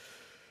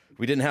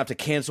we didn't have to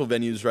cancel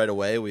venues right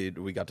away.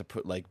 We got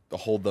to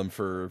hold them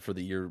for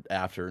the year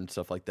after and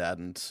stuff like that.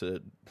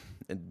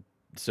 And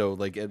so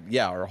like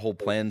yeah, our whole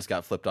plans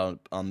got flipped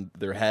on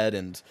their head,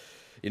 and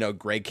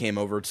Greg came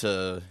over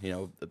to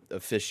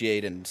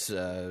officiate, and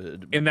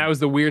that was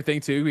the weird thing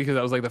too, because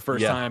that was like the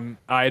first time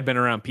I had been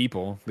around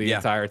people the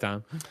entire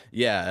time.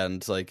 Yeah,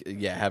 and like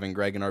having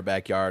Greg in our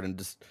backyard and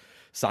just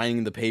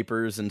signing the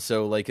papers, and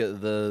so like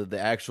the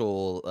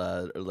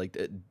actual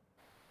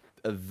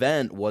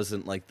event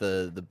wasn't like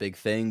the big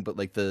thing, but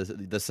like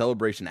the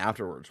celebration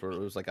afterwards, where it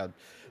was like a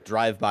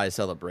drive-by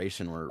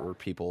celebration where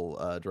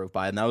people drove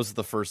by, and that was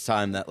the first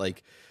time that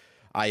like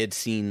I had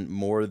seen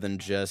more than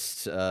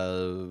just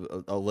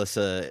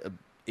Alyssa,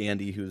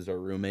 Andy, who's our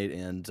roommate,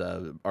 and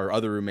our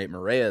other roommate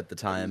Maria at the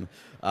time.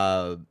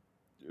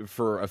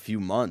 For a few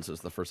months, it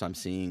was the first time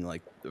seeing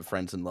like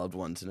friends and loved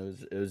ones, and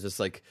it was just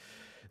like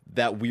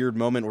that weird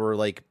moment where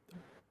like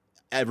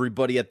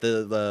everybody at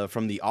the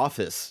from the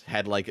office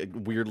had like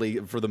weirdly,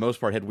 for the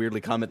most part, had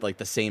weirdly come at like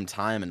the same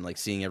time, and like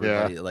seeing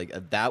everybody like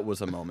that was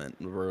a moment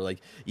where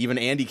like even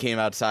Andy came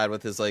outside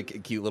with his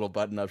like cute little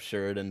button-up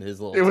shirt and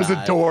his little. It was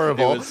tie.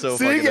 adorable. It was so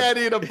seeing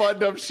Andy in a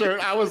button-up shirt.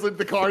 I was in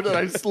the car and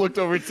I just looked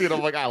over to it.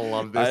 I'm like, I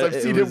love this.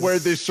 I've seen him wear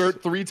this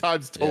shirt 3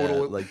 times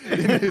total like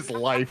in his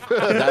life.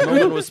 That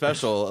moment was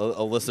special.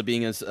 Alyssa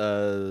being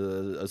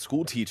a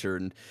school teacher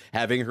and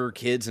having her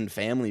kids and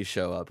family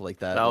show up like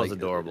that. That was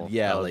adorable.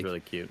 Yeah, that was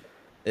really cute.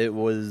 It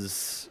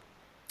was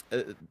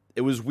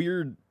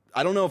weird.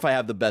 I don't know if I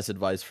have the best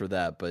advice for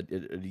that, but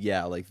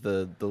like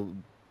the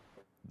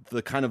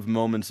kind of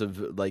moments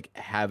of like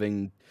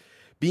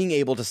being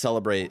able to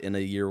celebrate in a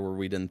year where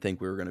we didn't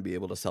think we were going to be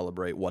able to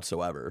celebrate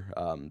whatsoever.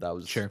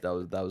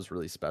 That was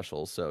really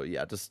special. So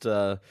yeah, just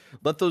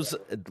let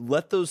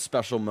those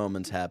special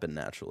moments happen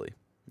naturally.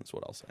 That's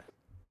what I'll say.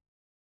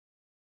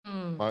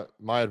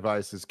 My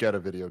advice is get a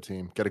video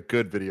team, get a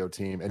good video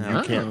team, and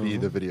you can't be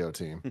the video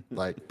team,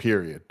 like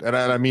period. And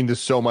I mean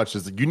this so much,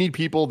 is you need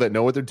people that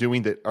know what they're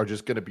doing, that are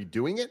just going to be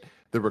doing it.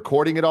 They're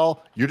recording it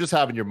all. You're just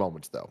having your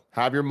moments though.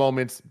 Have your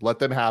moments, let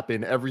them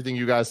happen. Everything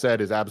you guys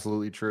said is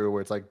absolutely true,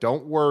 where it's like,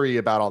 don't worry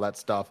about all that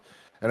stuff.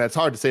 And it's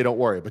hard to say don't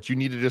worry, but you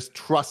need to just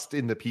trust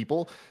in the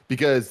people,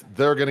 because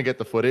they're going to get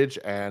the footage,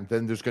 and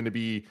then there's going to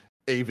be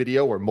a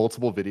video or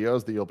multiple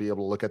videos that you'll be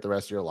able to look at the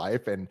rest of your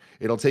life, and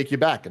it'll take you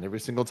back. And every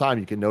single time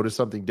you can notice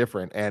something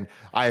different. And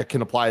I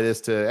can apply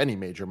this to any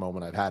major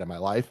moment I've had in my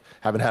life.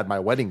 Haven't had my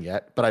wedding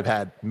yet, but I've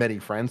had many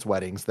friends'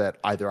 weddings that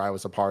either I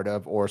was a part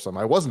of or some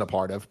I wasn't a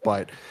part of.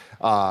 But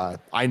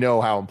I know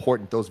how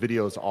important those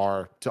videos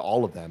are to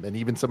all of them. And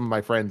even some of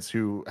my friends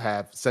who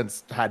have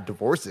since had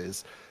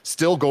divorces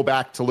still go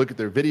back to look at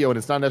their video. And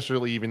it's not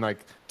necessarily even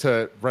like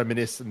to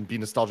reminisce and be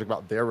nostalgic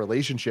about their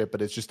relationship,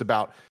 but it's just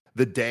about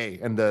the day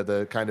and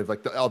the kind of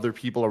like the other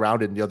people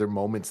around it and the other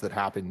moments that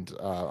happened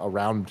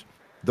around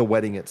the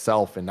wedding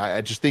itself. And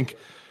I just think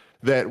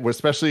that,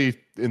 especially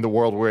in the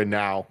world we're in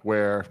now,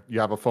 where you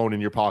have a phone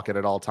in your pocket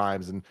at all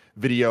times and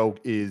video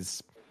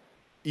is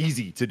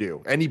easy to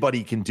do.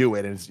 Anybody can do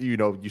it. And it's,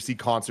 you see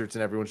concerts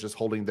and everyone's just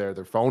holding their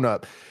phone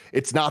up.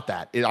 It's not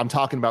that. I'm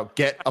talking about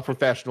get a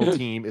professional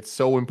team. It's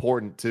so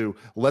important to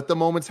let the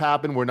moments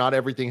happen, where not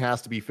everything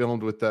has to be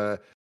filmed with the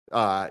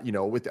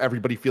with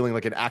everybody feeling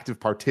like an active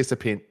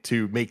participant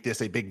to make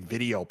this a big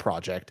video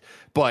project,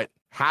 but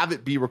have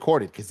it be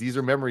recorded, because these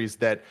are memories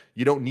that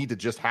you don't need to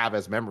just have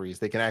as memories.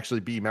 They can actually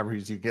be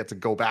memories you get to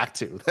go back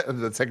to.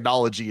 The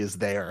technology is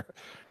there.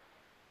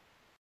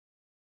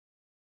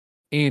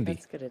 Andy.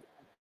 That's good.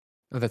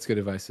 Oh, that's good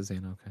advice,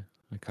 Susanna. Okay.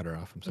 I cut her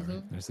off. I'm sorry.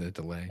 Mm-hmm. There's a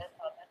delay.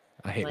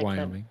 I hate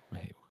Wyoming. I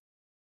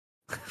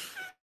hate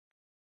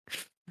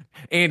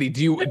Andy,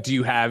 do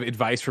you have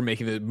advice for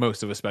making the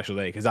most of a special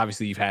day? Because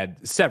obviously you've had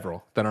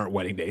several that aren't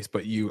wedding days,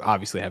 but you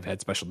obviously have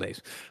had special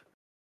days.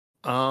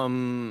 I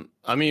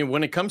mean,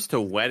 when it comes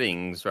to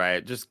weddings,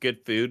 right? Just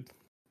good food,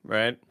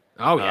 right?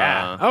 Oh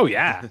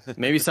yeah.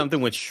 Maybe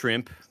something with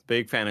shrimp.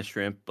 Big fan of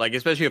shrimp. Like,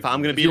 especially if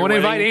I'm going to be. You want to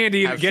invite wedding,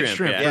 Andy to get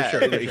shrimp yeah. for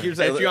sure.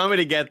 If you want me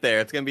to get there,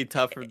 it's going to be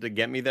tough to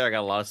get me there. I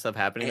got a lot of stuff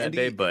happening that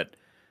day, but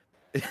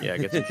yeah,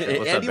 get some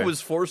shrimp. Andy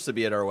was forced to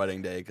be at our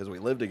wedding day because we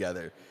lived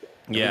together.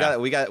 Yeah,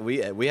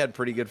 we had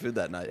pretty good food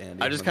that night,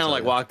 Andy. I just kind of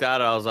like walked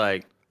out. And I was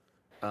like,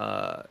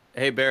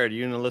 "Hey, Barrett,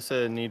 you and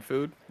Alyssa need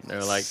food?" And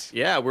they're like,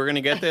 "Yeah, we're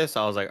gonna get this."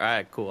 I was like, "All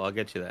right, cool, I'll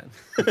get you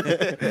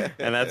that."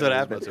 And that's what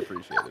happened. Much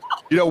appreciated.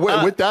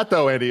 With that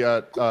though, Andy.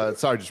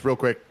 Sorry, just real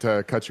quick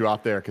to cut you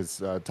off there, because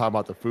talking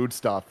about the food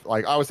stuff,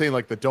 like I was saying,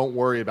 like the don't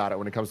worry about it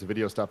when it comes to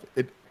video stuff.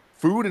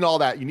 Food and all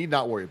that, you need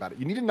not worry about it.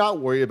 You need to not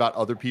worry about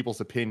other people's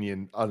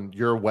opinion on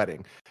your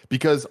wedding,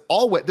 because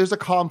there's a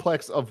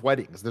complex of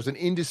weddings. There's an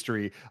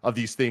industry of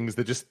these things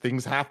that just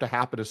things have to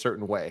happen a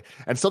certain way.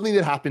 And something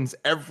that happens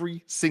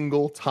every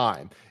single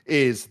time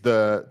is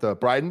the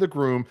bride and the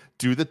groom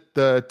do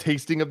the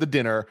tasting of the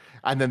dinner,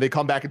 and then they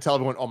come back and tell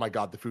everyone, "Oh my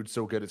God, the food's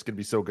so good. It's going to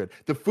be so good."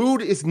 The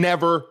food is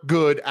never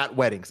good at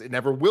weddings. It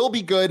never will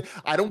be good.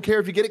 I don't care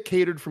if you get it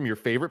catered from your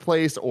favorite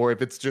place or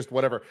if it's just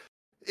whatever.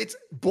 It's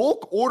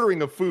bulk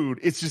ordering of food.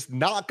 It's just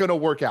not going to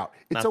work out.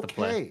 It's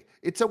okay.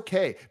 It's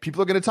okay.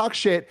 People are going to talk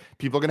shit.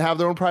 People are going to have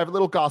their own private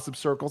little gossip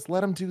circles.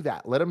 Let them do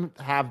that. Let them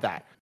have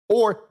that.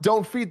 Or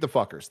don't feed the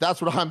fuckers.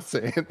 That's what I'm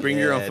saying. Bring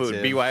your own food.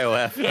 Tim.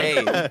 BYOF.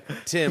 Hey,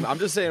 Tim, I'm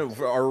just saying,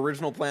 for our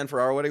original plan for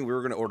our wedding, we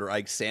were going to order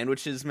Ike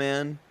sandwiches,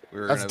 man.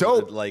 That's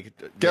dope.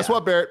 Guess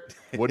what, Barrett?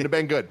 Wouldn't have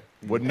been good.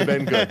 Wouldn't have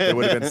been good. They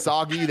would have been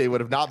soggy. They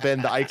would have not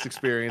been the Ike's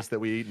experience that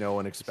we know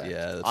and expect.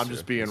 Yeah, I'm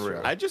just being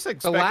real. I just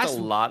expect a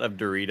lot of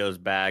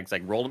Doritos bags.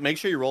 Like make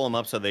sure you roll them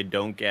up so they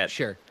don't get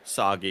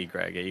soggy,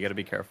 Greg. You got to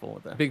be careful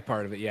with that. Big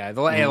part of it, yeah.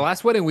 The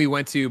last wedding we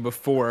went to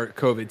before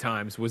COVID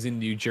times was in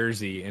New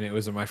Jersey, and it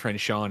was my friend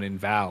Sean and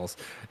Val's,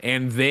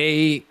 and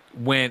they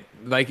went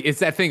like it's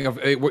that thing of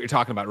what you're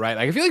talking about, right?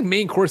 Like I feel like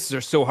main courses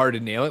are so hard to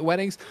nail at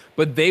weddings,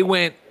 but they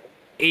went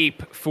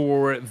ape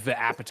for the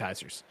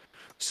appetizers.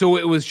 So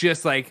it was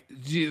just like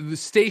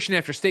station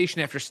after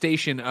station after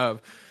station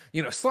of,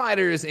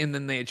 sliders, and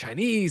then they had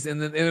Chinese,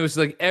 and then it was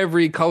like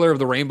every color of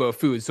the rainbow of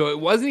food. So it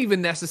wasn't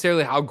even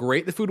necessarily how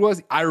great the food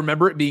was. I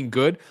remember it being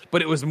good,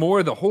 but it was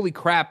more the holy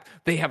crap,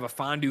 they have a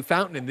fondue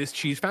fountain and this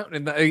cheese fountain.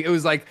 And it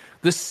was like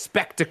the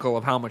spectacle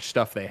of how much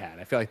stuff they had.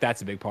 I feel like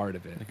that's a big part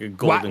of it. Like a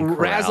golden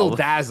razzle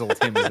dazzle,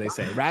 Tim, as they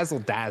say. Razzle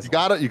dazzle.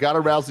 You gotta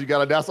razzle, you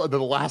gotta dazzle. And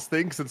then the last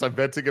thing, since I'm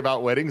venting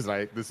about weddings,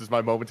 and this is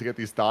my moment to get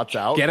these thoughts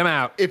out. Get them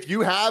out. If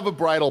you have a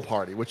bridal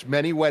party, which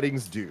many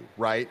weddings do,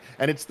 right?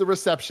 And it's the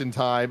reception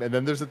time, and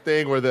then there's a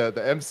thing where the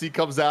MC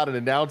comes out and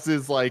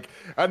announces like,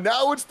 and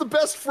now it's the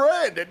best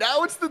friend, and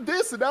now it's the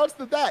this, and now it's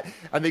the that.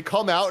 And they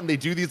come out and they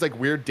do these like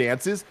weird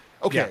dances.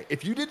 Okay,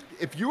 if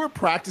you were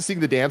practicing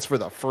the dance for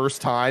the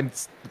first time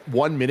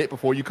 1 minute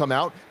before you come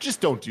out,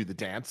 just don't do the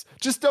dance.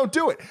 Just don't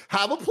do it.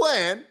 Have a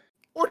plan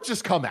or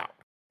just come out.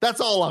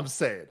 That's all I'm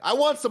saying. I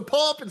want some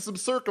pomp and some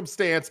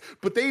circumstance,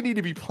 but they need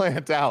to be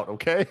planned out,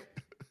 okay?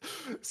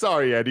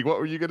 Sorry, Andy, what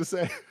were you going to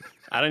say?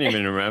 I don't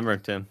even remember,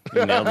 Tim.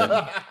 You nailed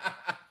it.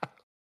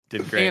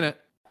 Did great. Anna,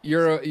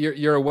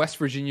 you're a West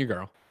Virginia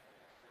girl.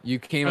 You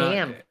came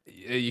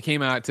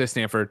out to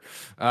Stanford.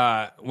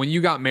 When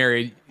you got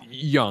married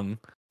young,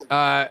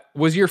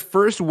 was your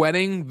first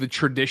wedding the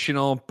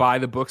traditional by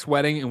the books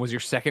wedding, and was your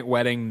second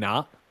wedding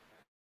not?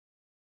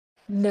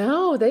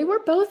 No, they were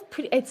both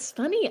pretty. It's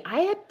funny. I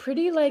had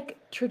pretty like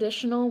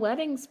traditional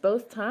weddings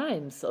both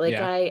times. Like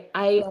I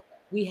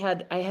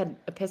had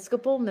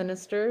Episcopal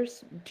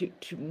ministers.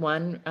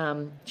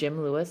 One,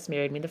 Jim Lewis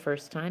married me the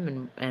first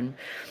time, and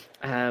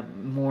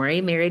Maury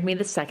married me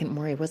the second.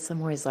 What's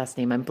Maury's last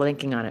name? I'm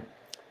blanking on it.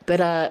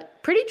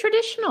 But pretty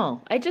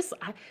traditional.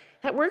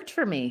 That worked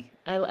for me.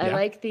 I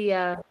like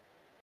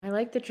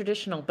the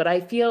traditional, but I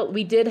feel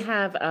we did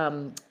have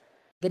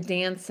the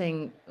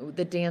dancing.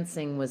 The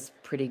dancing was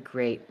pretty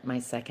great. My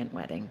second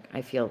wedding.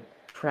 I feel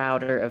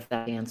prouder of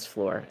that dance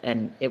floor,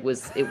 and it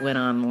went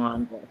on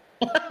longer.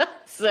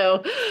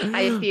 So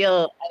I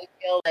feel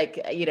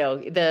like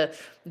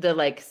the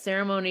like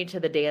ceremony to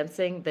the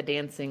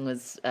dancing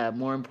was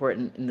more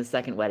important in the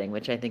second wedding,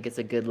 which I think is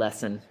a good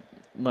lesson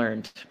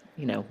learned.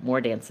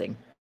 More dancing.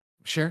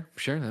 Sure,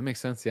 that makes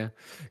sense. Yeah,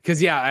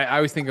 because I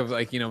always think of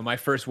like my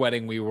first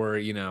wedding, we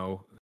were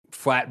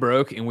flat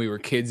broke and we were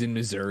kids in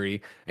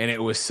Missouri, and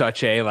it was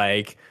such a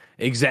like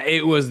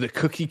it was the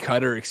cookie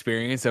cutter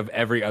experience of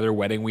every other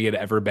wedding we had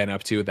ever been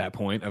up to at that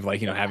point of like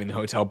having the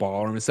hotel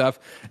ballroom and stuff,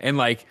 and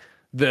like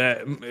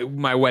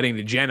my wedding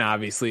to Jen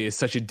obviously is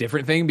such a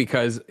different thing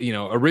because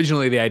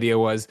originally the idea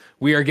was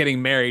we are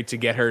getting married to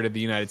get her to the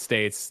United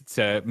States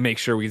to make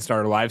sure we can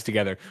start our lives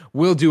together.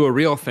 We'll do a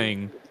real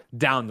thing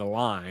down the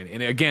line.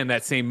 And again,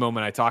 that same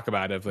moment I talk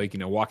about of like,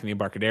 walking the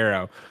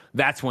Embarcadero,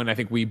 that's when I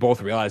think we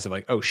both realized of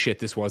like, oh shit,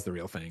 this was the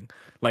real thing.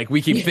 Like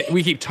we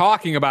keep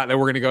talking about that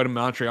we're going to go to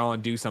Montreal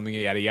and do something,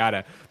 yada,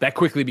 yada. That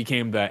quickly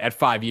became at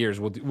 5 years,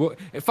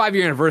 at 5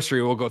 year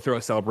anniversary, we'll go throw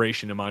a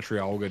celebration in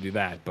Montreal. We'll go do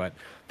that. But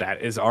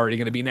that is already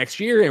going to be next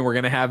year, and we're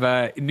going to have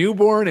a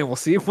newborn, and we'll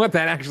see what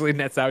that actually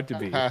nets out to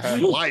be.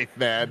 Life,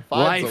 man.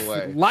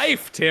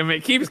 Life, Tim.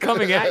 It keeps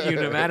coming at you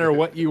no matter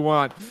what you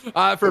want.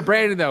 For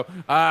Brandon, though,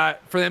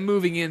 for them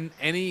moving in,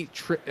 any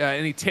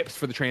tips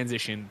for the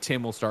transition?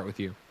 Tim, we'll start with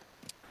you.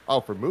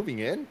 Oh, for moving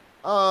in?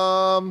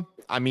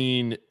 I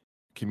mean,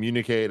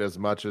 communicate as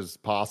much as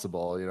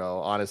possible.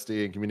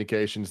 Honesty and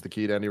communication is the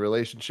key to any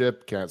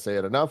relationship. Can't say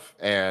it enough.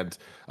 And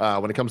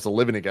when it comes to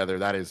living together,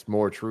 that is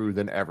more true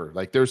than ever.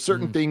 Like there's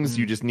certain things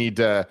you just need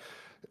to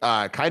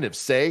kind of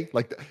say.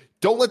 Like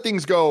don't let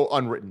things go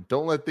unwritten.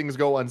 Don't let things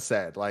go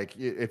unsaid. Like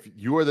if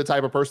you are the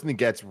type of person that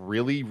gets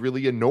really,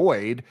 really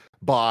annoyed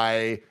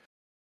by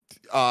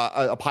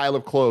a pile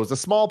of clothes, a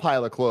small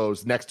pile of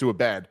clothes next to a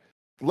bed,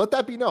 let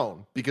that be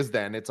known, because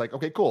then it's like,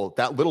 okay, cool.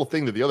 That little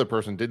thing that the other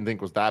person didn't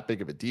think was that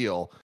big of a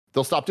deal,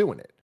 they'll stop doing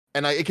it.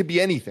 And it could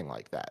be anything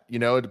like that,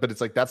 but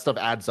it's like that stuff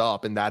adds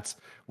up, and that's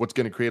what's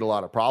going to create a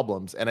lot of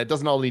problems. And it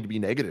doesn't all need to be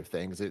negative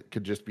things. It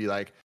could just be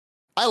like,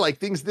 I like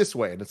things this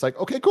way. And it's like,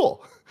 okay,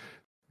 cool.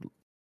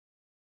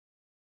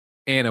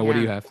 Anna, what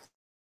do you have?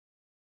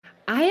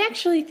 I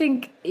actually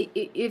think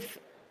if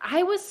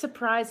I was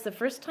surprised the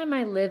first time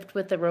I lived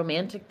with a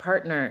romantic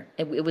partner,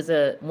 it was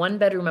a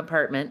 1-bedroom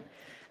apartment.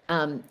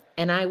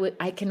 And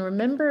I can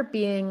remember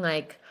being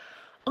like,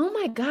 oh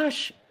my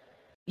gosh,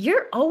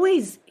 you're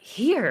always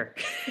here.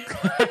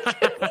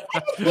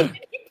 Privacy.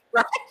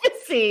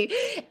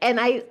 crazy. And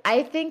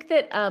I think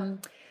that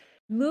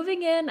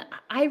moving in,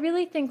 I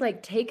really think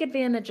like take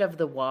advantage of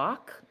the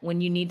walk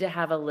when you need to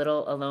have a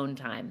little alone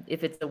time.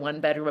 If it's a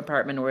 1-bedroom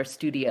apartment or a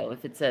studio,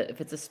 if it's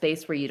a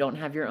space where you don't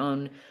have your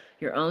own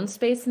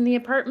space in the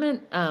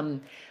apartment,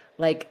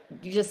 like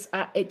you just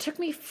it took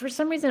me for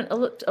some reason a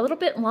little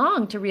bit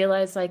long to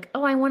realize like,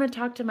 oh, I want to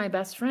talk to my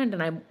best friend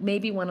and I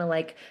maybe want to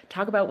like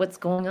talk about what's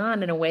going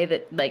on in a way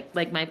that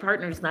like my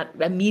partner's not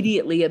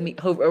immediately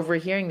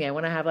overhearing me. I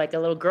want to have like a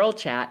little girl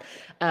chat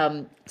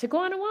to go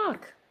on a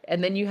walk.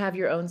 And then you have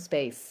your own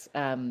space.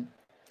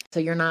 So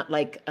you're not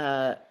like,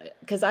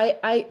 because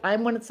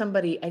I'm one of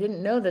somebody, I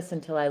didn't know this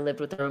until I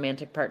lived with a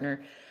romantic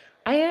partner.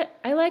 I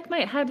like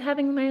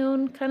having my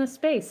own kind of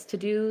space to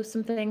do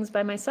some things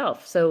by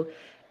myself. So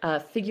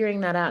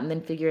figuring that out and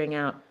then figuring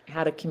out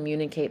how to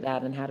communicate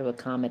that and how to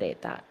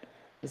accommodate that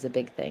is a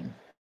big thing.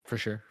 For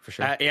sure.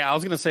 Yeah, I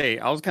was going to say,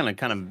 I was kind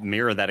of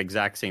mirror that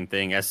exact same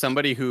thing. As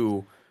somebody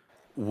who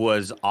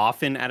was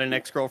often at an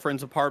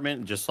ex-girlfriend's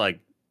apartment, just like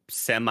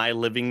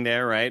semi-living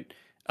there, right?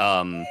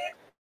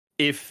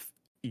 If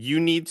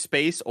you need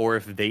space or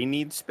if they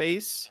need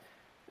space,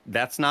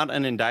 that's not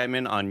an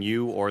indictment on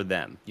you or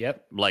them.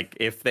 Yep. Like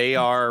if they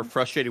are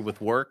frustrated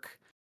with work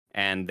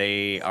and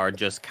they are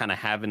just kind of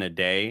having a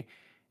day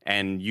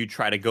and you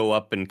try to go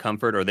up and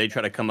comfort, or they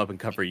try to come up and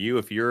comfort you,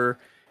 if you're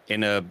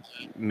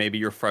maybe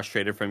you're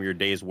frustrated from your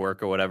day's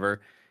work or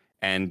whatever,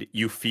 and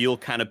you feel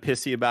kind of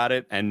pissy about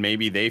it, and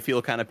maybe they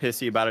feel kind of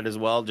pissy about it as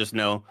well, just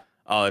know,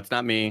 oh, it's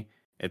not me,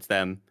 it's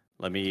them.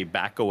 Let me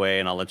back away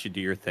and I'll let you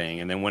do your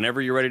thing. And then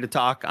whenever you're ready to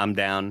talk, I'm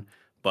down.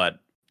 But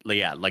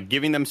yeah, like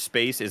giving them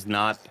space is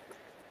not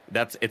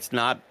it's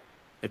not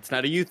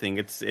a you thing.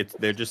 It's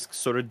they're just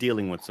sort of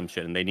dealing with some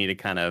shit and they need to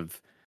kind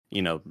of,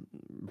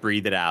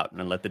 breathe it out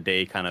and let the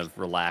day kind of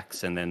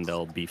relax and then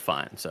they'll be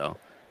fine. So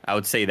I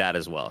would say that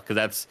as well.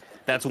 Because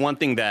that's one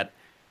thing that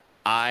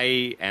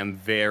I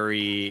am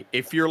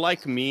if you're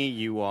like me,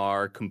 you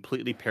are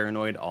completely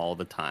paranoid all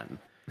the time.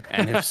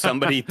 And if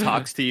somebody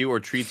talks to you or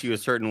treats you a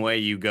certain way,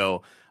 you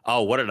go,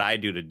 oh, what did I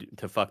do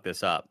to fuck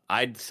this up?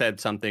 I said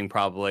something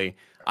probably.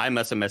 I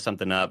must have messed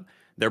something up.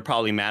 They're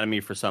probably mad at me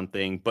for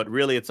something. But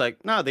really, it's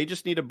like, no, they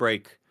just need a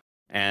break.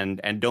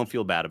 And don't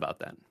feel bad about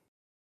that.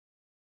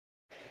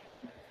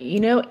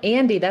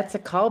 Andy, that's a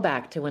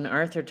callback to when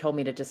Arthur told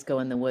me to just go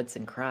in the woods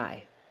and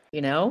cry.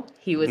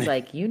 He was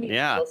like, you need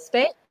a little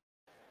space.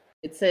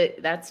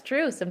 That's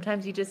true.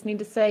 Sometimes you just need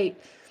to say,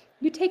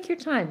 you take your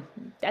time.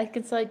 I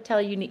can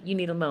tell you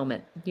need a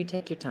moment. You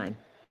take your time.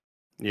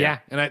 Yeah.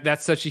 And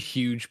that's such a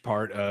huge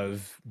part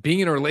of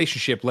being in a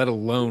relationship, let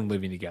alone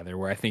living together,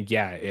 where I think,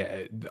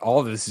 all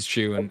of this is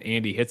true. And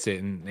Andy hits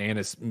it and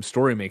Anna's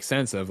story makes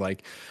sense of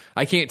like,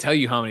 I can't tell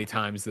you how many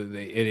times that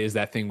it is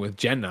that thing with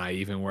Jen and I,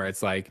 even where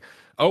it's like,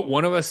 oh,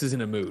 one of us is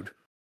in a mood.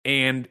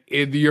 And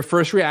your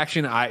first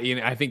reaction,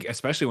 I think,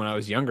 especially when I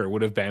was younger,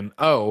 would have been,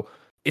 oh,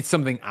 it's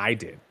something I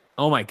did.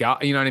 Oh my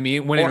God, you know what I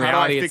mean? When in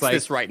reality, it's like,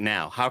 this right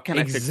now. How can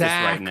I fix this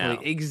right now?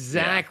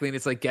 Exactly. Yeah. And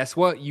it's like, guess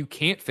what? You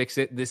can't fix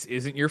it. This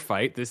isn't your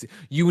fight.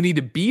 You need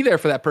to be there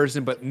for that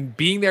person, but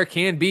being there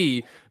can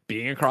be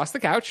being across the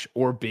couch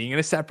or being in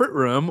a separate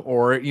room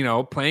or,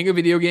 playing a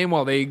video game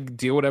while they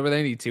do whatever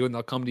they need to and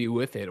they'll come to you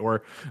with it,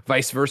 or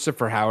vice versa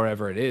for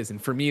however it is.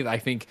 And for me, I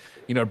think,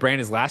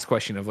 Brandon's last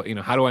question of,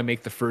 how do I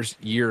make the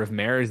first year of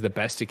marriage the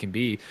best it can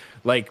be?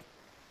 Like,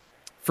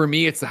 for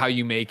me, it's how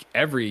you make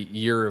every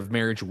year of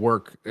marriage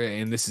work.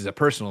 And this is a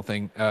personal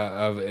thing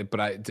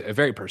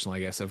very personal, I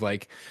guess, of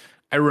like,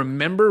 I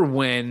remember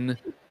when,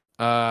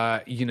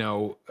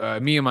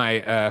 me and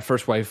my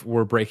first wife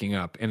were breaking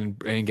up and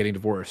getting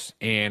divorced.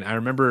 And I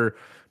remember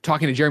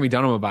talking to Jeremy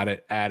Dunham about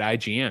it at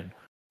IGN.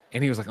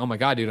 And he was like, oh my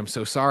God, dude, I'm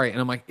so sorry. And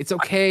I'm like, it's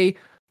okay.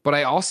 But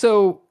I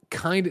also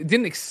kind of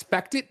didn't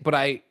expect it, but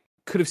I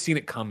could have seen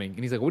it coming. And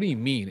he's like, what do you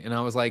mean? And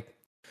I was like,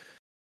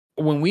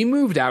 when we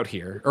moved out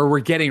here, or we're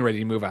getting ready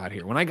to move out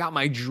here, when I got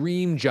my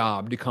dream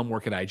job to come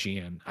work at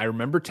IGN, I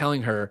remember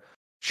telling her,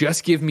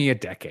 just give me a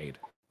decade.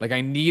 Like,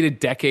 I need a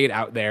decade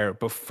out there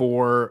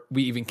before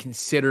we even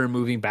consider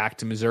moving back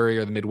to Missouri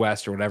or the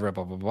Midwest or whatever,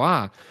 blah, blah,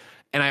 blah.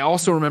 And I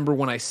also remember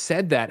when I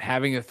said that,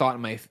 having a thought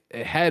in my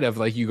head of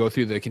like, you go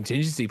through the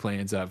contingency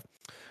plans of,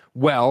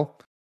 well,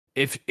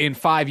 if in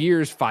 5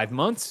 years, 5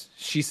 months,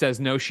 she says,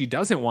 no, she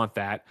doesn't want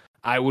that,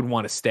 I would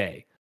want to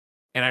stay.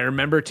 And I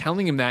remember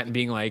telling him that and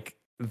being like,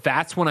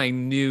 that's when I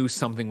knew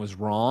something was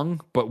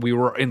wrong, but we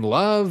were in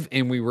love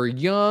and we were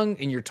young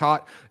and you're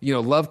taught,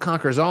 love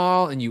conquers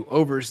all, and you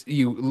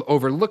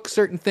overlook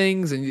certain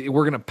things and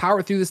we're going to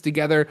power through this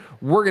together.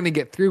 We're going to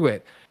get through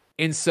it.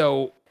 And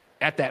so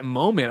at that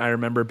moment, I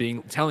remember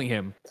telling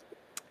him,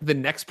 the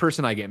next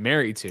person I get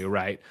married to,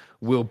 right,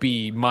 will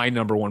be my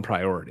number one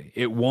priority.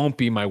 It won't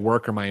be my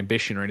work or my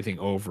ambition or anything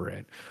over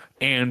it.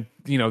 And,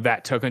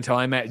 that took until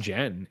I met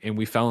Jen and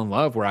we fell in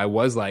love, where I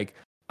was like,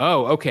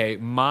 oh, okay,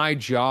 my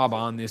job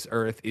on this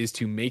earth is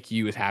to make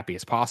you as happy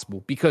as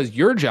possible because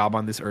your job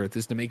on this earth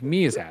is to make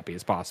me as happy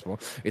as possible.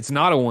 It's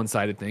not a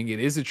one-sided thing.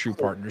 It is a true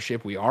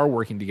partnership. We are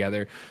working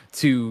together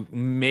to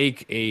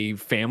make a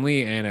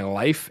family and a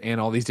life and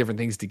all these different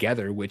things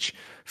together, which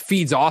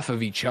feeds off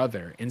of each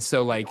other. And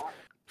so, like,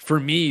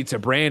 for me, to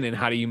Brandon,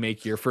 how do you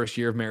make your first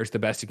year of marriage the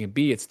best it can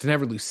be? It's to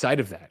never lose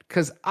sight of that.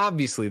 Because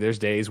obviously there's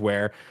days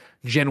where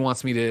Jen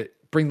wants me to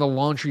bring the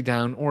laundry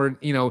down, or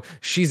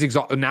she's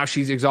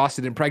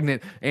exhausted and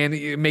pregnant,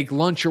 and make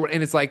lunch,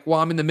 and it's like,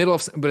 well, I'm in the middle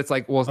of, but it's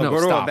like, well, no, go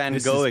stop. To a Van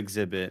Gogh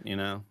exhibit,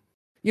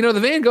 The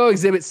Van Gogh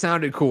exhibit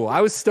sounded cool. I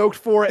was stoked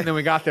for it, and then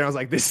we got there, and I was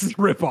like, this is a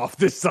ripoff.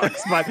 This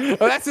sucks. But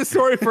that's a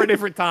story for a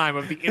different time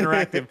of the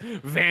interactive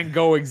Van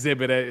Gogh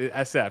exhibit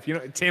at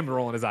SF. Tim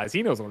rolling his eyes.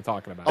 He knows what I'm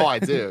talking about. Oh, I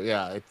do.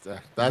 Yeah.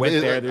 I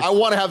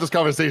want to have this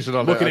conversation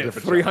on looking at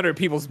 300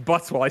 people's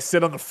butts while I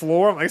sit on the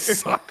floor. I'm like,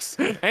 sucks.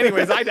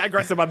 Anyways, I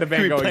digress about the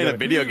Van Gogh playing exhibit. A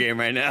video game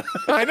right now.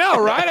 I know,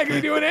 right? I could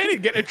be doing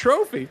anything, getting a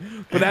trophy.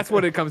 But that's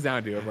what it comes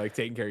down to, of like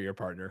taking care of your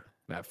partner.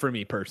 For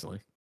me personally.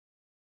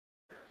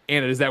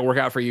 Anna, does that work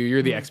out for you?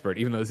 You're the expert,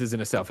 even though this isn't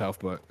a self-help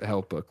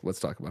book. Let's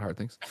talk about hard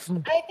things.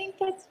 I think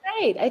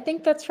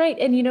that's right.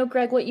 And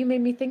Greg, what you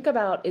made me think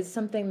about is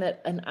something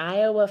that an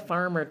Iowa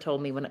farmer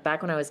told me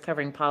back when I was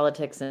covering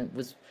politics and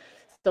was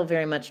still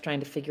very much trying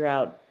to figure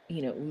out,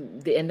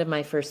 the end of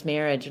my first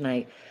marriage.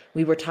 And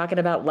we were talking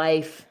about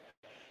life,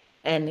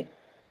 and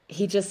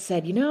he just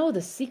said,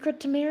 the secret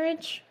to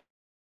marriage,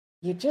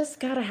 you just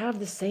got to have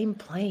the same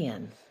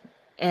plan.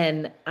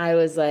 And I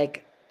was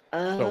like,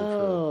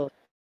 oh.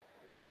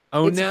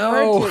 Oh, it's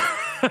no.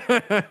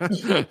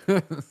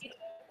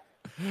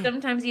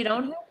 Sometimes you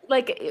don't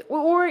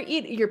have,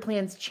 your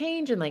plans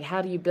change, and like,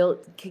 how do you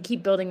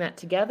keep building that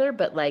together?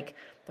 But like,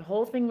 the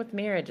whole thing with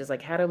marriage is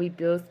like, how do we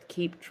both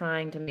keep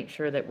trying to make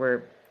sure that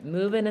we're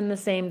moving in the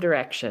same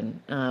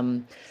direction,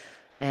 and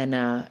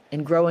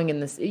growing in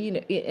this,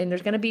 and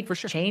there's going to be for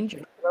sure change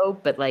and growth,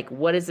 but like,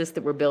 what is this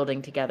that we're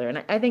building together?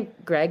 And I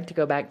think, Greg, to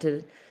go back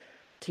to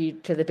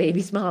the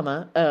baby's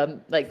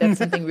mama, like, that's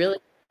something really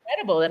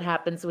incredible that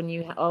happens when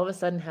you all of a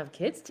sudden have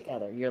kids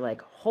together. You're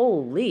like,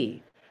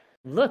 holy,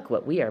 look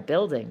what we are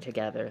building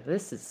together.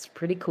 This is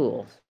pretty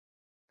cool.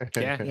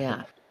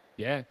 Yeah.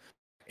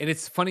 And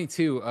it's funny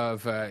too,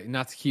 of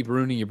not to keep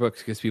ruining your books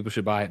because people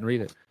should buy it and read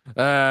it.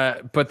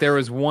 But there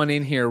was one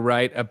in here,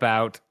 right,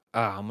 about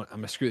I'm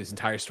gonna screw this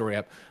entire story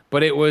up.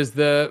 But it was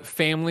the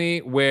family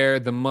where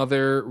the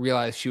mother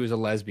realized she was a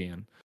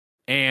lesbian,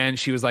 and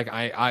she was like,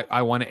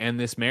 I want to end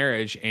this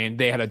marriage, and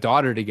they had a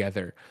daughter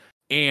together.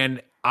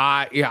 And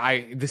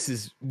this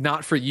is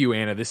not for you,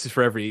 Anna. This is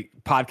for every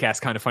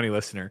podcast Kind of Funny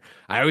listener.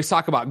 I always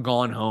talk about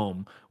Gone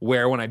Home,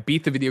 where when I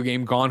beat the video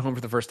game Gone Home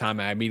for the first time,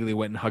 I immediately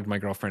went and hugged my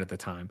girlfriend at the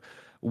time.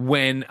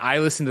 When I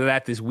listened to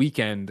that this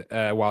weekend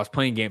while I was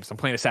playing games, I'm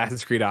playing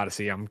Assassin's Creed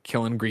Odyssey. I'm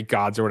killing Greek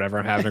gods or whatever.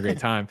 I'm having a great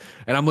time.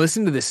 And I'm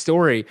listening to this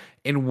story.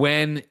 And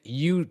when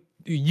you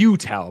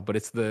tell, but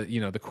it's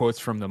the quotes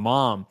from the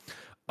mom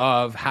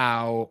of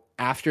how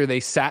after they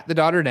sat the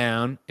daughter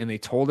down and they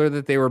told her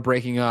that they were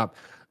breaking up,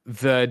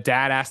 the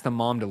dad asked the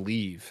mom to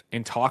leave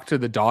and talk to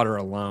the daughter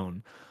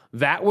alone.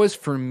 That was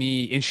for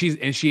me, and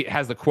she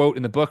has the quote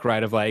in the book,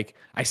 right, of like,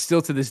 I still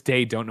to this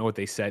day don't know what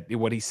he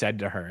said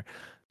to her.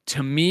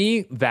 To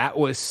me, that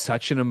was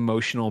such an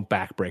emotional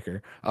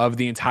backbreaker of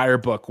the entire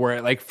book,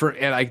 where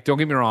don't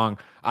get me wrong,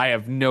 I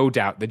have no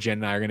doubt that Jen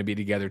and I are going to be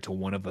together till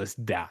one of us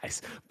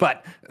dies.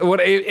 But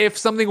if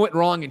something went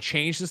wrong and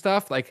changed and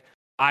stuff, like,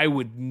 I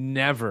would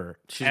never.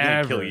 She's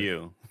going to kill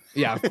you.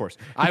 Yeah, of course.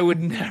 I would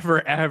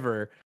never,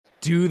 ever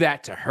do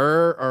that to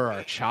her or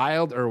our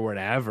child or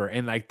whatever.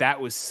 And like,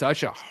 that was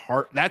such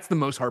that's the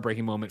most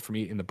heartbreaking moment for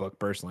me in the book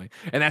personally.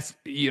 And that's,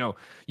 you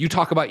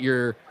talk about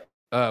your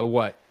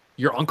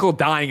uncle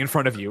dying in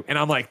front of you. And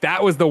I'm like,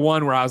 that was the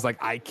one where I was like,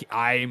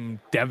 I'm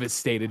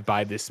devastated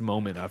by this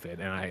moment of it.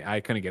 And I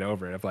couldn't get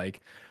over it, of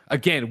like,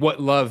 again, what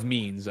love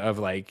means, of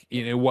like,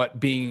 what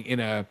being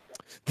in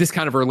this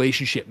kind of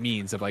relationship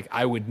means, of like,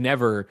 I would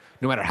never,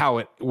 no matter how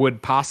it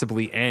would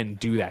possibly end,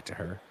 do that to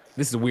her.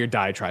 This is a weird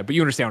diatribe, but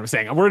you understand what I'm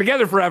saying. We're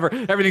together forever.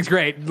 Everything's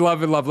great.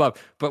 Love and love,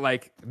 love. But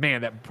like,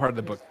 man, that part of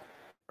the book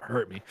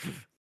hurt me.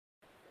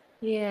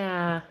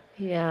 Yeah.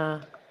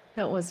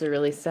 That was a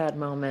really sad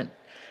moment.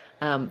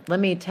 Let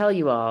me tell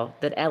you all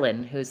that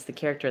Ellen, who's the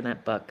character in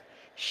that book,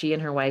 she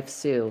and her wife,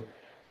 Sue,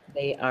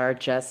 they are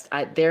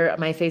they're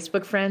my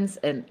Facebook friends,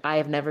 and I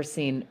have never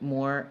seen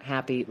more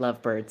happy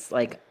lovebirds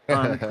like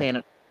on the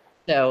planet.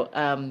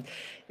 So,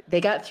 they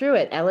got through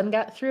it. Ellen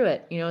got through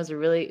it.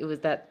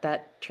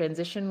 That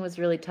transition was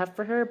really tough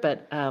for her,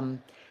 but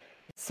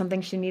it's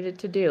something she needed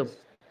to do.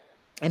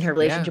 And her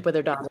relationship with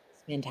her daughter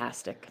was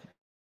fantastic.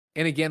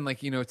 And again, like,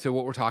 to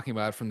what we're talking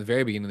about from the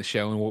very beginning of the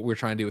show and what we're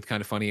trying to do with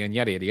Kind of Funny and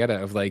yada, yada,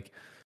 yada, of like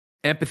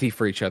empathy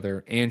for each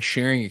other and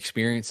sharing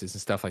experiences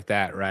and stuff like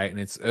that, right? And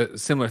it's a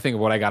similar thing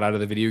of what I got out of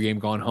the video game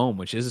Gone Home,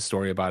 which is a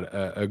story about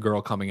a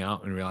girl coming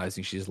out and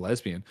realizing she's a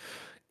lesbian.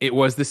 It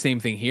was the same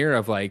thing here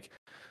of like,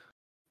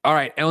 all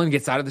right, Ellen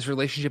gets out of this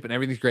relationship and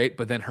everything's great,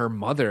 but then her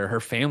mother, her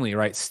family,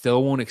 right,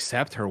 still won't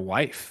accept her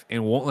wife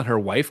and won't let her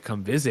wife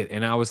come visit.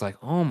 And I was like,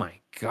 oh my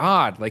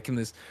God, like, can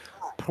this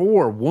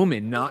poor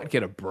woman not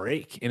get a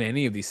break in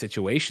any of these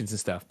situations and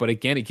stuff? But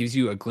again, it gives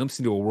you a glimpse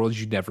into a world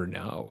you never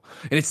know.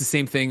 And it's the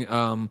same thing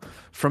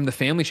from the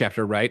family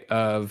chapter, right?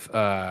 Of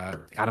God,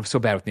 I'm so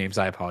bad with names.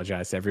 I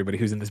apologize to everybody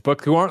who's in this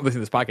book who aren't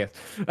listening to this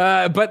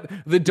podcast. But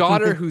the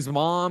daughter whose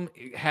mom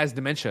has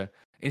dementia,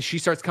 and she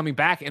starts coming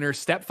back, and her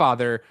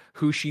stepfather,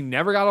 who she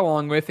never got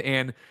along with,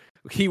 and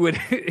he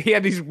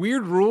had these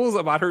weird rules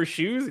about her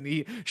shoes,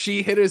 and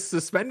she hit his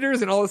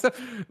suspenders and all this stuff.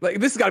 Like,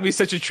 this has got to be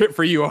such a trip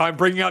for you. I'm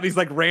bringing out these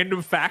like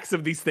random facts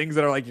of these things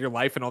that are like your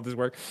life and all this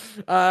work.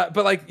 But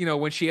like, you know,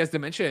 when she has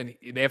dementia and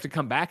they have to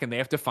come back and they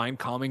have to find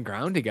common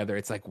ground together,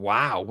 it's like,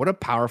 wow, what a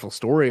powerful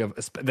story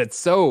that's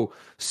so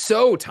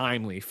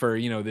timely for,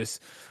 you know,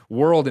 this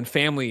world and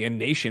family and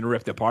nation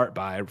ripped apart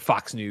by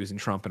Fox News and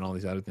Trump and all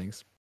these other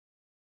things.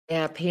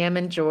 Yeah, Pam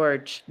and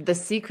George. The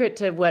secret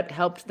to what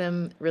helped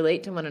them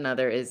relate to one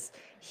another is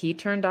he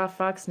turned off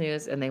Fox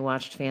News and they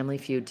watched Family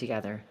Feud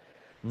together.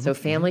 Mm-hmm. So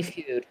Family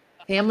Feud.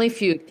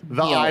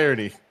 The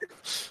irony.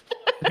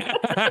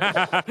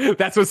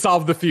 That's what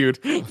solved the feud.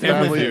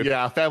 Family feud.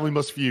 Yeah, family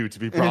must feud to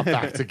be brought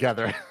back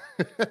together.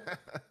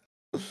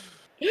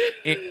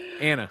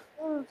 Anna.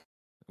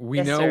 We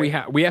Yes, know sir.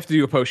 we have to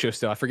do a post show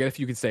still. I forget if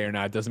you can say or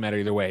not. It doesn't matter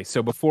either way.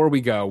 So before we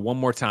go, one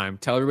more time,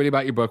 tell everybody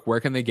about your book. Where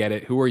can they get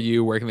it? Who are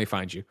you? Where can they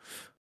find you?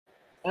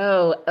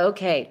 Oh,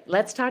 okay.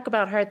 Let's talk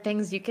about hard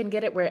things. You can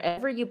get it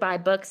wherever you buy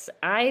books.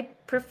 I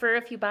prefer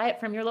if you buy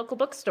it from your local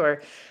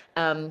bookstore,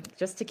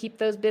 just to keep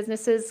those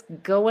businesses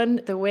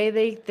going the way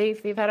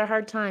they've had a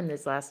hard time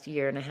this last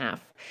year and a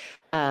half.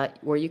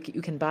 Where you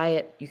can buy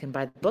it. You can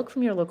buy the book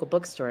from your local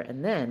bookstore,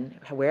 and then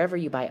wherever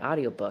you buy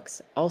audiobooks,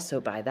 also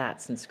buy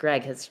that, since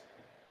Greg has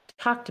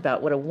talked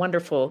about what a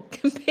wonderful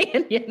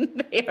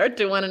companion they are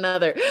to one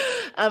another.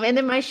 And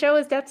then my show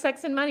is Death,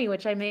 Sex, and Money,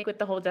 which I make with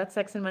the whole Death,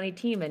 Sex, and Money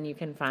team. And you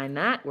can find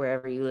that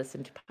wherever you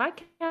listen to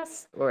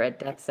podcasts or at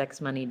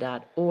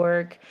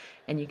deathsexmoney.org.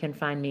 And you can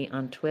find me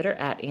on Twitter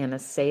at Anna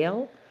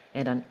Sale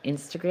and on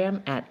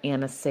Instagram at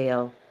Anna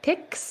Sale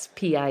Pics,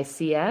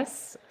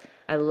 Pics.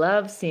 I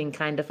love seeing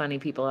kind of funny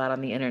people out on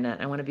the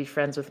internet. I want to be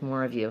friends with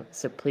more of you.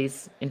 So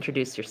please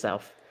introduce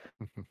yourself.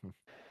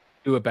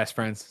 Do it, best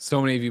friends. So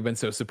many of you have been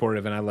so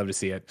supportive, and I love to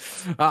see it.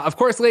 Of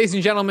course, ladies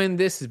and gentlemen,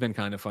 this has been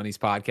Kind of Funny's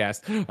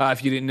podcast.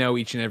 If you didn't know,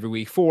 each and every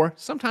week, 4,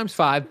 sometimes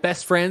 5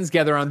 best friends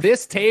gather on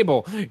this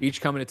table,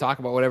 each coming to talk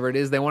about whatever it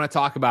is they want to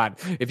talk about.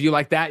 If you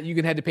like that, you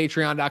can head to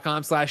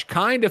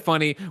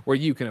patreon.com/kindafunny, where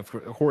you can, of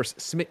course,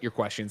 submit your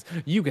questions.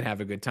 You can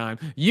have a good time.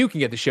 You can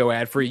get the show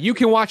ad-free. You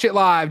can watch it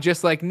live,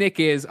 just like Nick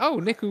is. Oh,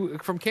 Nick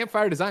from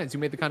Campfire Designs, who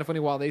made the Kind of Funny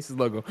Wild Aces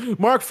logo.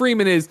 Mark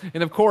Freeman is.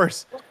 And, of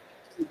course,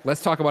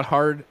 let's talk about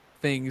hard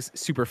things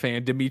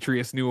superfan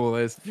Demetrius Newell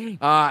is.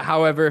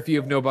 However, if you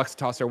have no bucks to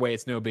toss our way,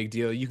 it's no big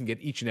deal. You can get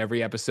each and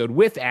every episode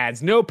with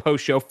ads, no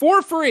post show,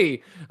 for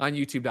free on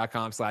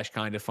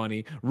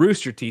youtube.com/kindafunny,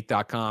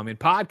 roosterteeth.com, and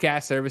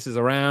podcast services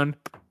around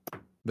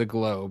the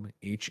globe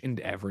each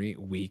and every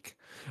week.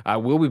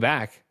 We'll be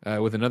back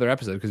with another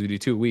episode because we do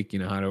 2 a week. You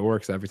know how it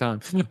works every time.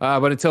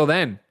 But until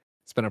then,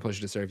 it's been our pleasure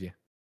to serve you.